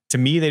 To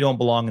me, they don't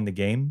belong in the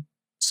game.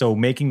 So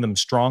making them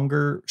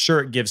stronger, sure,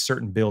 it gives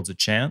certain builds a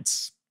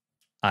chance.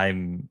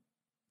 I'm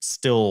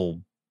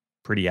still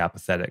pretty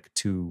apathetic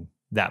to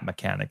that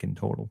mechanic in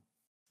total.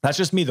 That's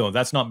just me, though.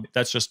 That's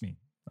just me.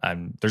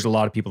 There's a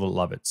lot of people that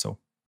love it. So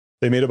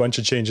they made a bunch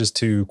of changes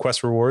to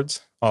quest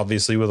rewards,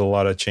 obviously, with a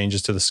lot of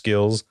changes to the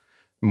skills,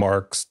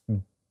 marks,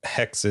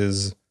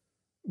 hexes,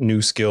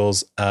 new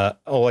skills.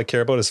 All I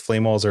care about is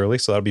flame walls early,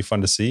 so that'll be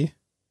fun to see.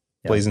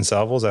 Yeah. Blazing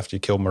salvos after you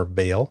kill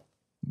Merveil.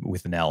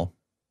 With an L.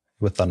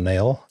 With a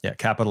nail. Yeah,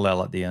 capital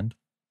L at the end.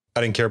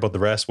 I didn't care about the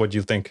rest. What do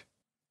you think?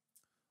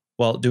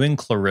 Well, doing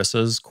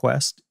Clarissa's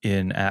quest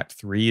in Act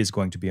 3 is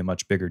going to be a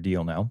much bigger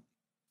deal now.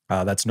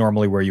 That's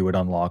normally where you would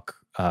unlock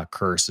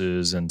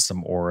curses and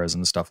some auras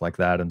and stuff like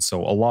that. And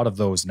so a lot of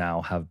those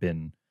now have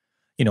been,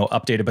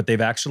 updated, but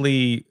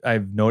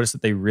I've noticed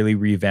that they really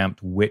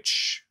revamped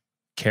which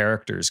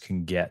characters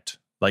can get,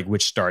 like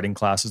which starting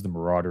classes, the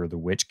marauder or the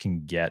witch,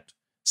 can get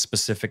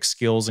specific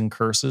skills and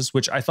curses,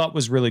 which I thought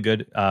was really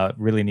good,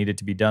 really needed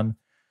to be done.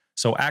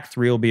 So Act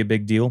 3 will be a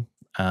big deal,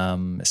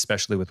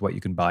 especially with what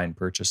you can buy and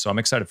purchase. So I'm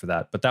excited for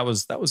that. But that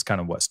was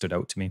kind of what stood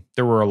out to me.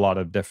 There were a lot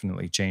of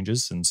definitely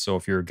changes. And so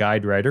if you're a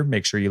guide writer,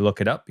 make sure you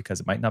look it up because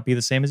it might not be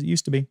the same as it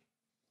used to be.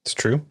 It's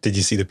true. Did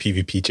you see the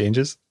PvP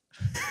changes?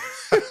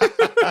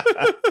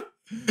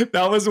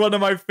 That was one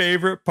of my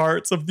favorite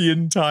parts of the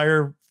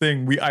entire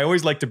thing. I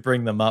always like to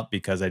bring them up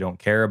because I don't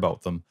care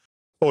about them.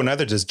 Oh,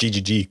 neither does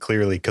GGG,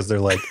 clearly, because they're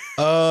like,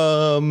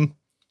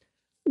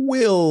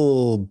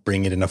 we'll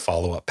bring it in a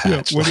follow-up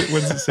patch. Yeah,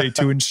 what does it say?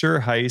 To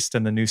ensure heist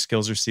and the new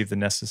skills receive the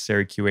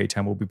necessary QA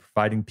time, we'll be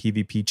providing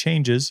PvP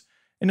changes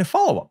in a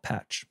follow-up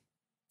patch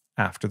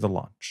after the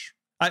launch.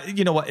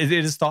 You know what? It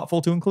is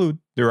thoughtful to include.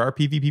 There are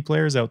PvP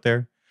players out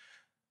there.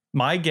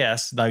 My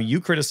guess, now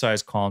you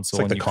criticize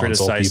console and you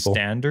criticize people.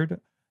 Standard.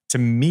 To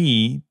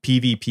me,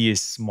 PvP is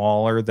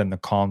smaller than the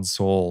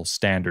console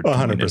standard 100%.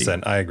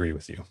 community. I agree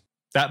with you.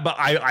 But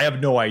I have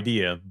no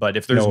idea. But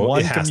if there's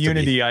one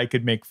community I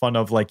could make fun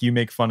of, like you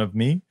make fun of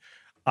me,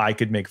 I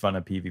could make fun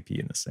of PvP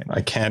in the same way.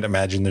 I can't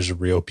imagine there's a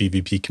real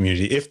PvP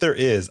community. If there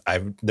is,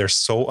 they're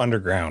so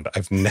underground.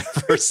 I've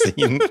never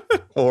seen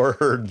or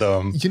heard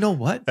them. You know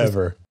what?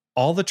 Ever. With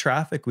all the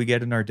traffic we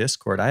get in our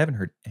Discord, I haven't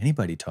heard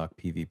anybody talk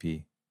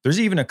PvP. There's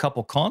even a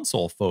couple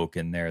console folk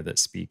in there that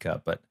speak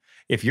up. But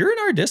if you're in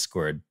our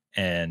Discord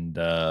and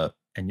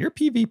you're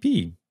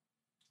PvP,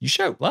 you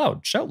shout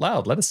loud. Shout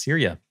loud. Let us hear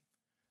you.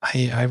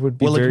 I would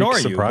be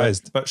very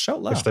surprised you, but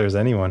shout loud if there's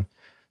anyone.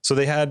 So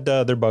they had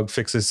their bug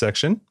fixes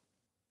section.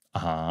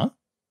 Lots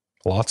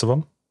of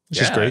them,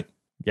 which is great.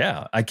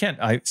 Yeah,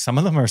 some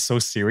of them are so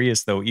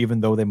serious though, even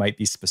though they might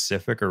be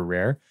specific or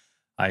rare.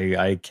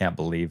 I can't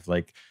believe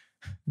like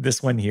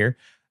this one here.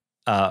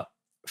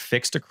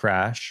 Fixed a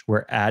crash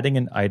where adding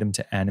an item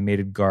to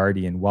animated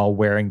guardian while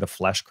wearing the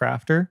flesh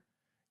crafter,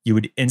 you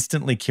would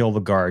instantly kill the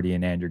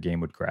guardian and your game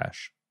would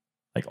crash.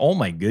 Like, oh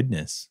my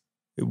goodness.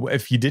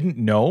 If you didn't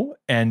know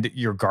and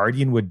your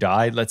guardian would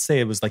die, let's say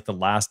it was like the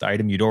last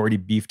item, you'd already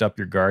beefed up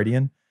your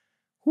guardian.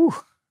 Whew,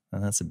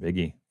 that's a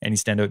biggie. Any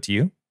stand out to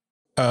you?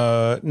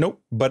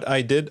 Nope. But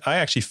I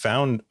actually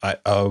found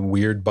a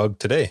weird bug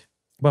today.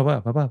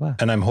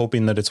 And I'm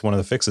hoping that it's one of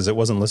the fixes. It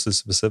wasn't listed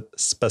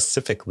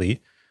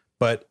specifically,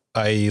 but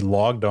I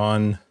logged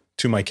on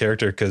to my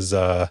character because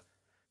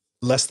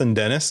Less Than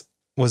Dennis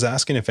was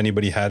asking if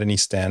anybody had any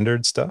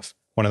standard stuff.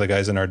 One of the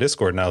guys in our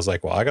Discord, and I was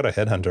like, well, I got a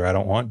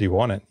headhunter. Do you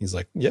want it? He's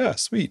like, yeah,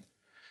 sweet.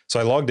 So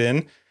I logged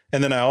in,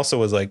 and then I also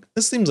was like,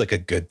 this seems like a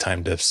good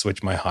time to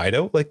switch my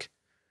hideout. Like,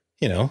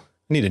 I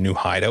need a new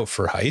hideout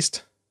for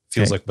heist.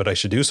 Feels like what I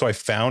should do. So I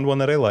found one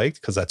that I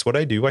liked because that's what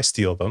I do. I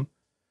steal them.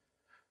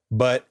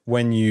 But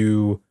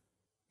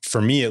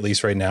for me, at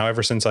least right now,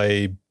 ever since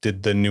I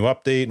did the new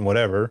update and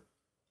whatever,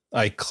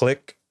 I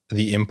click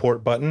the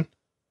import button.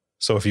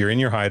 So if you're in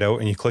your hideout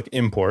and you click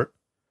import,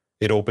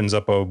 it opens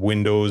up a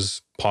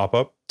Windows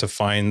pop-up to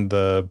find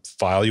the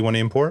file you want to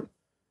import.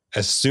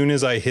 As soon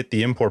as I hit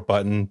the import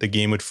button, the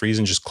game would freeze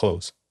and just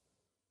close.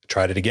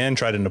 Tried it again,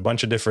 tried it in a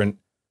bunch of different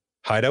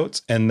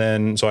hideouts. And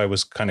then, so I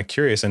was kind of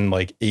curious, and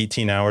like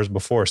 18 hours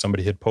before,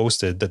 somebody had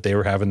posted that they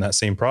were having that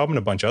same problem.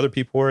 A bunch of other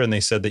people were, and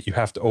they said that you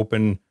have to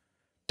open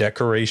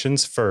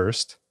decorations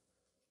first,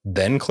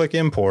 then click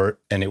import,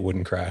 and it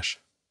wouldn't crash.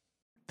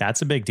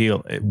 That's a big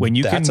deal.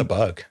 That's a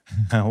bug.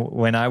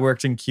 When I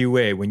worked in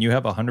QA, when you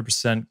have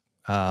 100%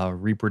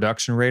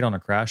 reproduction rate on a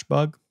crash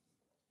bug,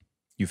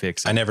 you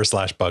fix it. I never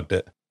 /bugged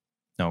it.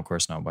 No, of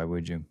course not. Why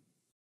would you?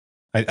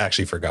 I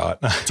actually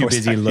forgot. Too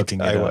busy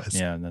looking it up.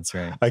 Yeah, that's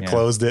right. I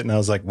closed it and I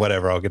was like,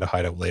 whatever, I'll get a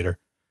hideout later.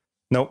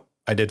 Nope,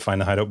 I did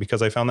find the hideout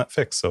because I found that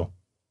fix. So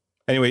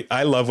anyway,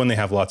 I love when they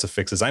have lots of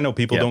fixes. I know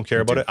people don't care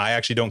about it. I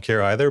actually don't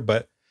care either,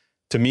 but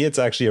to me, it's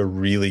actually a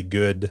really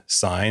good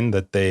sign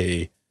that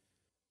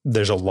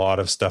there's a lot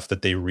of stuff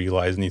that they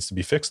realize needs to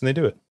be fixed, and they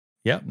do it.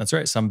 Yeah, that's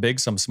right. Some big,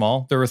 some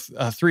small. There were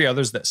three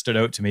others that stood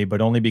out to me,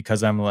 but only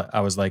because I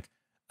was like,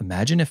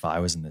 imagine if I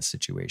was in this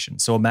situation.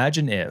 So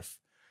imagine if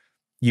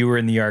you were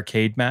in the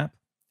arcade map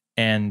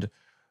and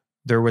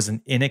there was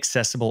an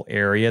inaccessible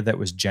area that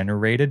was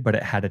generated, but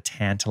it had a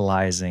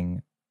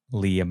tantalizingly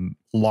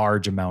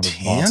large amount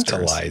of monsters.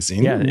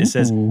 Tantalizing? Yeah, it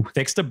says Ooh.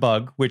 fixed a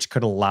bug which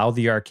could allow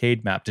the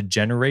arcade map to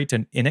generate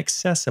an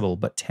inaccessible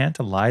but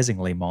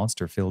tantalizingly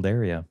monster-filled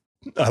area.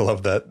 I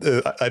love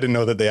that. I didn't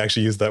know that they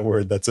actually used that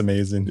word. That's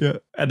amazing. Yeah.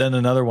 And then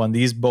another one.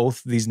 These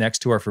next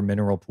two are for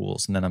mineral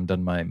pools, and then I'm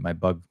done my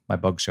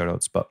bug shout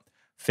outs. But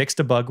fixed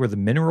a bug where the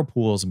mineral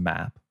pools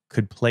map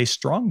could place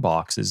strong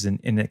boxes in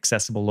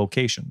inaccessible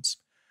locations.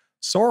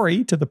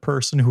 Sorry to the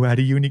person who had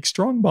a unique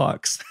strong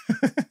box.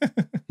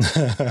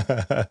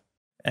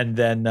 And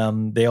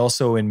then they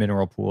also, in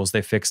mineral pools,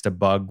 they fixed a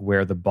bug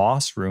where the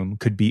boss room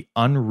could be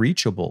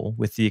unreachable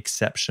with the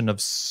exception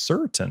of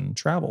certain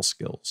travel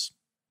skills.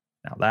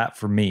 Now that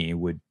for me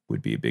would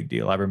be a big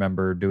deal. I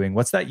remember doing,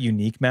 what's that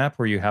unique map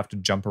where you have to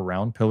jump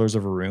around Pillars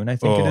of Arun, I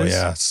think it is. Oh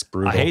yeah, it's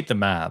brutal. I hate the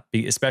map,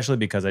 especially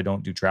because I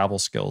don't do travel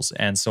skills.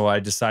 And so I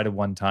decided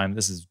one time,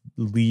 this is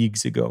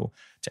leagues ago,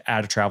 to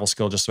add a travel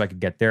skill just so I could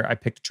get there. I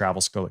picked a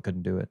travel skill that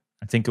couldn't do it.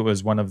 I think it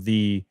was one of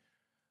the,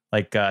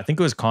 I think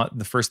it was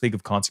the first league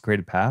of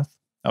Consecrated Path.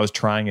 I was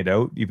trying it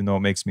out, even though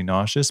it makes me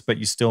nauseous, but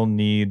you still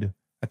need,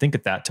 I think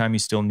at that time you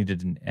still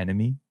needed an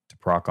enemy to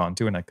proc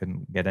onto, and I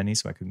couldn't get any,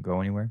 so I couldn't go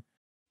anywhere.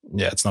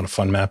 Yeah, it's not a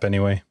fun map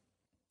anyway.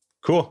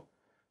 Cool.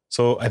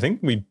 So I think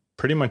we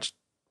pretty much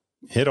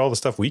hit all the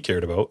stuff we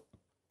cared about.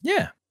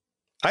 Yeah.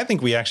 I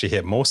think we actually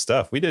hit most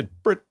stuff. We did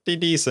pretty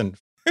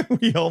decent.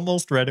 We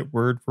almost read it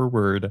word for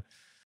word.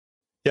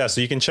 Yeah,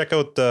 so you can check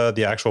out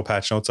the actual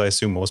patch notes. I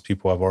assume most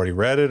people have already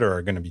read it or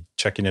are going to be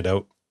checking it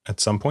out at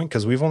some point,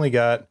 because we've only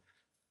got,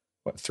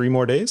 3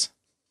 more days?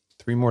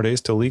 3 more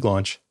days till league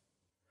launch.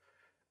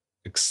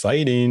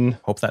 Exciting.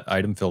 Hope that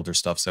item filter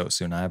stuff's out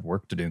soon. I have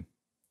work to do.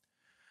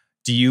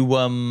 Do you,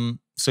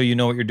 so you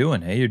know what you're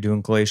doing, hey? You're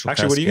doing Glacial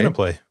Actually, Cascade? what are you going to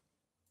play?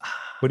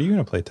 What are you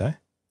going to play, Ty?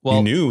 Well,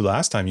 you knew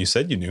last time. You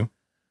said you knew.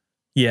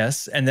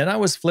 Yes, and then I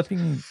was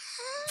flipping.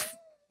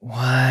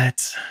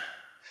 What?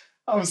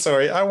 I'm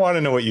sorry. I want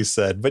to know what you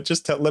said, but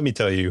just let me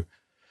tell you.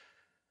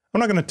 I'm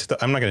not going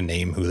to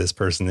name who this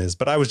person is,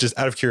 but I was just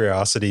out of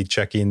curiosity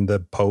checking the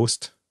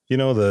post,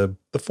 the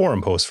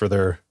forum post for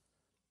their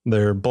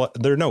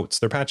notes,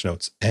 their patch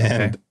notes.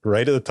 And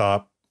right at the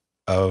top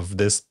of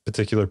this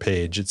particular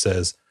page, it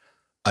says,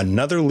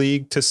 "Another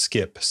league to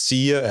skip.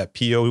 See ya at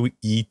PoE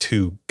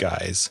 2,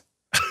 guys."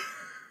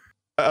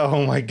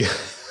 Oh my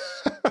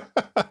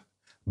God.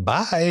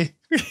 Bye.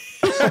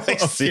 Like,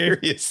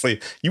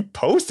 seriously, you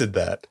posted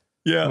that.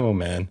 Yeah. Oh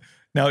man.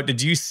 Now,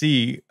 did you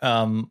see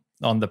on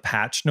the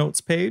patch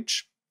notes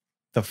page,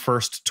 the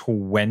first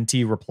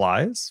 20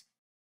 replies?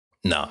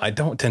 No, I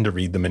don't tend to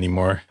read them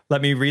anymore.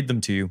 Let me read them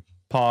to you.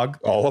 Pog.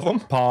 All of them?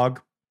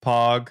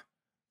 Pog.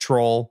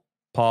 Troll.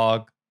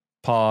 Pog.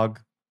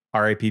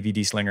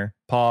 RAPVD Slinger.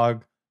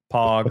 Pog.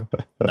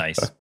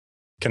 Nice.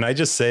 Can I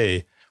just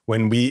say,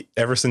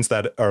 ever since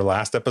our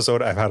last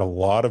episode, I've had a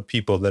lot of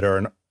people that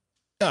are,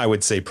 I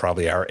would say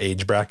probably our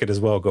age bracket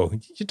as well, go,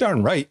 "You're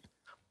darn right.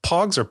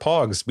 Pogs are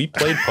pogs. We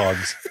played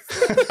pogs."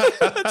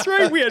 That's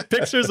right. We had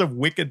pictures of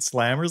wicked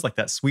slammers, like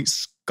that sweet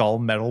skull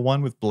metal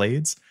one with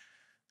blades.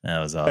 That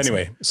was awesome.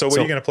 Anyway, so what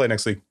are you going to play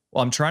next week?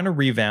 Well, I'm trying to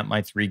revamp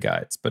my 3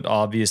 guides, but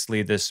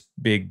obviously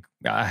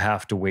I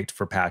have to wait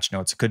for patch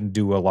notes. I couldn't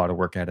do a lot of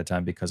work ahead of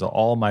time because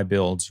all my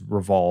builds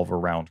revolve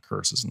around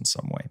curses in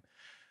some way.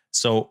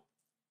 So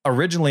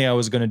originally I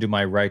was going to do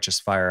my Righteous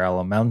Fire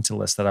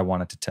Elementalist that I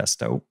wanted to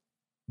test out.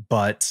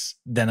 But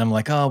then I'm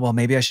like, oh, well,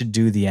 maybe I should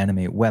do the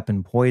Animate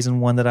Weapon Poison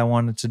one that I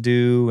wanted to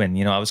do. And,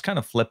 I was kind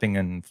of flipping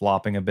and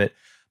flopping a bit.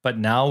 But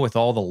now with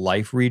all the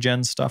life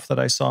regen stuff that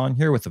I saw in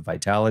here with the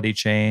vitality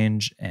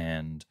change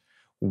and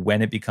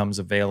when it becomes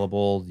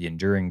available, the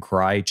Enduring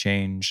Cry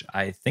change,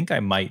 I think I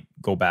might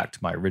go back to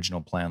my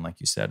original plan, like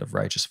you said, of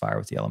Righteous Fire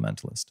with the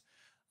Elementalist.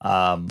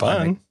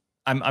 Fun.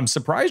 I'm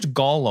surprised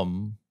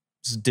Golem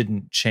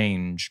didn't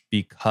change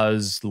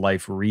because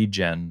life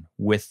regen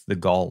with the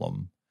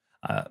Golem.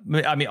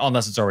 I mean,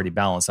 unless it's already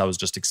balanced. I was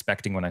just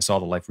expecting when I saw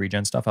the life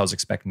regen stuff, I was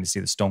expecting to see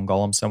the Stone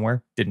Golem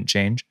somewhere. Didn't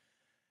change.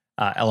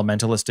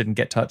 Elementalist didn't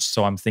get touched,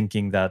 so I'm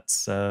thinking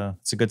it's a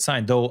good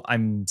sign. Though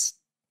I'm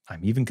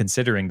even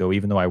considering,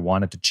 even though I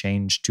wanted to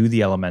change to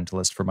the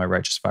Elementalist for my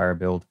Righteous Fire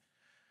build,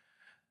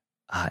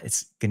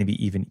 it's going to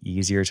be even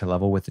easier to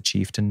level with the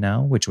Chieftain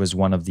now, which was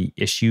one of the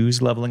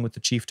issues leveling with the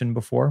Chieftain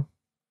before.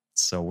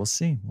 So we'll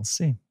see.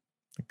 I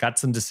got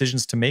some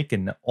decisions to make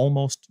in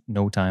almost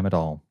no time at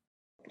all.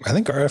 I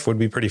think RF would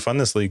be pretty fun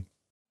this league.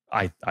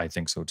 I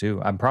think so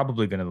too. I'm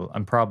probably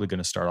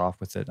gonna start off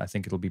with it. I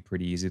think it'll be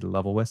pretty easy to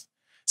level with,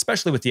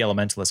 especially with the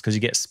Elementalist, because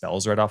you get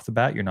spells right off the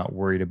bat. You're not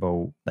worried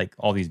about like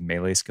all these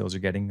melee skills you're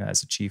getting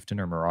as a Chieftain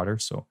or Marauder.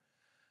 So,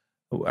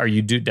 are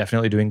you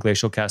definitely doing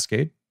Glacial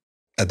Cascade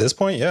at this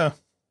point? Yeah,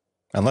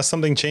 unless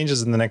something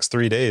changes in the next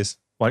 3 days.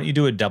 Why don't you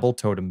do a double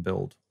totem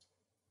build?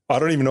 I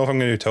don't even know if I'm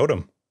going to do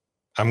totem.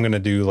 I'm going to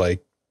do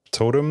like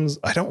Totems.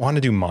 I don't want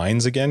to do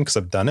mines again because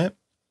I've done it,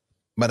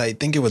 but I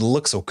think it would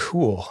look so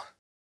cool.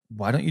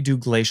 Why don't you do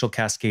Glacial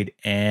Cascade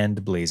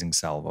and Blazing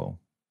Salvo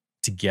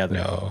together?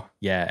 No.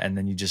 Yeah, and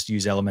then you just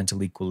use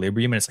Elemental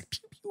Equilibrium and it's like pew,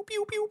 pew,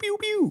 pew, pew, pew,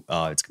 pew.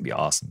 Oh, it's going to be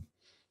awesome.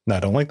 No, I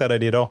don't like that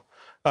idea at all.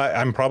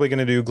 I'm probably going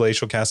to do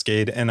Glacial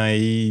Cascade, and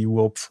I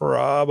will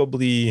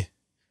probably...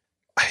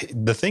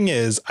 the thing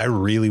is, I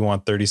really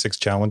want 36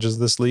 challenges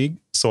this league,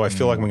 so I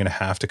feel like I'm going to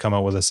have to come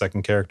out with a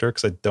second character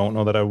because I don't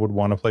know that I would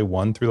want to play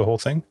one through the whole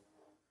thing.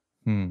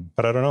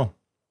 But I don't know.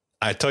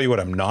 I tell you what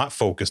I'm not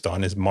focused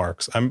on is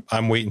marks.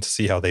 I'm waiting to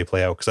see how they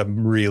play out because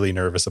I'm really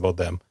nervous about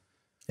them.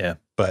 Yeah.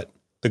 But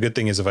the good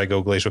thing is if I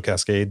go Glacial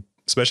Cascade,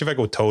 especially if I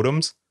go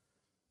totems,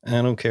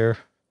 I don't care.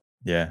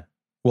 Yeah.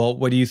 Well,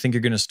 what do you think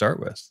you're going to start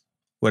with?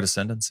 What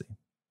ascendancy?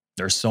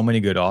 There's so many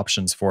good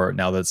options for it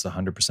now that it's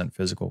 100%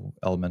 physical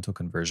elemental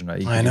conversion.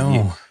 Right? I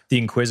know. The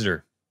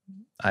Inquisitor.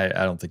 I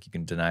don't think you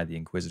can deny the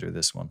Inquisitor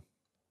this one.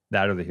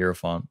 That or the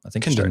Hierophant. I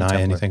think I can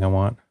deny anything I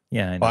want.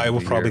 Yeah, I know. I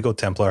will probably go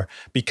Templar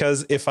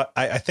because if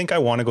I think I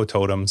want to go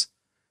totems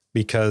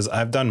because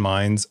I've done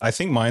mines. I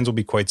think mines will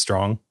be quite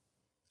strong.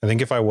 I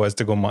think if I was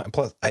to go mine,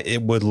 plus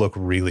it would look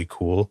really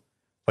cool,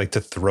 like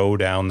to throw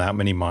down that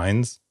many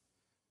mines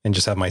and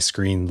just have my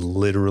screen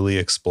literally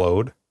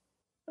explode.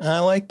 I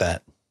like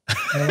that.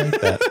 I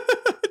like that.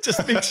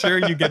 Just make sure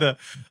you get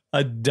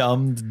a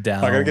dumbed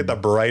down. I'm going to get the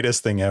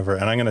brightest thing ever.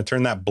 And I'm going to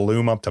turn that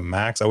bloom up to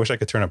max. I wish I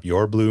could turn up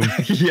your bloom.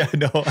 Yeah,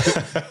 no.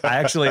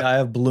 I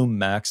have bloom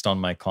maxed on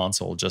my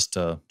console just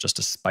to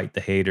spite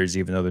the haters,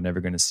 even though they're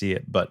never going to see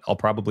it. But I'll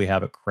probably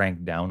have it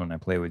cranked down when I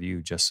play with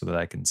you just so that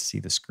I can see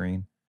the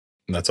screen.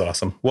 That's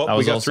awesome. Well,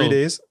 we got 3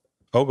 days.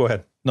 Oh, go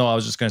ahead. No, I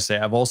was just going to say,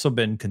 I've also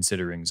been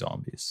considering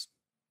zombies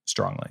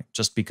strongly,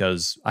 just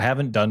because I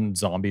haven't done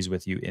zombies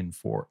with you in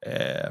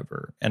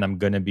forever. And I'm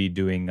going to be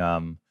doing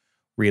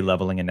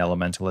re-leveling an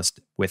elementalist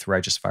with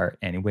Righteous Fire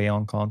anyway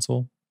on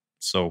console.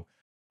 So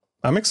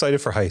I'm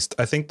excited for Heist.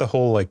 I think the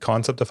whole like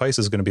concept of Heist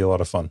is going to be a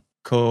lot of fun.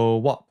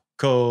 Co-op,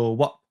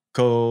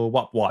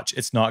 watch.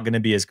 It's not going to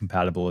be as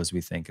compatible as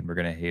we think, and we're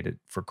going to hate it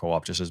for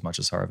co-op just as much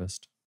as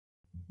Harvest.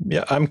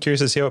 Yeah, I'm curious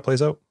to see how it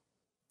plays out.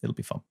 It'll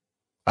be fun.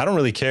 I don't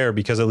really care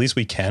because at least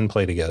we can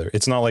play together.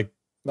 It's not like,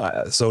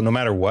 so no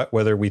matter what,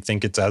 whether we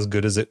think it's as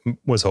good as it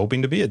was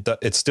hoping to be,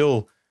 it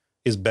still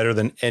is better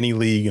than any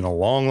league in a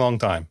long, long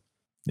time.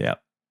 Yeah.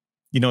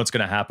 You know what's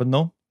going to happen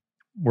though?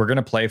 We're going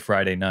to play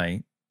Friday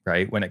night,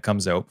 right? When it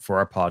comes out for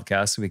our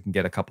podcast, so we can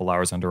get a couple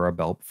hours under our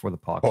belt before the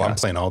podcast. Oh, I'm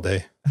playing all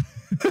day.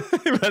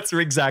 That's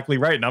exactly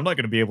right. And I'm not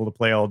going to be able to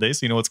play all day.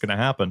 So you know what's going to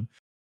happen?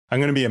 I'm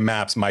going to be in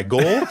maps. My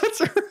goal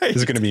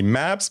is going to be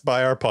maps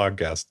by our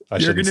podcast.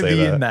 You're going to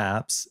be in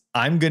maps.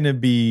 I'm going to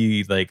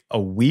be like a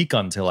week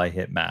until I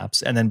hit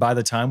maps. And then by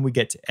the time we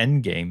get to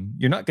endgame,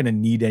 you're not going to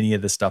need any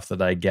of the stuff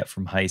that I get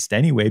from Heist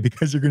anyway,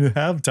 because you're going to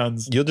have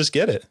tons. You'll just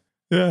get it.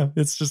 Yeah,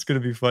 it's just going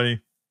to be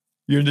funny.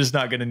 You're just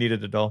not going to need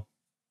it at all.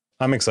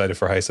 I'm excited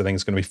for Heist. I think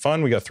it's going to be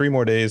fun. We got 3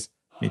 more days.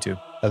 Me too.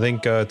 I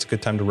think it's a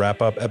good time to wrap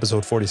up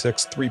episode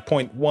 46,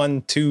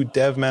 3.12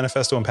 Dev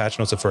Manifesto and Patch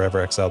Notes of Forever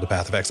Exile, the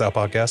Path of Exile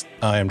podcast.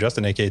 I am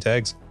Justin, aka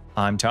Tags.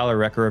 I'm Tyler,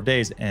 Wrecker of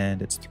Days,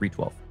 and it's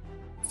 3:12.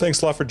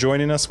 Thanks a lot for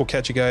joining us. We'll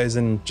catch you guys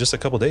in just a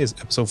couple days.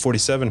 Episode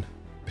 47.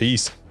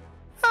 Peace.